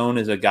Daysone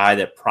is a guy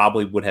that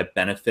probably would have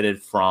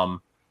benefited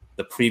from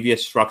the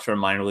previous structure of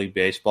minor league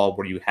baseball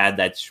where you had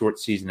that short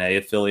season A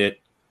affiliate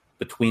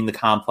between the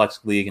complex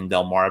league and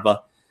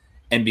Delmarva.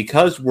 And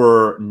because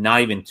we're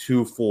not even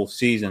 2 full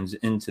seasons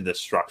into this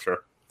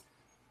structure,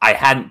 I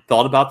hadn't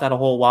thought about that a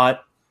whole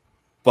lot.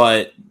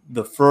 But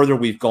the further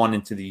we've gone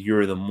into the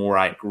year, the more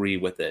I agree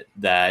with it,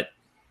 that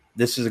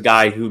this is a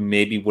guy who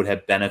maybe would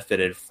have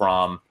benefited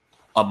from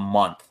a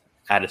month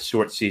at a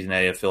short season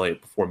A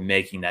affiliate before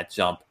making that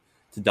jump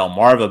to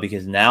Delmarva,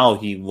 because now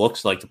he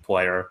looks like the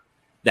player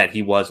that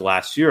he was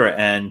last year.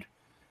 And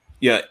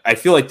I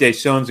feel like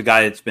Daysone's a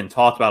guy that's been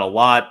talked about a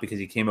lot because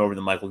he came over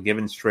the Michael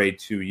Givens trade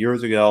 2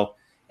 years ago,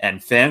 and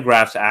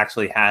Fangraphs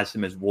actually has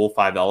him as Rule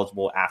 5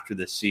 eligible after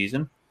this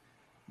season.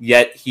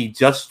 Yet he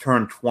just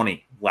turned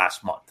 20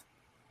 last month.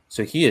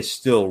 So he is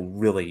still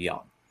really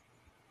young.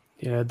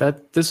 Yeah,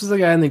 this was the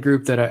guy in the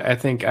group that I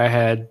think I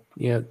had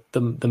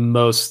the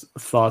most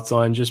thoughts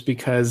on, just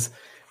because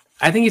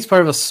I think he's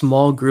part of a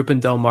small group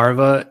in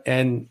Delmarva,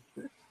 and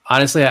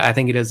honestly, I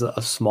think it is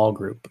a small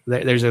group.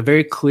 There's a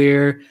very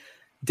clear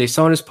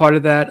Daysone is part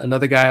of that.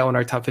 Another guy on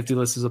our top 50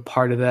 list is a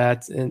part of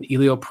that, and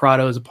Elio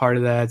Prado is a part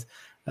of that.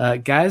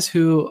 Guys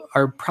who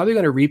are probably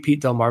going to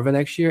repeat Delmarva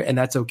next year, and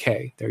that's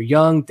okay. They're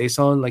young.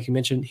 Daysone, like you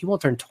mentioned, he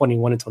won't turn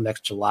 21 until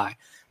next July,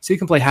 so he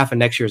can play half of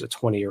next year as a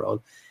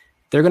 20-year-old.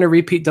 They're going to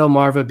repeat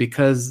Delmarva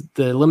because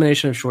the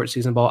elimination of short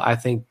season ball, I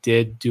think,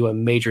 did do a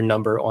major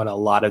number on a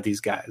lot of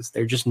these guys.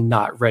 They're just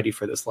not ready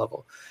for this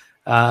level.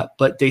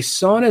 But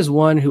Daysone is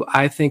one who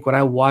I think when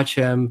I watch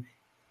him,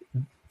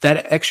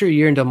 that extra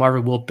year in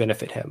Delmarva will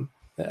benefit him.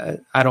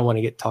 I don't want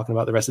to get talking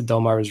about the rest of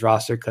Delmarva's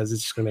roster because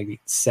it's just going to make me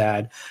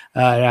sad.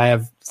 And I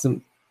have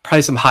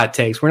probably some hot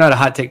takes. We're not a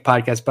hot take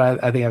podcast,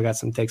 but I think I've got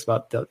some takes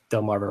about the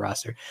Delmarva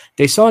roster.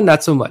 Daysone,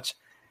 not so much.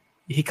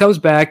 He comes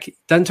back,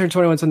 doesn't turn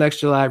 21 until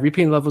next July.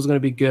 Repeating level is going to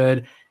be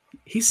good.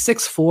 He's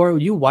 6'4".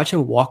 You watch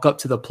him walk up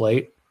to the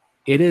plate.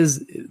 This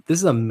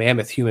is a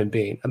mammoth human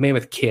being, a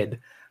mammoth kid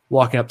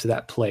walking up to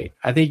that plate.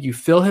 I think you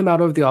fill him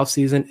out over the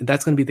offseason, and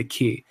that's going to be the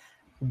key.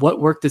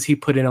 what work does he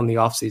put in on the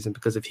offseason?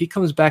 Because if he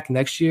comes back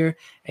next year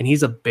and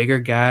he's a bigger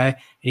guy and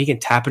he can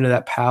tap into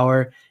that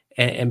power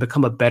and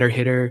become a better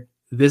hitter,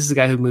 this is a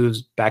guy who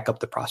moves back up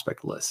the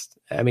prospect list.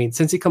 I mean,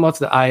 since he come out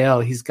to the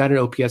IL, he's got an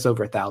OPS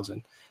over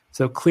 1,000.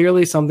 So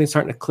clearly something's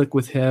starting to click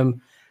with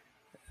him.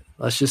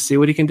 Let's just see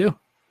what he can do.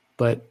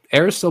 But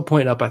Era's still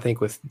pointing up, I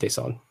think, with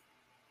Deson.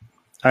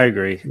 I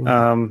agree.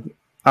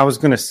 I was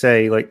going to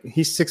say, like,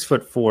 he's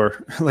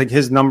 6'4". Like,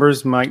 his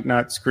numbers might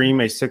not scream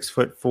a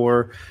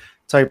 6'4"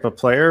 type of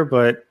player,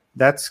 but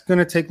that's going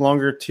to take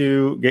longer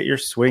to get your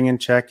swing in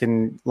check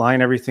and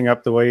line everything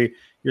up the way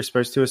you're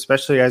supposed to,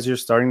 especially as you're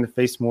starting to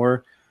face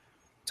more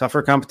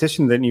tougher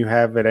competition than you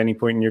have at any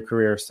point in your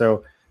career.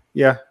 So,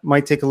 yeah,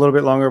 might take a little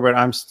bit longer, but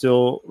I'm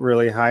still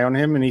really high on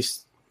him, and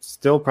he's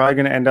still probably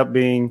going to end up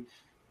being,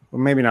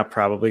 well, maybe not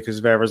probably, because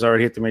Vavra's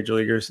already hit the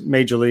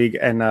major league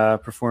and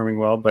performing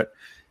well, but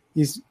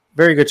he's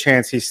very good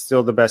chance he's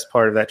still the best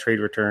part of that trade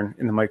return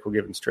in the Michael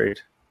Givens trade.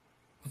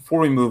 Before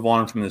we move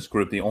on from this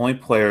group, the only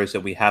players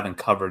that we haven't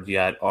covered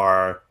yet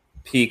are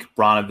Peak,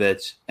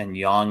 Branovich, and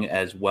Young,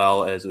 as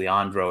well as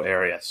Leandro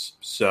Arias.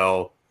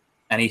 So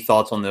any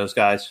thoughts on those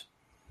guys?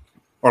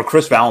 Or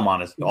Chris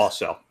Vallimont is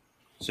also.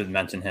 Should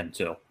mention him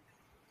too.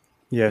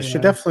 Yeah,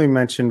 should definitely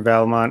mention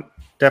Vallimont.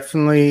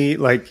 Definitely,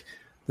 like,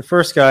 the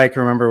first guy I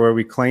can remember where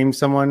we claimed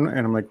someone, and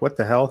I'm like, what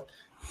the hell?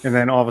 And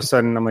then all of a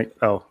sudden, I'm like,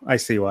 oh, I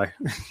see why.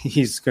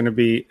 He's going to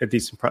be a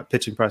decent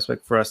pitching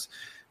prospect for us.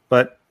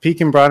 But Peak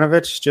and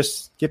Branovich,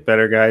 just get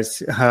better,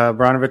 guys.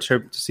 Branovich,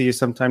 hope to see you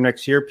sometime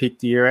next year. Peak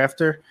the year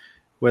after.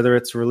 Whether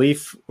it's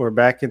relief or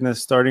back in the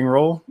starting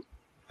role,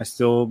 I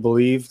still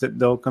believe that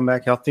they'll come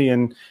back healthy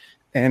and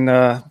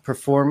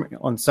perform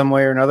on some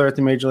way or another at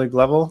the major league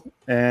level.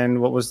 And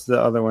what was the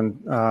other one?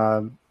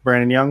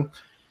 Brandon Young.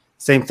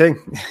 Same thing.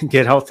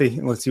 Get healthy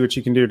and let's see what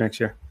you can do next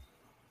year.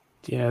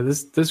 Yeah,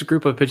 this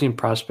group of pitching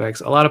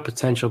prospects, a lot of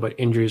potential, but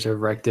injuries have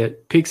wrecked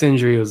it. Peak's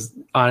injury was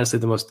honestly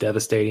the most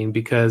devastating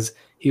because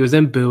he was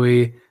in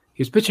Bowie.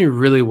 He was pitching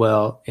really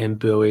well in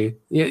Bowie.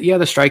 Yeah,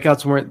 the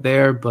strikeouts weren't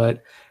there,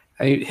 but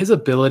his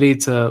ability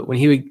to, when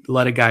he would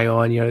let a guy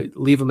on,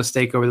 leave a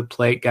mistake over the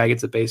plate, guy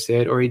gets a base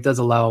hit, or he does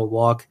allow a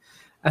walk.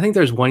 I think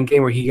there's one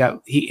game where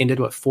he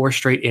ended 4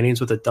 straight innings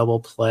with a double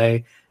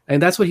play,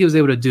 and that's what he was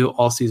able to do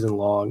all season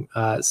long.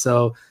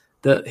 So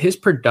his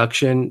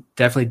production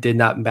definitely did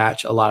not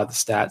match a lot of the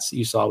stats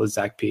you saw with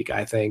Zach Peak,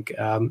 I think.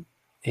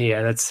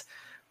 That's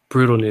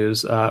brutal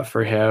news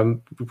for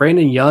him.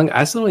 Brandon Young,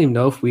 I still don't even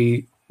know if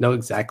we know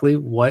exactly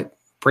what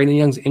Brandon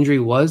Young's injury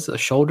was, a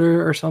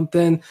shoulder or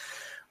something.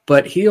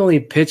 But he only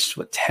pitched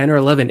 10 or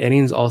 11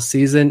 innings all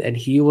season, and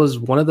he was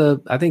one of the,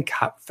 I think,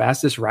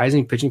 fastest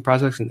rising pitching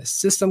prospects in the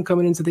system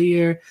coming into the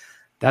year.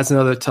 That's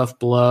another tough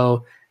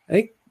blow. I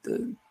think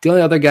the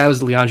only other guy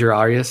was Leandro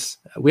Arias.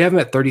 We have him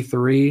at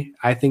 33.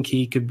 I think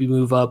he could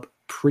move up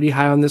pretty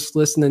high on this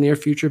list in the near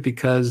future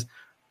because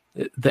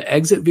the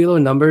exit velo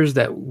numbers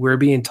that we're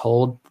being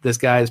told this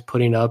guy is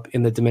putting up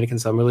in the Dominican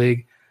Summer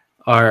League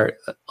are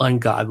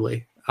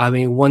ungodly. I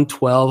mean,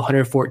 112,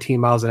 114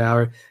 miles an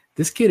hour.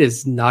 This kid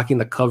is knocking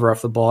the cover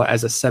off the ball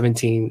as a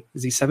 17.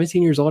 Is he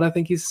 17 years old? I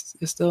think he's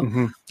still.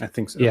 Mm-hmm. I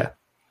think so. Yeah.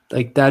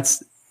 Like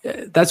that's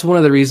one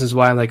of the reasons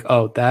why I'm like,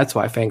 oh, that's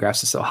why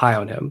Fangraphs is so high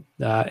on him.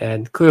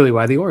 And clearly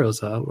why the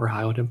Orioles were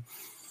high on him.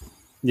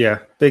 Yeah.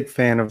 Big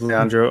fan of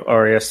Leandro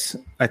Arias.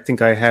 I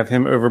think I have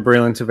him over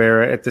Braylon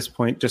Tavera at this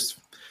point, just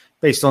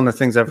based on the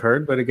things I've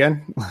heard. But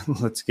again,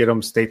 let's get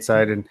him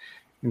stateside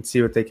and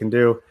see what they can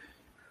do.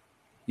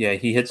 Yeah.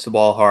 He hits the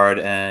ball hard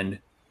and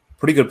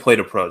pretty good plate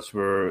approach.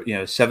 For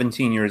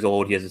 17 years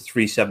old, he has a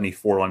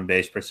 374 on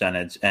base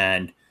percentage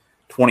and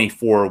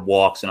 24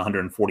 walks and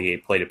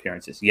 148 plate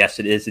appearances. Yes,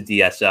 it is a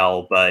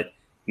DSL, but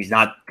he's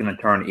not going to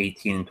turn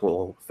 18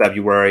 until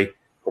February.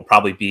 He'll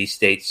probably be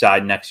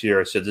stateside next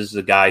year. So this is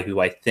a guy who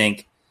I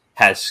think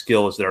has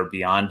skills that are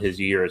beyond his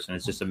years, and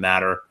it's just a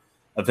matter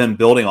of him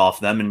building off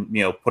them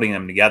and putting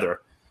them together.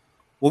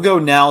 We'll go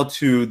now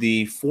to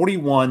the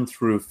 41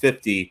 through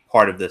 50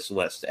 part of this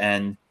list,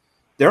 and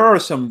there are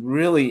some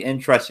really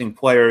interesting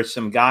players,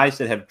 some guys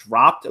that have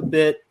dropped a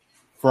bit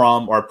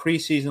from our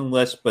preseason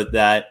list, but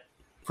that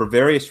for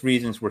various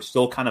reasons we're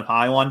still kind of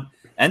high on,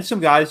 and some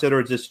guys that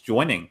are just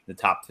joining the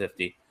top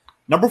 50.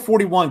 Number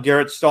 41,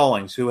 Garrett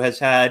Stallings, who has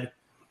had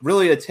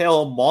really a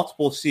tale of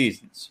multiple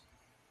seasons,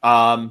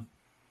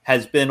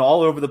 has been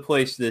all over the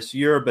place this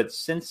year, but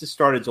since the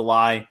start of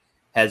July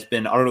has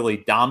been utterly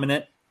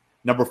dominant.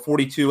 Number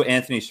 42,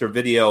 Anthony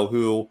Servideo,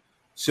 who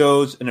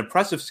shows an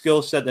impressive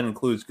skill set that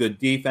includes good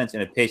defense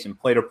and a patient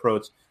plate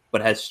approach,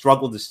 but has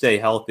struggled to stay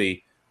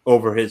healthy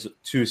over his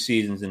 2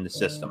 seasons in the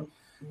system.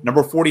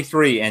 Number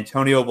 43,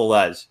 Antonio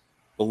Velez.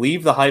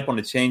 Believe the hype on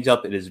the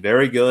changeup. It is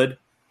very good,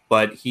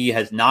 but he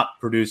has not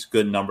produced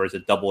good numbers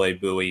at AA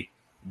Bowie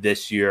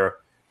this year.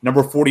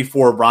 Number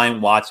 44,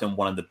 Ryan Watson,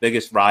 one of the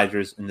biggest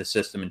risers in the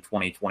system in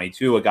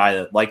 2022, a guy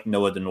that, like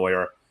Noah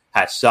Denoyer,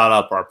 has shot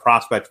up our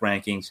prospect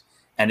rankings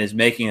and is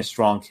making a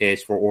strong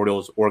case for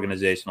Orioles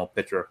organizational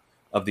pitcher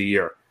of the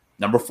year.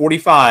 Number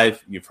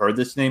 45, you've heard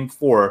this name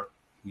before,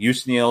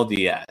 Yusniel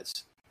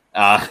Diaz.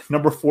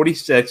 Number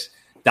 46,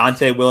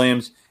 Dante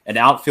Williams, an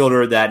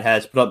outfielder that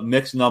has put up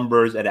mixed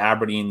numbers at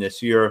Aberdeen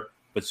this year,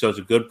 but shows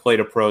a good plate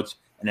approach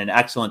and an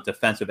excellent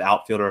defensive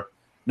outfielder.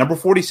 Number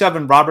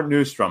 47, Robert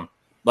Newstrom,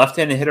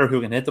 left-handed hitter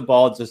who can hit the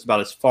ball just about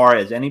as far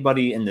as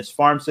anybody in this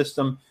farm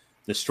system.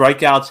 The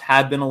strikeouts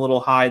have been a little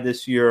high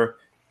this year.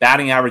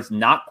 Batting average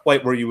not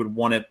quite where you would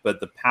want it, but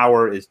the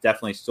power is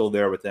definitely still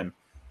there with him.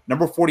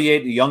 Number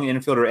 48, the young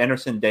infielder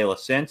Anderson De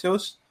Los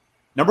Santos.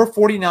 Number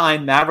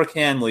 49, Maverick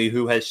Hanley,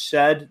 who has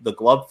shed the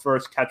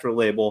glove-first catcher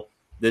label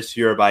this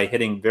year by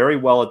hitting very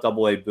well at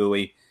Double-A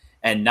Bowie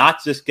and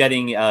not just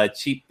getting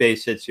cheap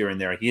base hits here and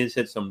there. He has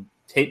hit some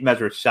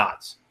tape-measure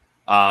shots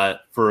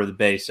for the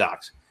Bay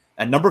Sox.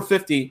 At number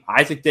 50,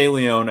 Isaac De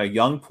Leon, a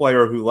young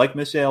player who, like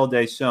Misael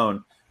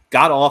Deson,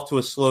 got off to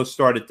a slow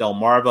start at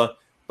Delmarva,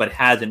 but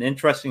has an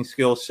interesting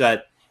skill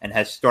set and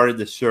has started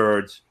the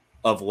surge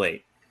of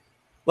late.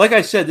 Like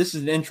I said, this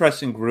is an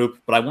interesting group,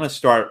 but I want to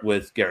start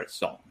with Garrett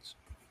Stallings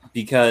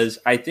because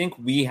I think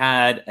we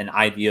had an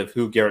idea of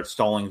who Garrett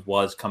Stallings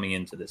was coming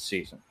into this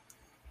season.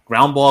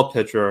 Ground ball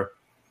pitcher,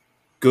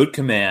 good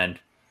command,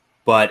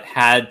 but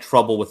had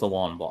trouble with the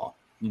long ball.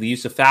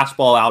 Leaves the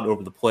fastball out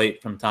over the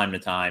plate from time to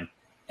time,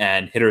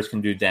 and hitters can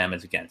do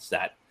damage against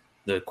that.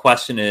 The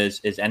question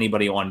is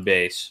anybody on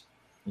base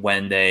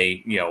when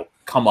they,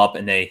 come up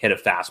and they hit a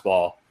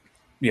fastball,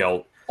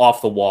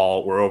 off the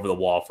wall or over the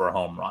wall for a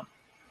home run?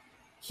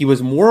 He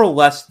was more or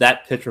less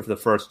that pitcher for the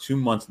first 2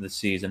 months of the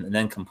season and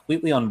then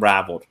completely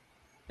unraveled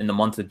in the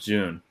month of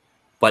June.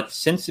 But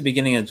since the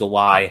beginning of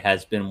July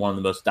has been one of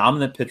the most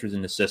dominant pitchers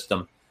in the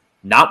system,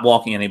 not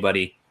walking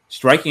anybody,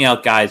 striking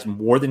out guys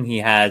more than he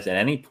has at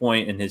any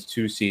point in his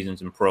 2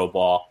 seasons in pro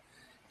ball.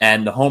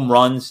 And the home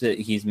runs, that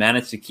he's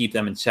managed to keep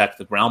them in check.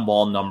 The ground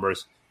ball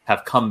numbers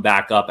have come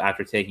back up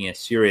after taking a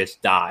serious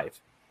dive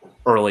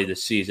early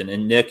this season.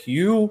 And Nick,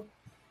 you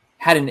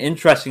had an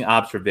interesting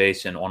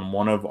observation on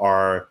one of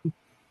our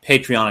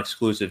Patreon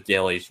exclusive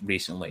dailies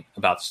recently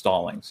about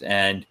Stallings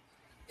and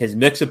his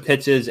mix of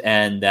pitches,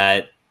 and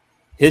that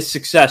his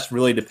success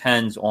really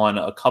depends on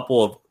a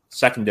couple of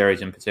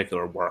secondaries in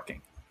particular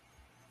working.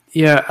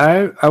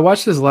 Yeah, I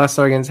watched his last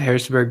start against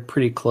Harrisburg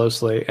pretty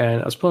closely,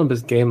 and I was pulling up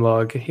his game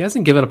log. He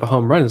hasn't given up a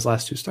home run in his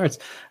last 2 starts.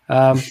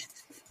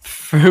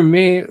 For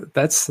me,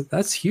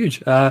 that's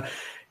huge.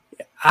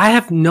 I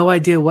have no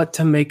idea what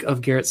to make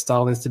of Garrett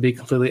Stallings, to be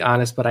completely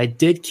honest, but I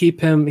did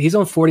keep him. He's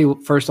on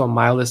 41st on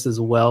my list as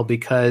well,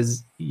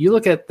 because you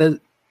look at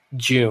the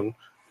June,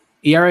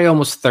 ERA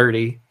almost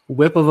 30,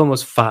 whip of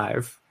almost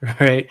 5,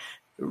 right?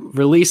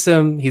 Release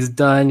him. He's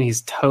done.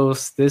 He's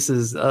toast. This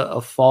is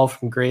a fall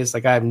from grace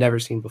like I've never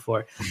seen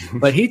before.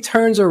 But he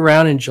turns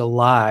around in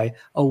July,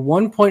 a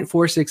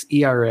 1.46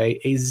 ERA,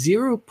 a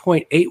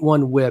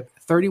 0.81 whip,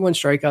 31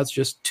 strikeouts,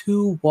 just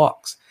 2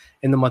 walks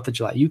in the month of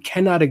July. You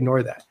cannot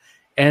ignore that.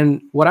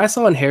 And what I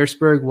saw in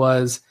Harrisburg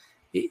was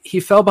he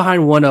fell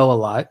behind 1-0 a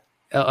lot,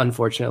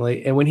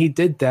 unfortunately. And when he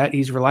did that,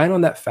 he's relying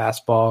on that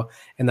fastball.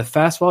 And the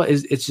fastball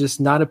it's just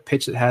not a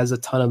pitch that has a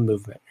ton of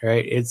movement,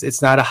 right?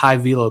 It's not a high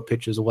velo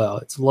pitch as well.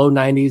 It's low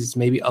 90s, it's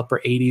maybe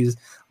upper 80s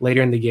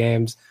later in the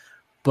games.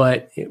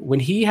 But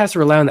when he has to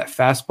rely on that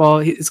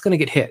fastball, it's going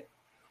to get hit.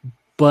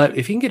 But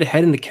if he can get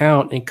ahead in the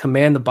count and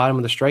command the bottom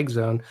of the strike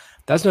zone,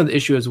 that's another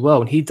issue as well.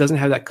 When he doesn't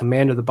have that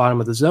command of the bottom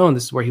of the zone,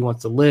 this is where he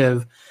wants to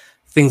live,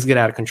 things get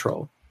out of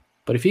control.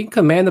 But if he can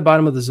command the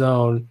bottom of the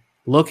zone,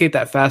 locate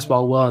that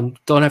fastball well, and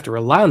don't have to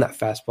rely on that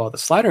fastball, the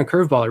slider and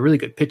curveball are really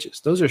good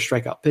pitches. Those are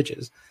strikeout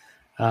pitches.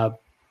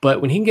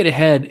 But when he can get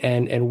ahead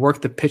and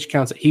work the pitch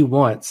counts that he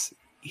wants,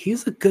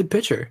 he's a good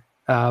pitcher.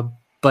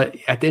 But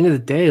at the end of the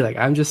day,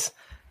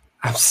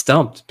 I'm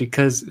stumped,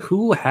 because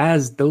who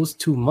has those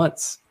 2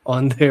 months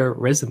on their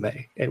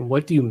resume, and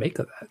what do you make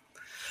of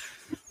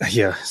that?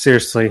 Yeah,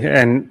 seriously.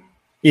 And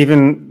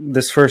even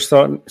this first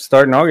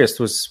start in August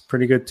was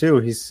pretty good too.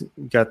 He's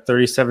got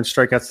 37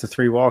 strikeouts to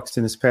 3 walks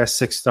in his past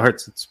 6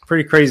 starts. It's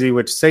pretty crazy,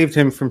 which saved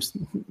him from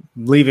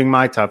leaving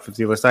my top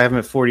 50 list. I have him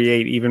at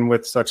 48, even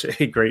with such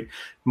a great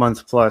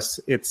month plus.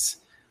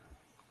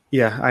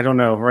 I don't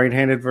know.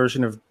 Right-handed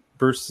version of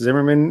Bruce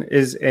Zimmerman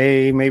is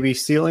a maybe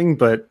ceiling,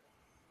 but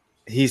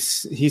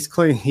he's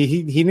clean.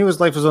 He knew his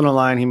life was on the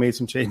line. He made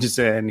some changes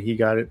and he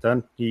got it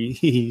done.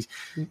 He's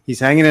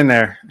hanging in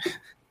there.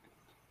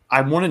 I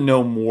want to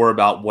know more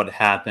about what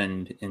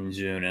happened in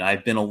June, and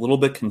I've been a little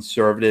bit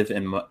conservative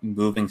in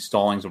moving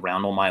Stallings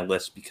around on my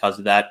list because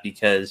of that,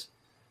 because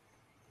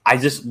I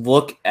just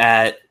look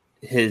at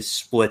his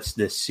splits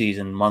this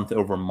season, month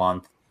over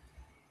month,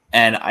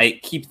 and I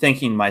keep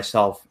thinking to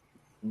myself,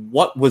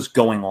 what was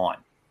going on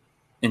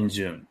in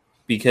June?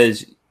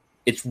 Because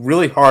it's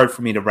really hard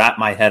for me to wrap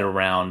my head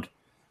around,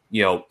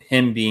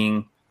 him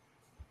being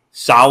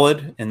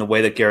solid in the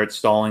way that Garrett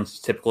Stallings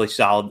is typically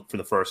solid for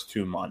the first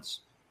 2 months.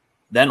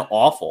 Then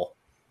awful,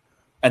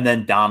 and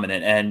then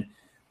dominant. And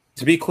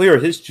to be clear,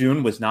 his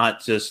June was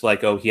not just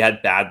like, he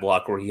had bad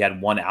luck or he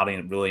had one outing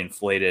that really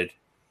inflated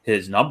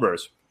his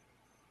numbers.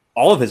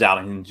 All of his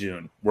outings in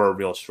June were a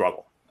real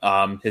struggle.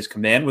 His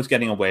command was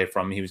getting away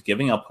from him. He was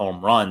giving up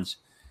home runs.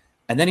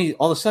 And then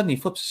all of a sudden he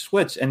flips a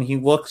switch and he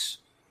looks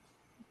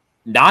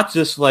not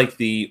just like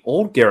the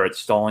old Garrett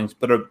Stallings,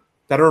 but a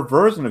better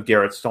version of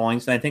Garrett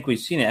Stallings than I think we've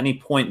seen at any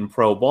point in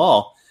pro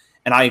ball.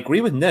 And I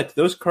agree with Nick.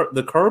 The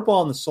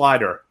curveball and the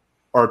slider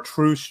are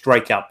true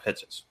strikeout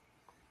pitches.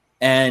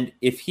 And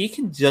if he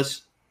can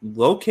just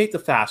locate the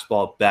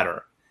fastball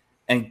better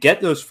and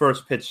get those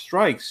first pitch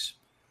strikes,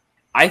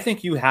 I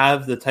think you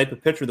have the type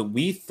of pitcher that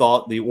we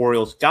thought the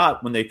Orioles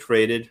got when they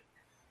traded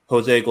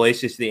Jose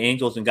Iglesias to the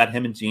Angels and got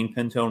him and Gene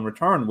Pinto in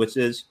return, which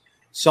is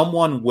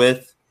someone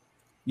with,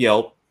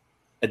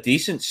 a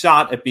decent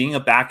shot at being a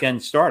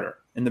back-end starter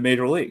in the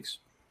major leagues.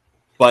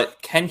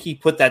 But can he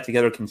put that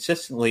together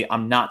consistently?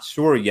 I'm not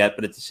sure yet.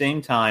 But at the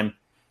same time,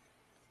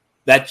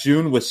 that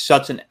June was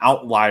such an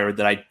outlier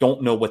that I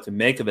don't know what to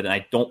make of it, and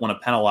I don't want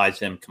to penalize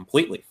him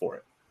completely for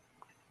it.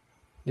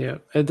 Yeah,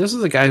 and this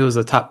is a guy who was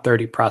a top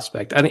 30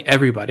 prospect. I think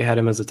everybody had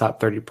him as a top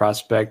 30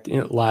 prospect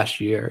last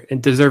year,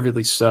 and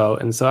deservedly so.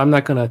 And so I'm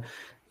not going to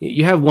 –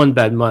 you have one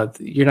bad month,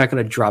 you're not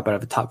going to drop out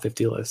of a top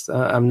 50 list.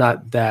 I'm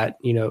not that,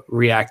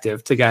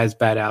 reactive to guys'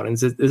 bad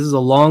outings. This is a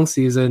long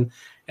season,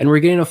 and we're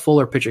getting a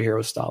fuller pitcher here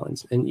with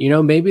Stallings. And,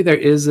 maybe there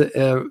is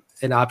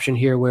an option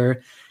here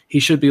where he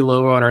should be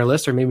lower on our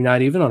list or maybe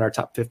not even on our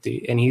top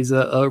 50, and he's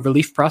a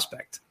relief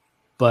prospect.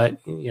 But,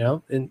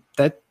 and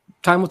that –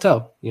 time will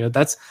tell.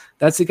 That's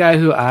the guy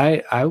who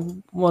I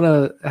want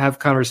to have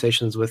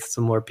conversations with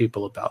some more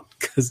people about,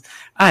 because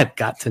I've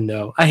got to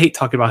know. I hate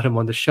talking about him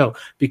on the show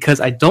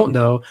because I don't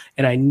know,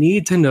 and I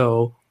need to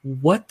know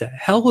what the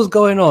hell was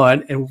going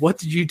on and what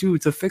did you do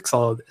to fix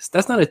all of this.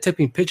 That's not a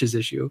tipping pitches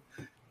issue.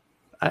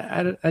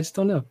 I just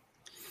don't know.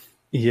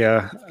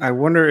 Yeah, I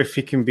wonder if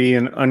he can be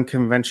an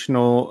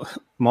unconventional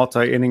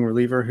multi-inning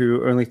reliever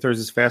who only throws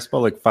his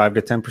fastball like 5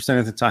 to 10%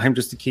 of the time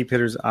just to keep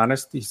hitters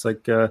honest. He's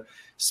like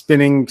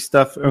spinning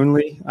stuff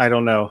only. I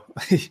don't know.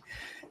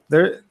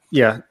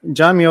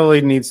 John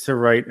Mioli needs to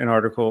write an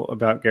article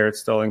about Garrett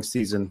Stallings'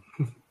 season.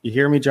 You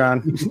hear me,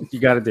 John? You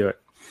got to do it.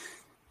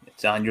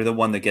 John, you're the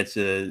one that gets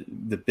the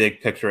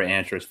big picture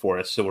answers for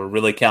us, so we're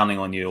really counting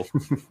on you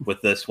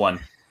with this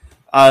one.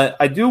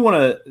 I do want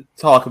to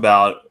talk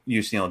about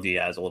Yusniel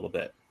Diaz a little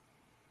bit.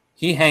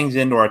 He hangs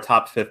into our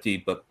top 50,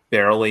 but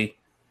barely.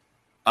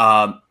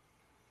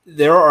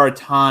 There are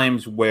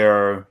times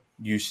where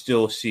you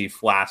still see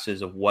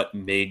flashes of what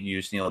made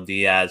Yusniel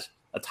Diaz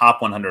a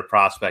top 100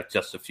 prospect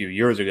just a few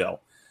years ago.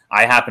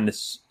 I happened to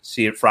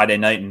see it Friday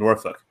night in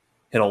Norfolk.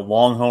 Hit a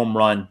long home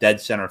run, dead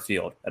center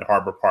field at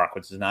Harbor Park,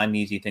 which is not an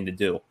easy thing to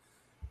do.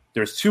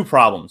 There's two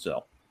problems,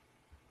 though.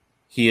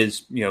 He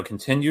is,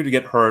 continued to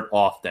get hurt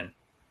often.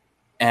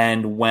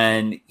 And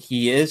when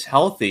he is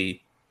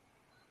healthy,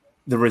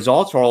 the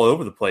results are all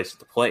over the place at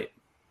the plate.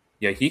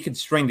 He could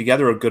string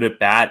together a good at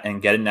bat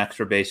and get an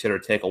extra base hit or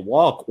take a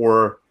walk,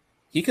 or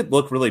he could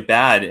look really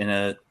bad in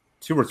a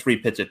 2 or 3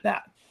 pitch at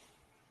bat.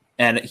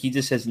 And he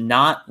just has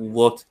not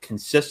looked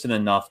consistent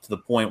enough to the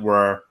point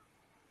where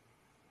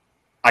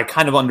I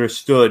kind of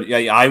understood.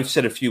 I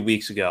said a few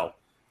weeks ago,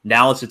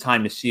 now it's the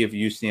time to see if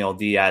Yusniel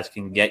Diaz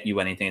can get you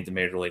anything at the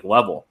major league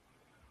level.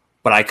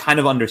 But I kind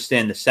of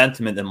understand the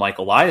sentiment that Mike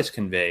Elias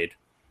conveyed,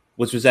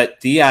 which was that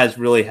Diaz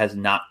really has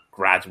not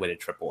graduated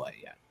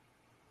AAA yet.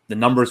 The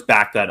numbers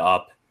back that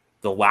up.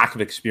 The lack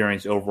of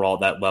experience overall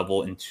at that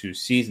level in 2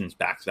 seasons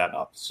backs that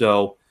up.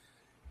 So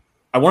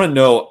I want to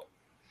know,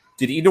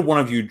 did either one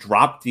of you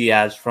drop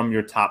Diaz from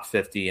your top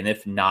 50? And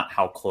if not,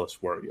 how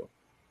close were you?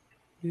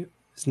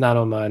 It's not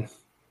on mine.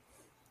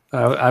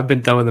 I've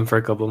been done with him for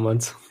a couple of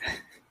months.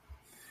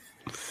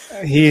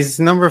 He's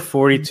number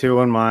 42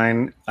 on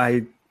mine.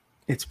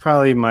 It's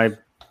probably my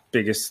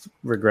biggest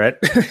regret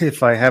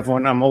if I have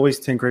one. I'm always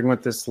tinkering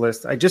with this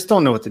list. I just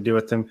don't know what to do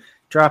with him.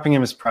 Dropping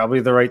him is probably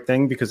the right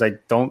thing because I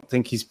don't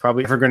think he's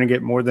probably ever going to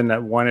get more than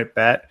that one at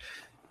bat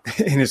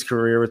in his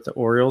career with the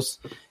Orioles,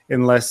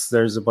 unless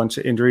there's a bunch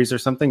of injuries or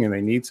something and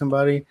they need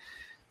somebody.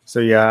 So,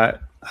 yeah,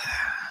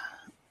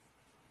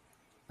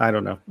 I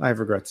don't know. I have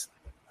regrets.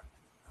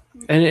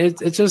 And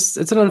it's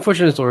an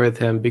unfortunate story with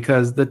him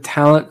because the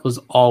talent was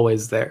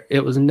always there.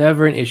 It was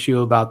never an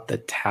issue about the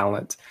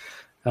talent.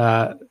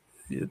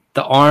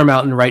 The arm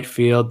out in right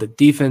field, the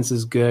defense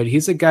is good.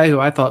 He's a guy who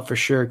I thought for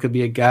sure could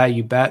be a guy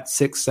you bat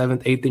 6th,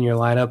 7th, 8th in your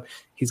lineup.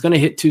 He's going to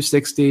hit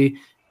 260,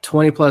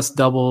 20 plus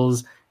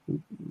doubles,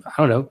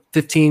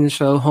 15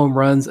 so home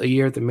runs a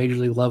year at the major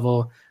league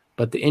level.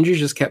 But the injuries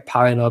just kept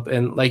piling up.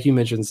 And like you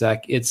mentioned,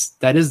 Zach,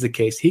 that is the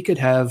case. He could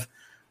have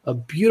a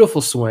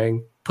beautiful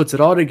swing, puts it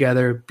all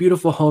together,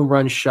 beautiful home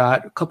run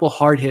shot, a couple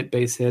hard hit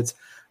base hits.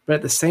 But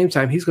at the same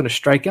time, he's going to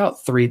strike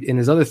out 3 in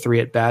his other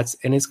 3 at bats,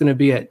 and it's going to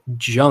be at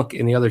junk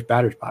in the other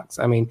batter's box.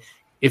 I mean,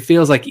 it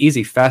feels like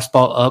easy.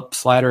 Fastball up,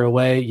 slider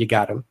away, you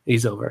got him.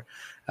 He's over.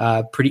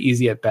 Pretty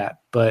easy at bat.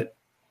 But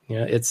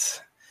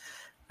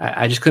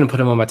I just couldn't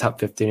put him on my top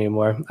 50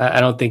 anymore. I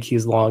don't think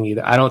he's long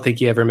either. I don't think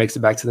he ever makes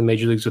it back to the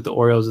major leagues with the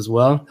Orioles as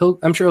well.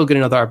 I'm sure he'll get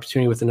another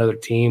opportunity with another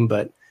team,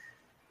 but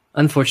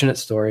unfortunate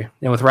story.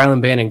 And with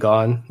Ryland Bannon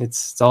gone,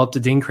 it's all up to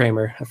Dean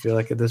Kramer, I feel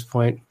like, at this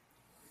point.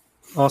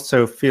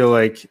 Also feel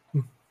like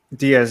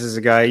Diaz is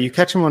a guy, you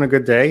catch him on a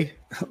good day,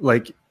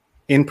 like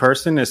in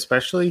person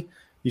especially,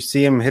 you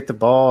see him hit the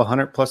ball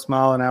 100 plus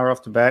mile an hour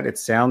off the bat. It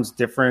sounds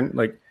different.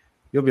 Like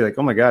you'll be like,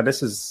 oh my God,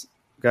 this has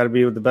got to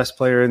be the best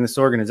player in this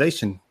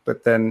organization.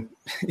 But then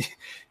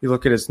you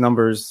look at his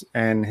numbers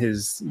and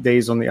his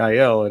days on the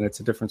IL, and it's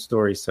a different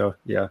story. So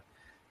yeah.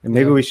 And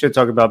maybe we should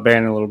talk about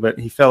Bannon a little bit.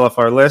 He fell off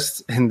our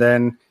list and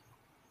then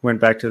went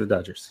back to the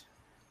Dodgers.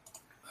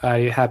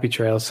 Happy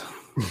trails,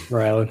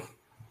 Rylan.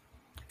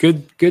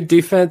 Good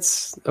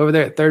defense over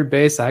there at third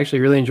base. I actually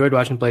really enjoyed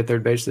watching him play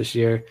third base this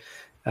year.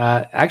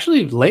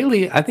 Actually,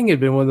 lately, I think he'd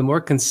been one of the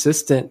more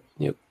consistent,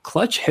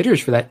 clutch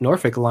hitters for that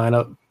Norfolk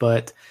lineup.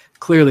 But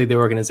clearly, the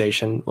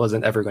organization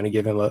wasn't ever going to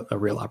give him a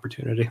real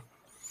opportunity.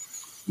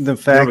 The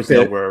fact there was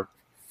nowhere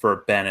for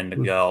Bannon to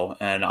go,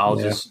 and I'll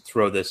just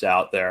throw this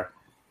out there.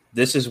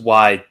 This is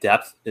why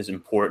depth is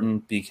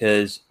important,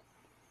 because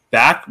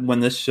back when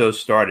this show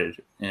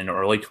started in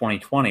early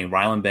 2020,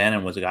 Rylan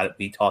Bannon was a guy that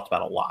we talked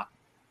about a lot.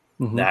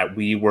 Mm-hmm. That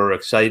we were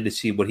excited to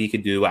see what he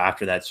could do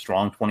after that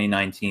strong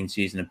 2019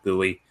 season at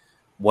Bowie.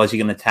 Was he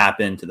going to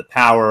tap into the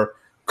power?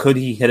 Could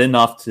he hit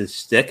enough to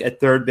stick at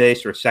third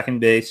base or second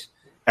base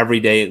every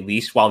day, at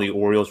least while the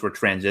Orioles were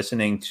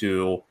transitioning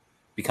to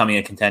becoming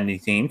a contending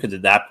team? Because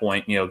at that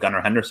point,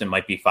 Gunnar Henderson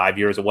might be 5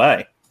 years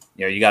away.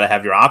 You got to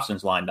have your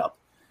options lined up.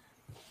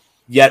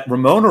 Yet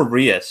Ramon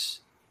Urias,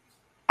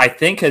 I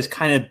think, has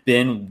kind of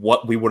been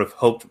what we would have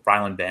hoped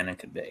Rylan Bannon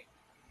could be.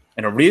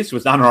 And Urias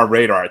was not on our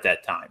radar at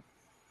that time.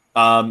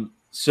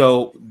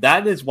 So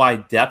that is why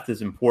depth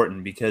is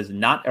important, because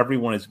not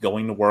everyone is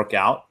going to work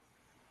out,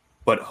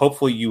 but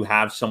hopefully you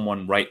have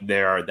someone right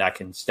there that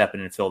can step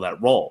in and fill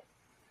that role.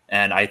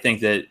 And I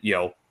think that,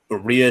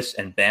 Urias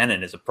and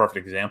Bannon is a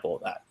perfect example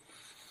of that.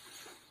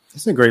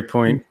 That's a great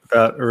point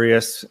about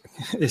Urias.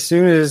 As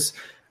soon as,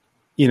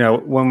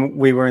 when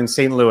we were in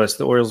St. Louis,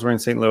 the Orioles were in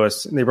St.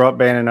 Louis, and they brought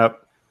Bannon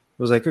up,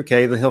 it was like,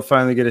 okay, then he'll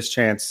finally get his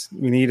chance.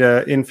 We need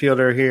an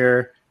infielder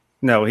here.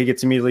 No, he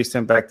gets immediately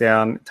sent back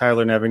down.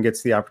 Tyler Nevin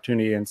gets the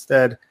opportunity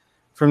instead.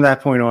 From that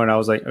point on, I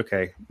was like,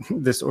 okay,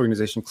 this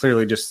organization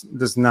clearly just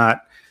does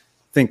not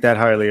think that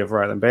highly of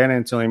Rylan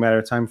Bannon. It's only a matter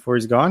of time before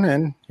he's gone,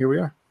 and here we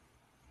are.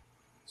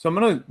 So I'm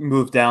going to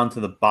move down to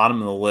the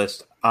bottom of the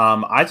list.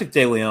 Isaac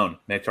De Leon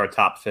makes our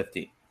top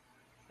 50.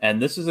 And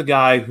this is a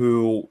guy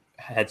who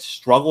had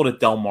struggled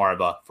at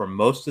Delmarva for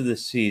most of the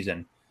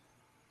season.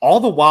 All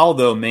the while,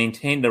 though,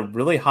 maintained a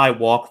really high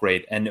walk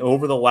rate, and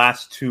over the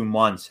last 2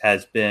 months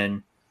has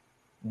been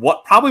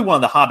probably one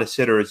of the hottest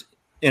hitters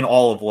in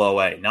all of Low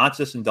A, not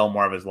just in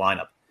Delmarva's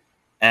lineup.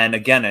 And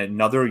again,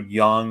 another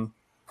young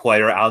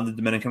player out of the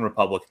Dominican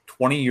Republic,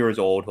 20 years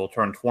old. He'll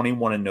turn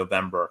 21 in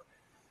November.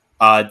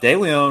 De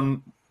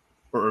Leon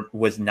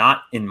was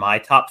not in my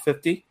top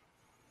 50.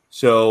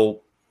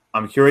 So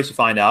I'm curious to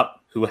find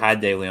out who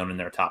had De Leon in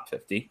their top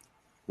 50,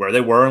 where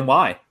they were and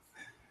why.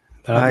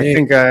 I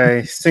think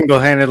I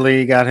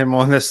single-handedly got him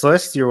on this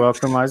list. You're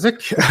welcome,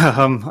 Isaac.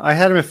 I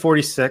had him at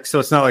 46, so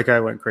it's not like I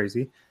went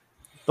crazy.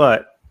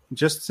 But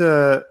just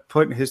to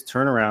put his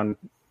turnaround,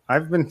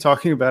 I've been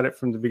talking about it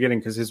from the beginning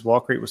because his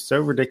walk rate was so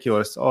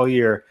ridiculous all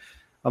year.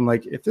 I'm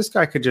like, if this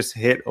guy could just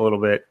hit a little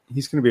bit,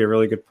 he's going to be a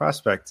really good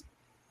prospect.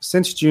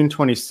 Since June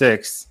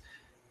 26th,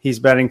 he's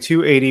batting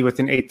 .280 with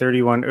an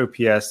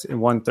 .831 OPS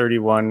and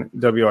 131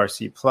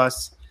 WRC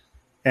plus.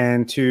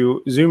 And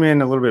to zoom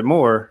in a little bit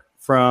more,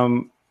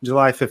 from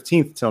July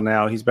 15th till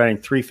now, he's batting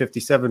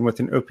 .357 with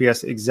an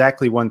OPS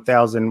exactly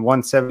 1,000,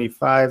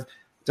 175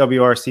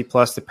 WRC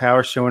plus. The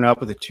power showing up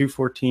with a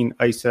 .214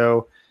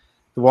 ISO.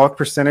 The walk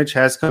percentage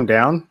has come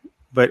down,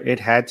 but it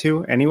had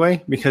to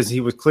anyway because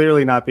he was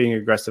clearly not being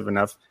aggressive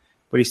enough.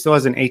 But he still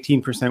has an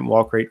 18%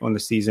 walk rate on the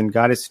season,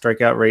 got his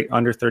strikeout rate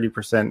under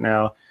 30%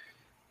 now.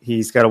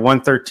 He's got a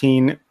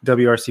 113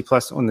 WRC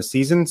plus on the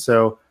season.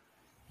 So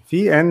if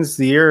he ends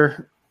the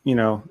year,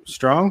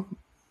 strong,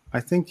 I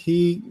think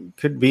he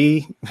could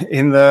be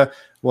in the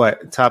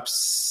top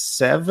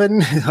 7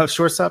 of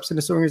shortstops in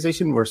this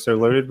organization. We're so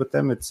loaded with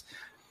them. It's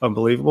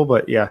unbelievable.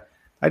 But yeah,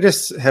 I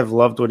just have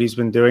loved what he's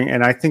been doing.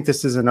 And I think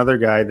this is another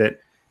guy that,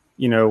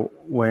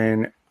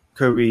 when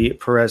Kobe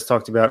Perez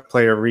talked about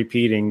player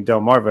repeating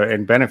Delmarva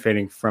and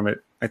benefiting from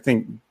it, I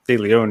think De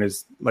Leon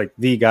is like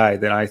the guy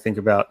that I think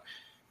about.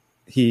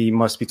 He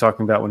must be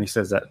talking about when he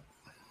says that.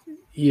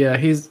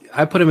 Yeah,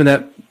 I put him in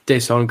that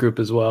Deson group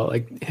as well.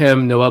 Like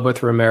him, Noel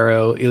Buth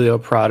Romero, Elio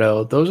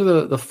Prado. Those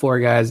are the 4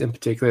 guys in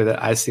particular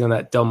that I see on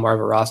that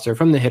Delmarva roster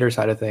from the hitter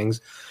side of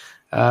things.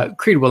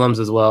 Creed Willems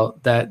as well,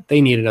 that they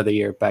need another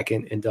year back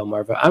in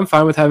Delmarva. I'm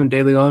fine with having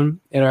De Leon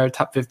in our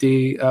top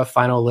 50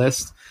 final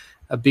list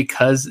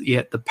because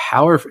the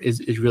power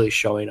is really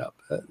showing up.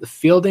 The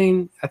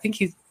fielding, I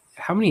think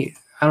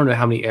I don't know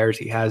how many errors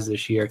he has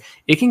this year.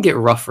 It can get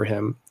rough for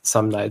him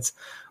some nights.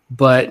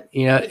 But,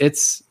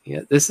 this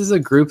is a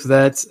group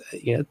that,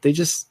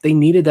 they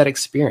needed that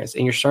experience.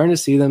 And you're starting to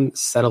see them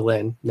settle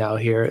in now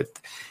here.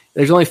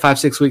 There's only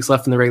 5-6 weeks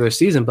left in the regular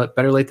season, but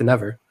better late than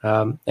never.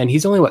 And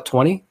he's only,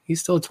 20? He's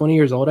still 20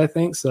 years old, I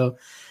think. So,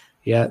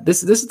 yeah,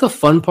 this is the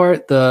fun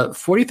part. The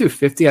 40 through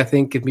 50, I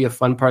think, could be a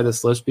fun part of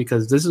this list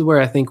because this is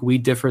where I think we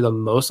differ the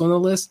most on the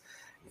list.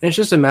 And it's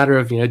just a matter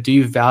of, do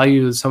you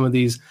value some of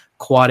these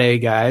quad A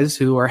guys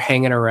who are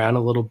hanging around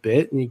a little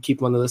bit, and you keep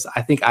them on the list.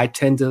 I think I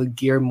tend to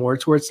gear more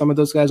towards some of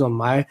those guys on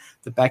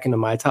the back end of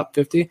my top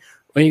 50.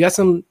 When you got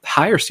some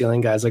higher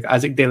ceiling guys like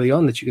Isaac De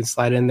Leon that you can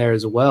slide in there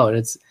as well, and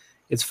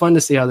it's fun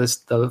to see how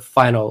the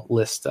final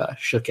list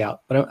shook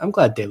out. But I'm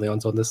glad De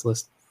Leon's on this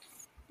list.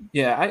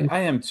 Yeah, I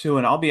am too,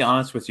 and I'll be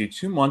honest with you.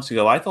 2 months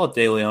ago, I thought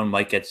De Leon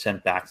might get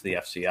sent back to the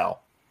FCL,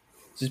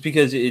 just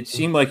because it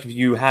seemed like if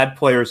you had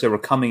players that were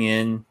coming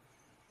in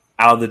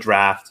out of the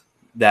draft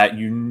that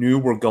you knew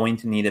were going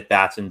to need at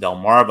bats in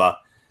Delmarva,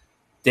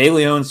 De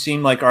Leon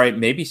seemed like, all right,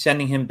 maybe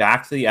sending him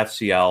back to the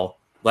FCL,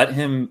 let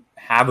him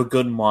have a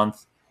good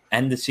month,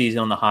 end the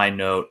season on the high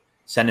note,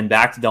 send him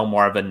back to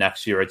Delmarva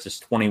next year. It's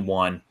just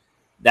 21.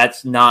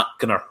 That's not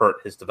going to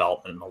hurt his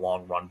development in the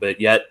long run, but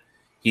yet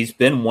he's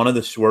been one of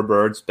the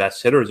Shorebirds'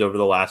 best hitters over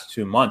the last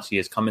 2 months. He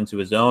has come into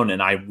his own,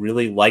 and I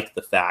really like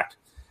the fact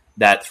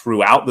that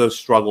throughout those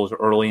struggles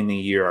early in the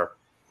year,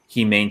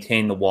 he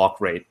maintained the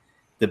walk rate.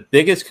 The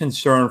biggest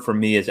concern for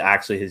me is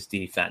actually his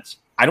defense.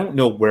 I don't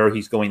know where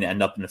he's going to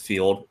end up in the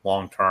field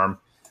long term.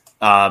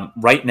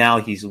 Right now,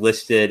 he's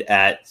listed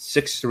at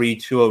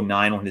 6'3",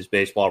 209 on his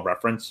baseball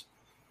reference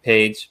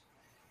page.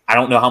 I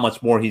don't know how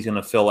much more he's going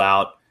to fill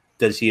out.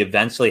 Does he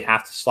eventually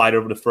have to slide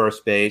over to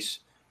first base?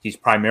 He's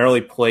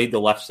primarily played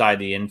the left side of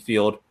the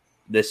infield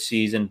this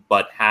season,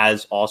 but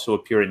has also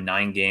appeared in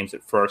 9 games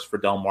at first for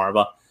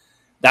Delmarva.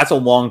 That's a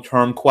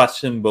long-term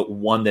question, but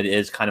one that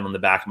is kind of on the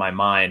back of my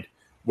mind.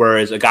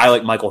 Whereas a guy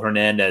like Michael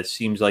Hernandez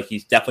seems like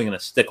he's definitely going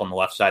to stick on the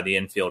left side of the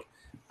infield.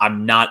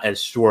 I'm not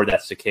as sure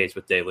that's the case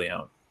with De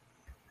Leon.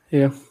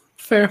 Yeah,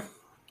 fair.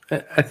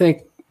 I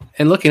think,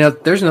 and looking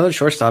at, there's another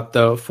shortstop,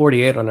 though,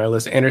 48 on our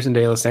list. Anderson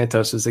De Los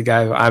Santos is the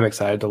guy who I'm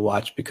excited to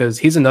watch because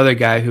he's another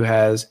guy who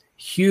has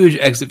huge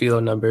exit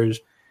velo numbers.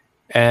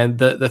 And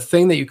the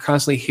thing that you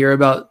constantly hear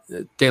about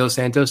De Los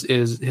Santos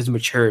is his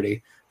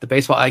maturity, the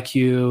baseball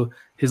IQ,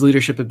 his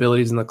leadership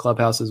abilities in the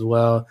clubhouse as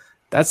well.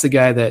 That's the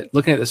guy that,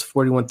 looking at this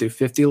 41 through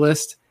 50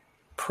 list,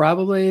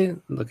 probably,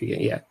 looking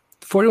at, yeah,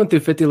 41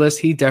 through 50 list,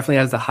 he definitely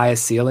has the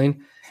highest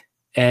ceiling.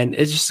 And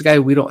it's just a guy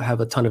we don't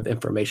have a ton of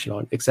information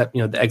on, except,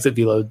 the exit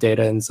velo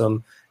data and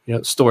some,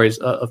 stories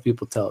of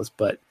people tell us.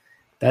 But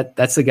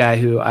that's the guy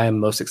who I am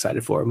most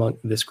excited for among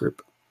this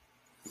group.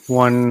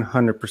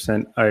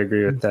 100%. I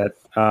agree with that.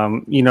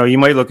 You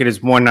might look at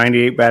his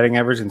 198 batting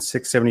average and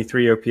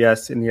 673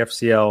 OPS in the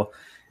FCL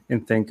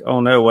and think, oh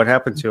no, what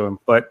happened to him?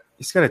 But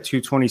he's got a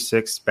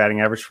 226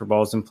 batting average for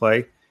balls in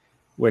play,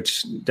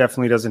 which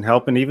definitely doesn't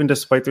help. And even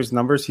despite those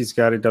numbers, he's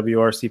got a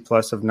WRC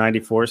plus of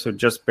 94, so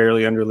just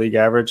barely under league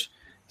average.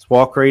 His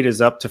walk rate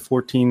is up to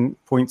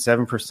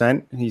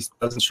 14.7%. He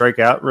doesn't strike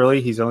out, really.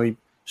 He's only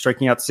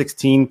striking out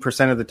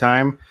 16% of the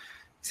time.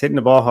 He's hitting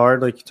the ball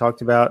hard, like you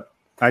talked about.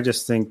 I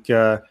just think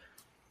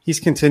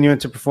he's continuing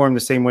to perform the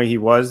same way he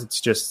was.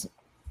 It's just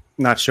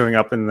not showing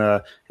up in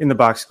the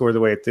box score the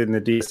way it did in the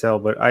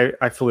DSL, but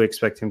I fully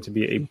expect him to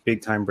be a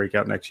big-time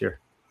breakout next year.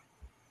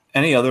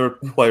 Any other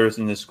players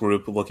in this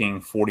group looking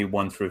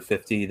 41 through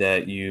 50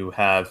 that you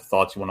have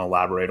thoughts you want to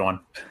elaborate on?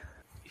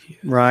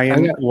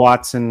 Ryan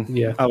Watson,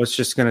 yeah. I was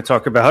just going to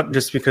talk about,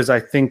 just because I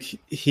think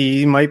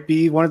he might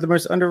be one of the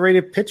most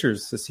underrated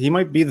pitchers. He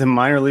might be the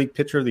minor league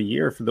pitcher of the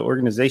year for the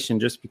organization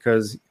just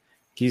because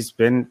he's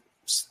been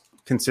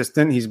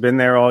consistent. He's been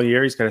there all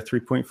year. He's got a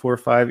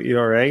 3.45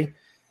 ERA.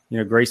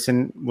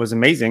 Grayson was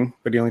amazing,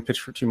 but he only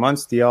pitched for 2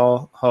 months.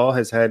 DL Hall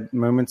has had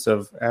moments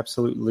of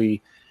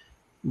absolutely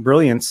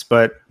brilliance,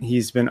 but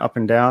he's been up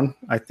and down.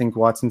 I think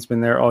Watson's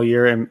been there all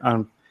year.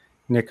 And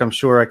Nick, I'm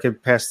sure I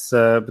could pass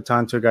the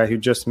baton to a guy who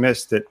just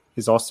missed that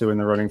is also in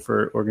the running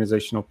for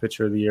organizational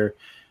pitcher of the year.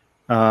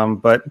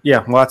 But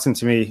yeah, Watson,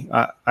 to me,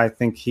 I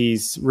think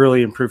he's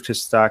really improved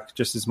his stock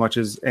just as much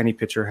as any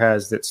pitcher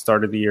has that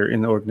started the year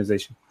in the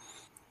organization.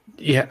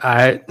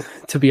 Yeah,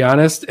 to be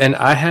honest, and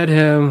I had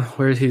him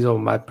where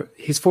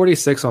he's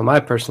 46 on my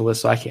personal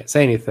list, so I can't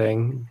say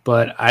anything,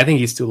 but I think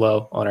he's too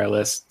low on our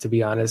list, to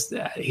be honest.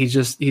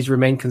 He's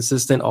remained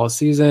consistent all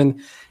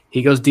season.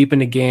 He goes deep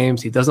into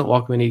games. He doesn't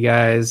walk many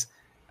guys.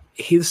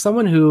 He's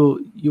someone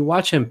who you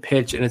watch him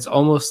pitch, and it's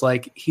almost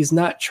like he's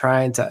not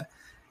trying to,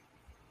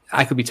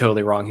 I could be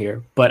totally wrong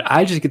here, but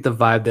I just get the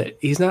vibe that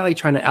he's not like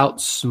trying to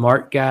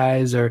outsmart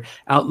guys or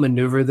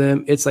outmaneuver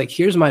them. It's like,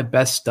 here's my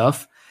best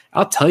stuff.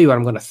 I'll tell you what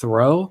I'm going to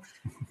throw,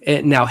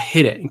 and now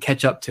hit it and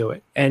catch up to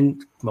it.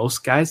 And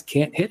most guys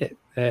can't hit it.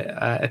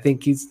 I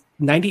think he's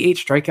 98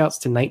 strikeouts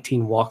to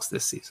 19 walks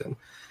this season.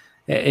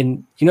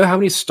 And you know how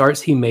many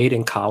starts he made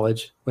in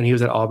college when he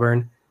was at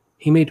Auburn?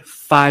 He made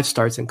 5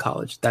 starts in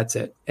college. That's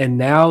it. And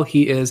now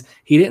he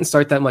didn't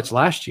start that much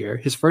last year,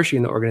 his first year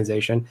in the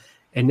organization.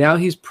 And now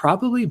he's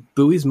probably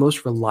Bowie's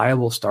most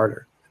reliable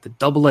starter at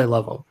the AA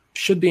level.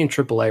 Should be in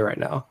AAA right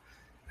now.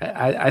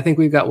 I think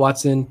we've got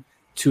Watson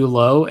too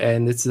low,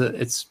 and it's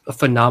a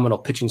phenomenal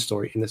pitching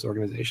story in this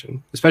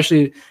organization.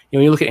 Especially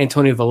when you look at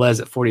Antonio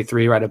Velez at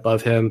 43, right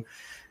above him,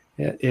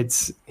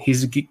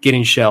 he's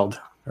getting shelled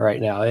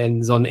right now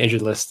and is on the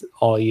injured list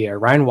all year.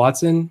 Ryan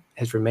Watson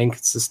has remained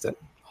consistent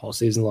all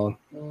season long.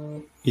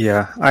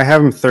 Yeah, I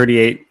have him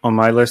 38 on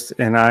my list,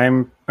 and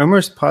I'm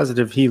almost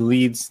positive he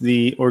leads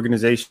the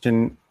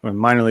organization, or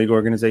minor league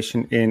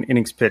organization, in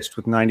innings pitched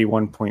with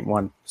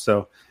 91.1.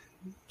 So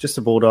just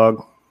a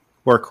bulldog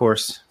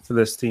workhorse for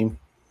this team.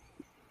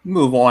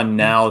 Move on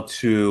now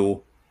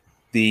to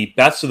the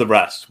best of the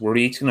rest. We're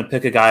each going to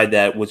pick a guy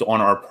that was on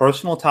our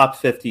personal top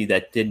 50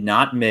 that did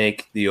not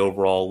make the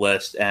overall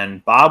list.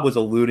 And Bob was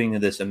alluding to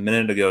this a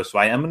minute ago. So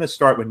I am going to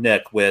start with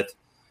Nick,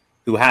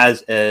 who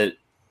has a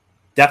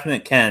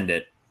definite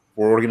candidate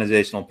for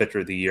organizational pitcher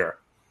of the year.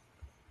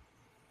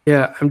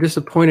 Yeah, I'm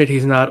disappointed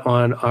he's not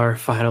on our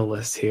final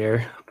list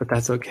here, but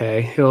that's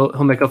okay. He'll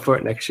make up for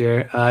it next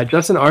year.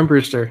 Justin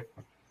Armbruster.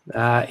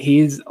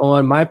 He's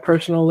on my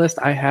personal list.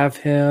 I have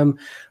him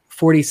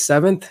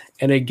 47th.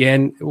 And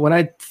again, when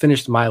I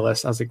finished my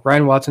list, I was like,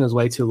 Ryan Watson is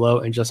way too low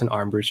and Justin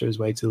Armbruster is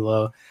way too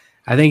low.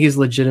 I think he's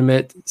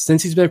legitimate.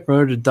 Since he's been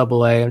promoted to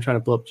AA, I'm trying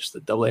to blow up just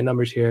the AA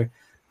numbers here.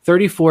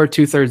 34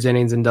 2/3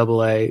 innings in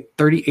AA,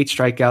 38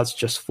 strikeouts,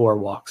 just 4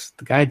 walks.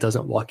 The guy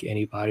doesn't walk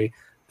anybody.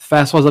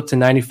 Fastball's up to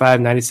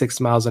 95, 96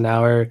 miles an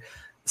hour.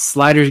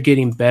 Slider's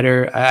getting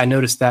better. I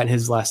noticed that in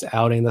his last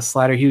outing. The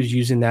slider, he was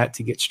using that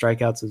to get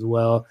strikeouts as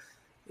well.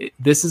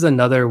 This is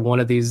another one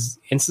of these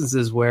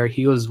instances where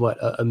he was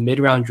a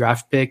mid-round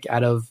draft pick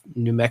out of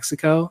New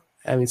Mexico.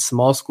 I mean,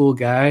 small school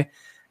guy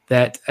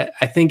that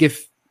I think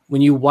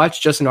when you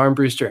watch Justin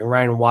Armbruster and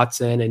Ryan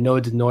Watson and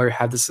Noah Denoyer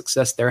have the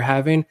success they're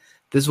having,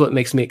 this is what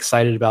makes me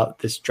excited about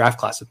this draft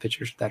class of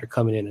pitchers that are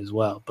coming in as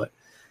well. But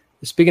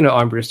speaking of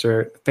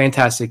Armbruster,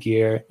 fantastic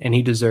year, and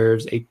he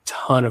deserves a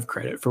ton of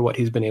credit for what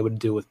he's been able to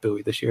do with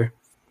Bowie this year.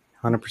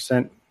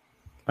 100%.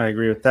 I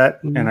agree with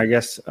that. Mm-hmm. And I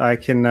guess I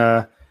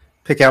can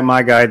pick out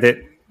my guy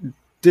that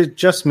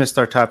just missed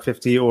our top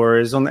 50 or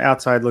is on the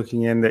outside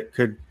looking in that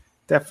could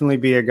definitely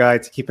be a guy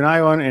to keep an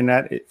eye on. And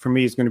that, for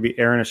me, is going to be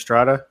Aaron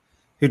Estrada,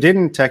 who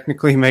didn't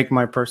technically make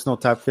my personal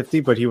top 50,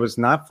 but he was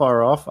not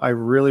far off. I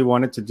really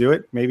wanted to do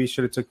it. Maybe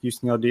should have took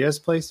Yusniel Diaz's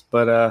place,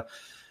 but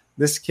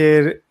this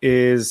kid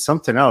is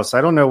something else.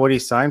 I don't know what he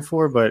signed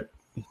for, but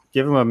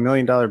give him $1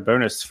 million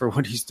bonus for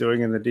what he's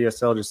doing in the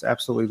DSL, just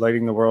absolutely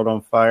lighting the world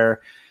on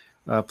fire.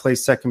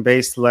 Plays second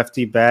base,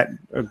 lefty bat,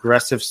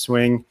 aggressive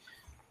swing.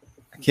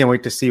 I can't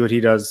wait to see what he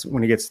does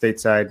when he gets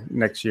stateside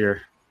next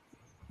year.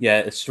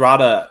 Yeah,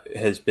 Estrada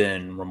has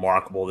been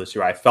remarkable this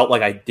year. I felt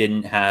like I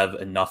didn't have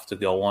enough to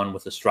go on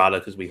with Estrada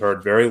because we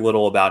heard very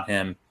little about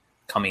him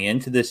coming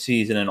into this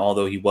season, and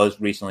although he was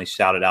recently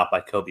shouted out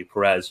by Kobe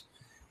Perez,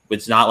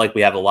 it's not like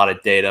we have a lot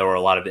of data or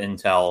a lot of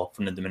intel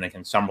from the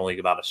Dominican Summer League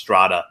about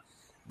Estrada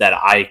that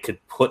I could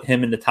put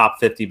him in the top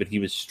 50, but he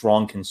was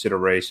strong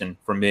consideration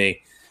for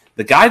me.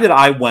 The guy that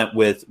I went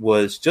with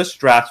was just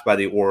drafted by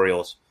the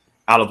Orioles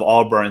out of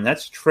Auburn, and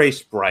that's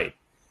Trace Bright.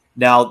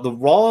 Now, the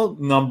raw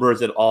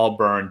numbers at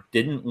Auburn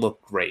didn't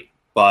look great,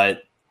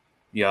 but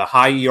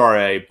high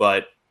ERA,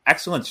 but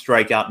excellent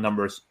strikeout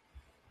numbers,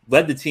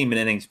 led the team in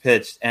innings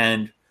pitched.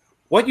 And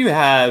what you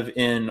have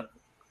in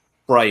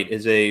Bright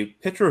is a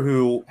pitcher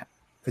who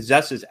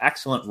possesses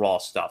excellent raw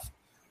stuff.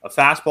 A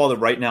fastball that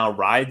right now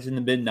rides in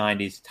the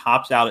mid-90s,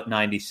 tops out at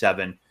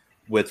 97,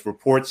 with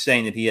reports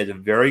saying that he has a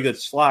very good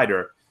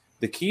slider.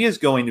 The key is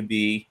going to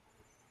be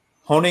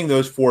honing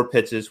those 4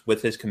 pitches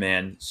with his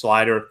command,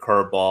 slider,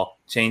 curveball,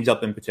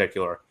 changeup in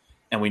particular.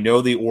 And we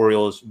know the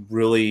Orioles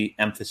really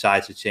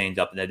emphasize the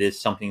changeup, and that is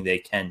something they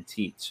can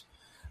teach.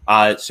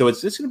 So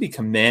it's just going to be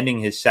commanding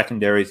his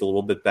secondaries a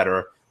little bit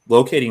better,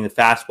 locating the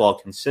fastball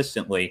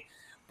consistently.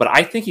 But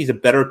I think he's a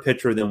better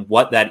pitcher than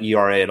what that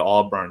ERA at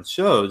Auburn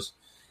shows.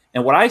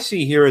 And what I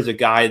see here is a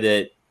guy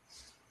that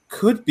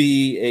could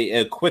be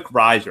a quick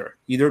riser,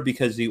 either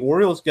because the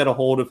Orioles get a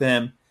hold of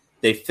him,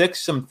 they fix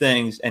some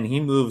things, and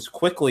he moves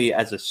quickly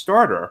as a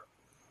starter,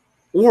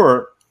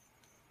 or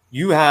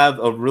you have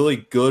a really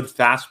good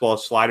fastball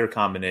slider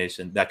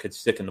combination that could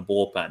stick in the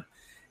bullpen.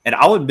 And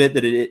I'll admit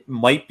that it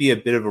might be a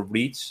bit of a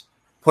reach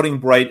putting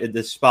Bright at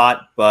this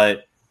spot,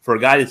 but for a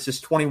guy that's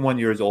just 21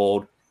 years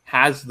old,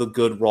 has the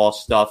good raw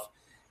stuff,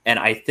 and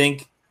I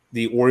think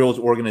the Orioles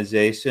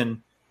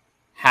organization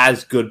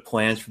has good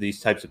plans for these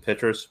types of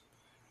pitchers.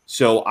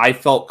 So I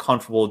felt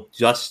comfortable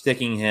just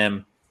sticking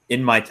him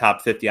in my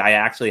top 50. I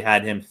actually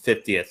had him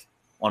 50th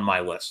on my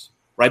list,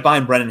 right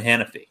behind Brennan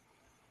Hanafy,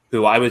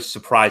 who I was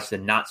surprised to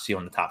not see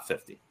on the top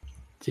 50.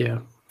 Yeah,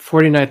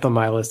 49th on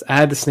my list. I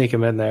had to sneak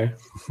him in there.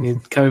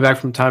 Coming back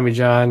from Tommy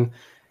John,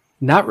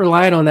 not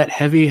relying on that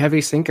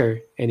heavy sinker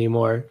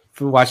anymore.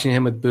 For watching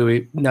him with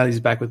Bowie, now he's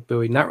back with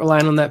Bowie. Not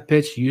relying on that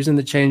pitch, using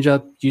the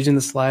changeup, using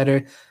the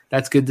slider.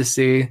 That's good to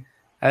see.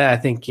 I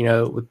think,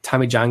 with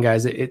Tommy John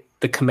guys,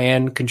 the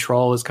command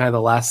control is kind of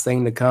the last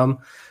thing to come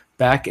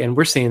back, and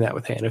we're seeing that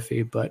with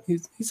Hanafy, but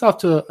he's off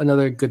to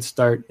another good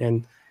start.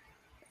 And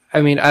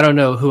I mean, I don't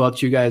know who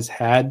else you guys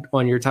had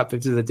on your top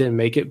 50 that didn't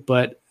make it,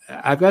 but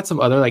I've got some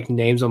other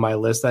names on my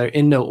list that are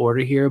in no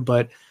order here,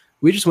 but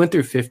we just went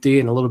through 50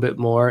 and a little bit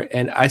more,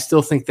 and I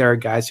still think there are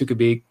guys who could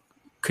be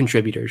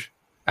contributors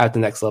at the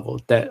next level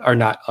that are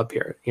not up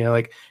here.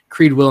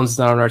 Creed Williams is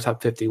not on our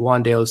top 50,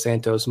 Juan De Los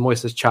Santos,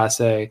 Moises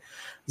Chase,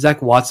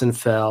 Zach Watson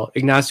fell,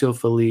 Ignacio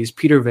Feliz,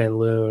 Peter Van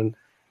Loon,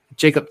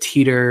 Jacob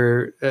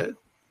Teeter,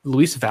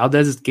 Luis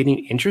Valdez is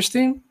getting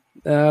interesting.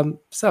 Still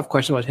have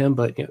questions about him,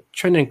 but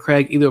Trenton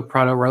Craig, Elio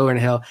Prado, Rowan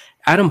Hill,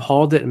 Adam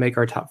Hall didn't make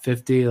our top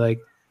 50. Like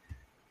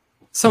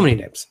so many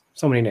names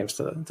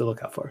to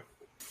look out for.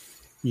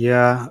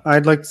 Yeah,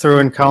 I'd like to throw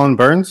in Colin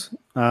Burns,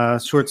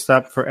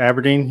 shortstop for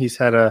Aberdeen. He's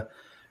had a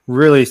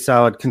really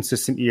solid,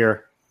 consistent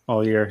year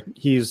all year.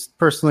 He's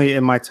personally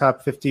in my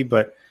top 50,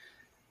 but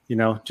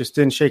just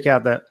didn't shake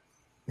out that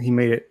he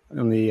made it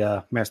on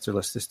the master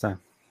list this time.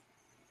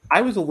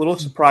 I was a little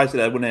surprised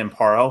that Edwin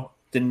Amparo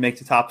didn't make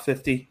the top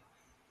 50.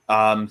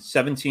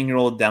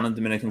 17-year-old down in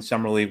Dominican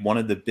Summer League, one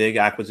of the big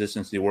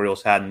acquisitions the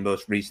Orioles had in the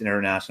most recent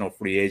international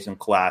free agent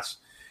class.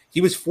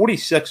 He was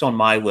 46 on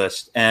my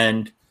list,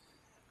 and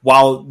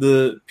while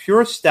the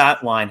pure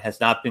stat line has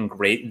not been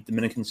great in the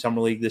Dominican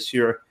Summer League this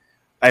year,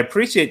 I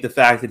appreciate the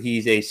fact that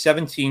he's a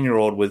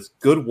 17-year-old with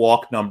good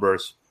walk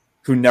numbers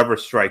who never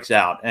strikes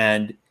out.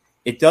 And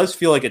it does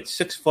feel like at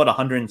 6 foot,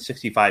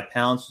 165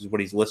 pounds is what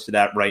he's listed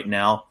at right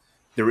now.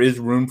 There is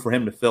room for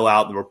him to fill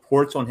out. The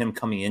reports on him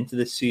coming into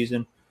this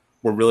season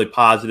were really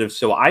positive.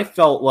 So I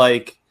felt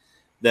like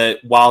that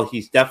while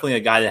he's definitely a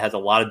guy that has a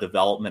lot of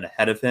development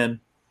ahead of him,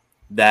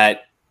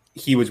 that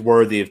he was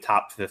worthy of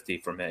top 50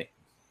 for me.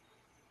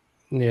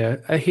 Yeah,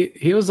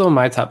 he was on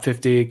my top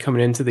 50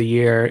 coming into the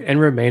year and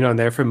remained on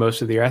there for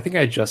most of the year. I think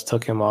I just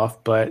took him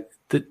off, but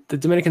the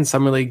Dominican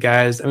Summer League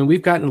guys, I mean,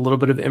 we've gotten a little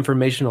bit of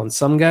information on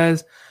some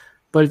guys,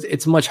 but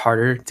it's much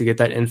harder to get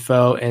that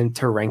info and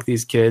to rank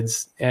these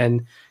kids.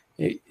 And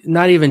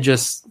not even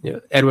just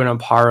Edwin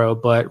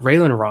Amparo, but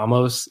Raylan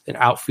Ramos, an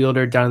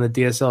outfielder down in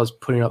the DSL, is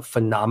putting up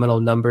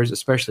phenomenal numbers,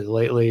 especially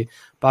lately.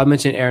 Bob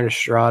mentioned Aaron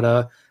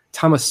Estrada.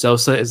 Thomas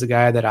Sosa is a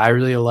guy that I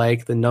really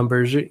like. The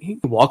numbers, he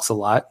walks a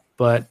lot,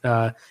 but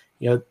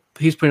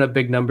he's putting up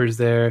big numbers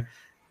there.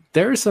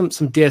 There are some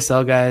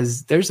DSL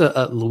guys. There's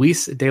a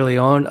Luis De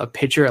Leon, a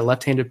pitcher, a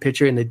left-handed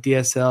pitcher in the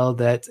DSL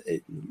that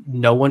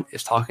no one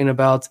is talking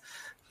about,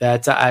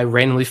 that I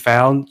randomly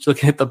found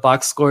looking at the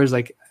box scores.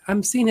 Like,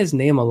 I'm seeing his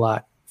name a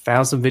lot.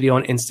 Found some video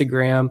on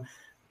Instagram.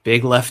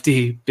 Big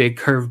lefty, big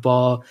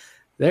curveball.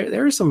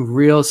 There are some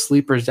real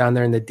sleepers down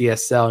there in the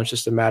DSL. And it's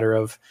just a matter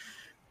of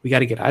we got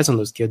to get eyes on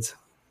those kids.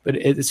 But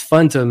it's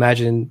fun to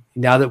imagine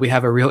now that we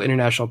have a real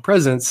international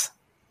presence,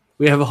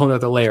 we have a whole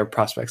other layer of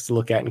prospects to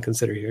look at and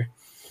consider here.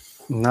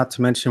 Not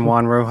to mention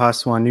Juan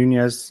Rojas, Juan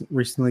Nunez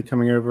recently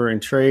coming over in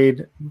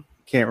trade.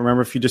 Can't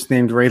remember if you just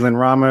named Raylan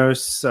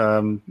Ramos.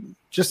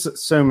 Just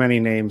so many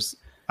names.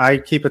 I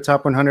keep a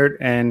top 100,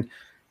 and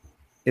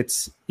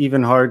it's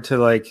even hard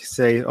to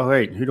say, oh,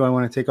 wait, who do I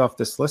want to take off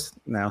this list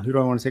now? Who do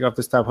I want to take off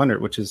this top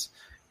 100, which is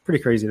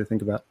pretty crazy to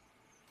think about.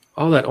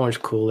 All that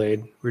orange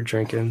Kool-Aid we're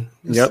drinking.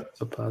 Yep.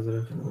 So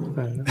positive.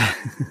 I don't know.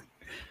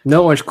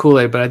 No orange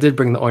Kool-Aid, but I did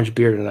bring the orange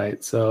beer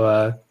tonight.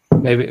 So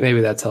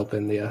maybe that's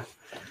helping the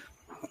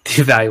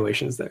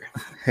evaluations there.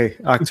 Hey,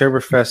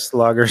 Oktoberfest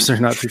lagers are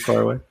not too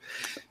far away.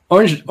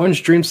 Orange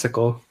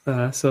dreamsicle.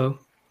 So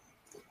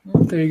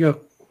there you go.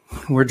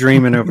 We're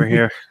dreaming over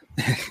here.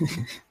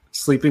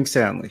 Sleeping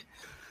soundly.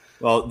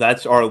 Well,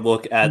 that's our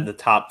look at the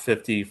top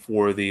 50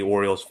 for the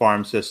Orioles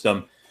farm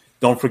system.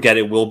 Don't forget,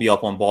 it will be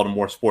up on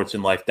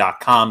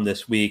BaltimoreSportsAndLife.com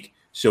this week.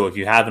 So if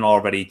you haven't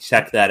already,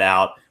 check that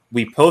out.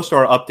 We post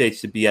our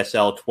updates to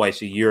BSL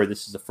twice a year.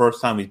 This is the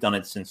first time we've done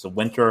it since the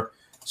winter.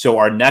 So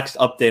our next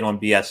update on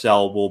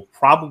BSL will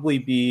probably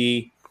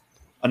be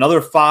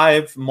another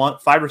 5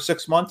 or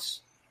 6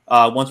 months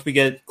once we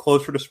get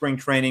closer to spring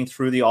training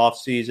through the off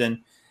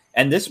season.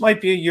 And this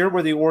might be a year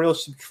where the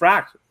Orioles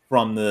subtract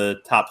from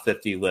the top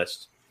 50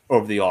 list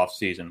over the off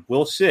season.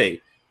 We'll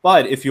see.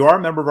 But if you are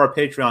a member of our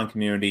Patreon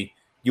community,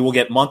 you will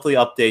get monthly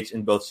updates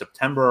in both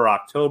September or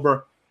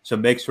October. So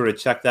make sure to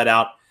check that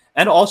out.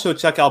 And also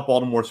check out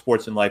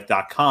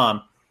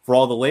BaltimoreSportsAndLife.com for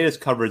all the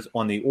latest coverage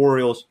on the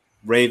Orioles,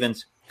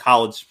 Ravens,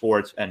 college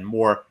sports, and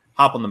more.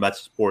 Hop on the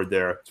message board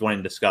there, join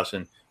in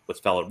discussion with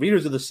fellow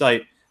readers of the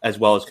site, as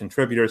well as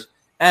contributors.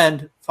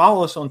 And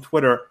follow us on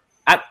Twitter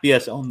at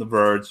BSL on the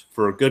Verge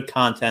for good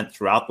content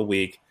throughout the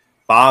week.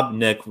 Bob,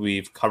 Nick,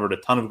 we've covered a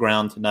ton of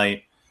ground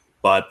tonight.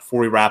 But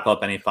before we wrap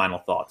up, any final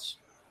thoughts?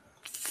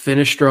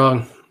 Finish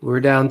strong. We're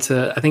down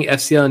to, I think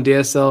FCL and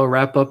DSL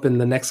wrap up in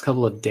the next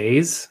couple of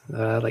days,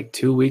 like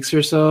 2 weeks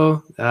or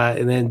so.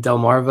 And then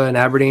Delmarva and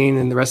Aberdeen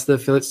and the rest of the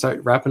affiliates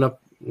start wrapping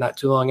up not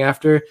too long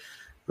after.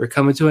 We're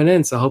coming to an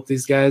end. So I hope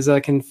these guys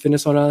can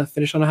finish on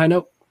a high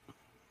note.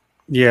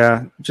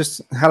 Yeah,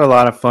 just had a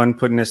lot of fun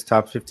putting this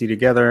top 50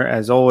 together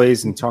as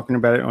always and talking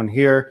about it on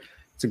here.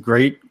 It's a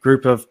great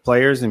group of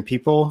players and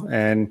people,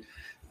 and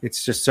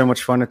it's just so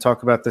much fun to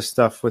talk about this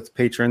stuff with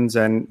patrons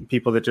and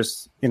people that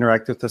just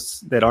interact with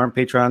us that aren't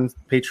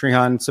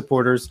Patreon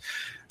supporters.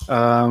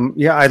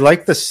 I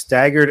like the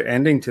staggered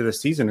ending to the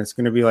season. It's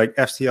going to be like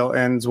FCL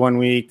ends 1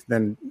 week,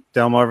 then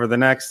Delmarva the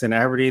next, then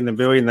Aberdeen, then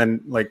Bowie, and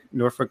then like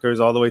Norfolk goes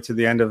all the way to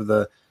the end of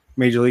the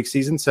Major League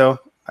season. So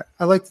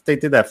I like that they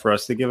did that for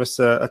us. They give us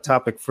a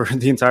topic for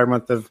the entire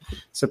month of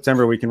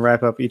September. We can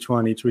wrap up each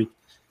week.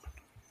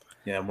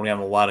 Yeah, we're going to have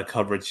a lot of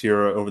coverage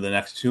here over the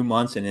next 2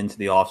 months and into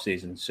the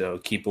offseason, so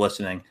keep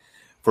listening.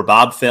 For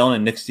Bob Phelan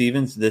and Nick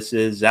Stevens, this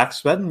is Zach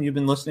Swedden. You've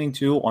been listening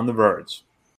to On the Verge.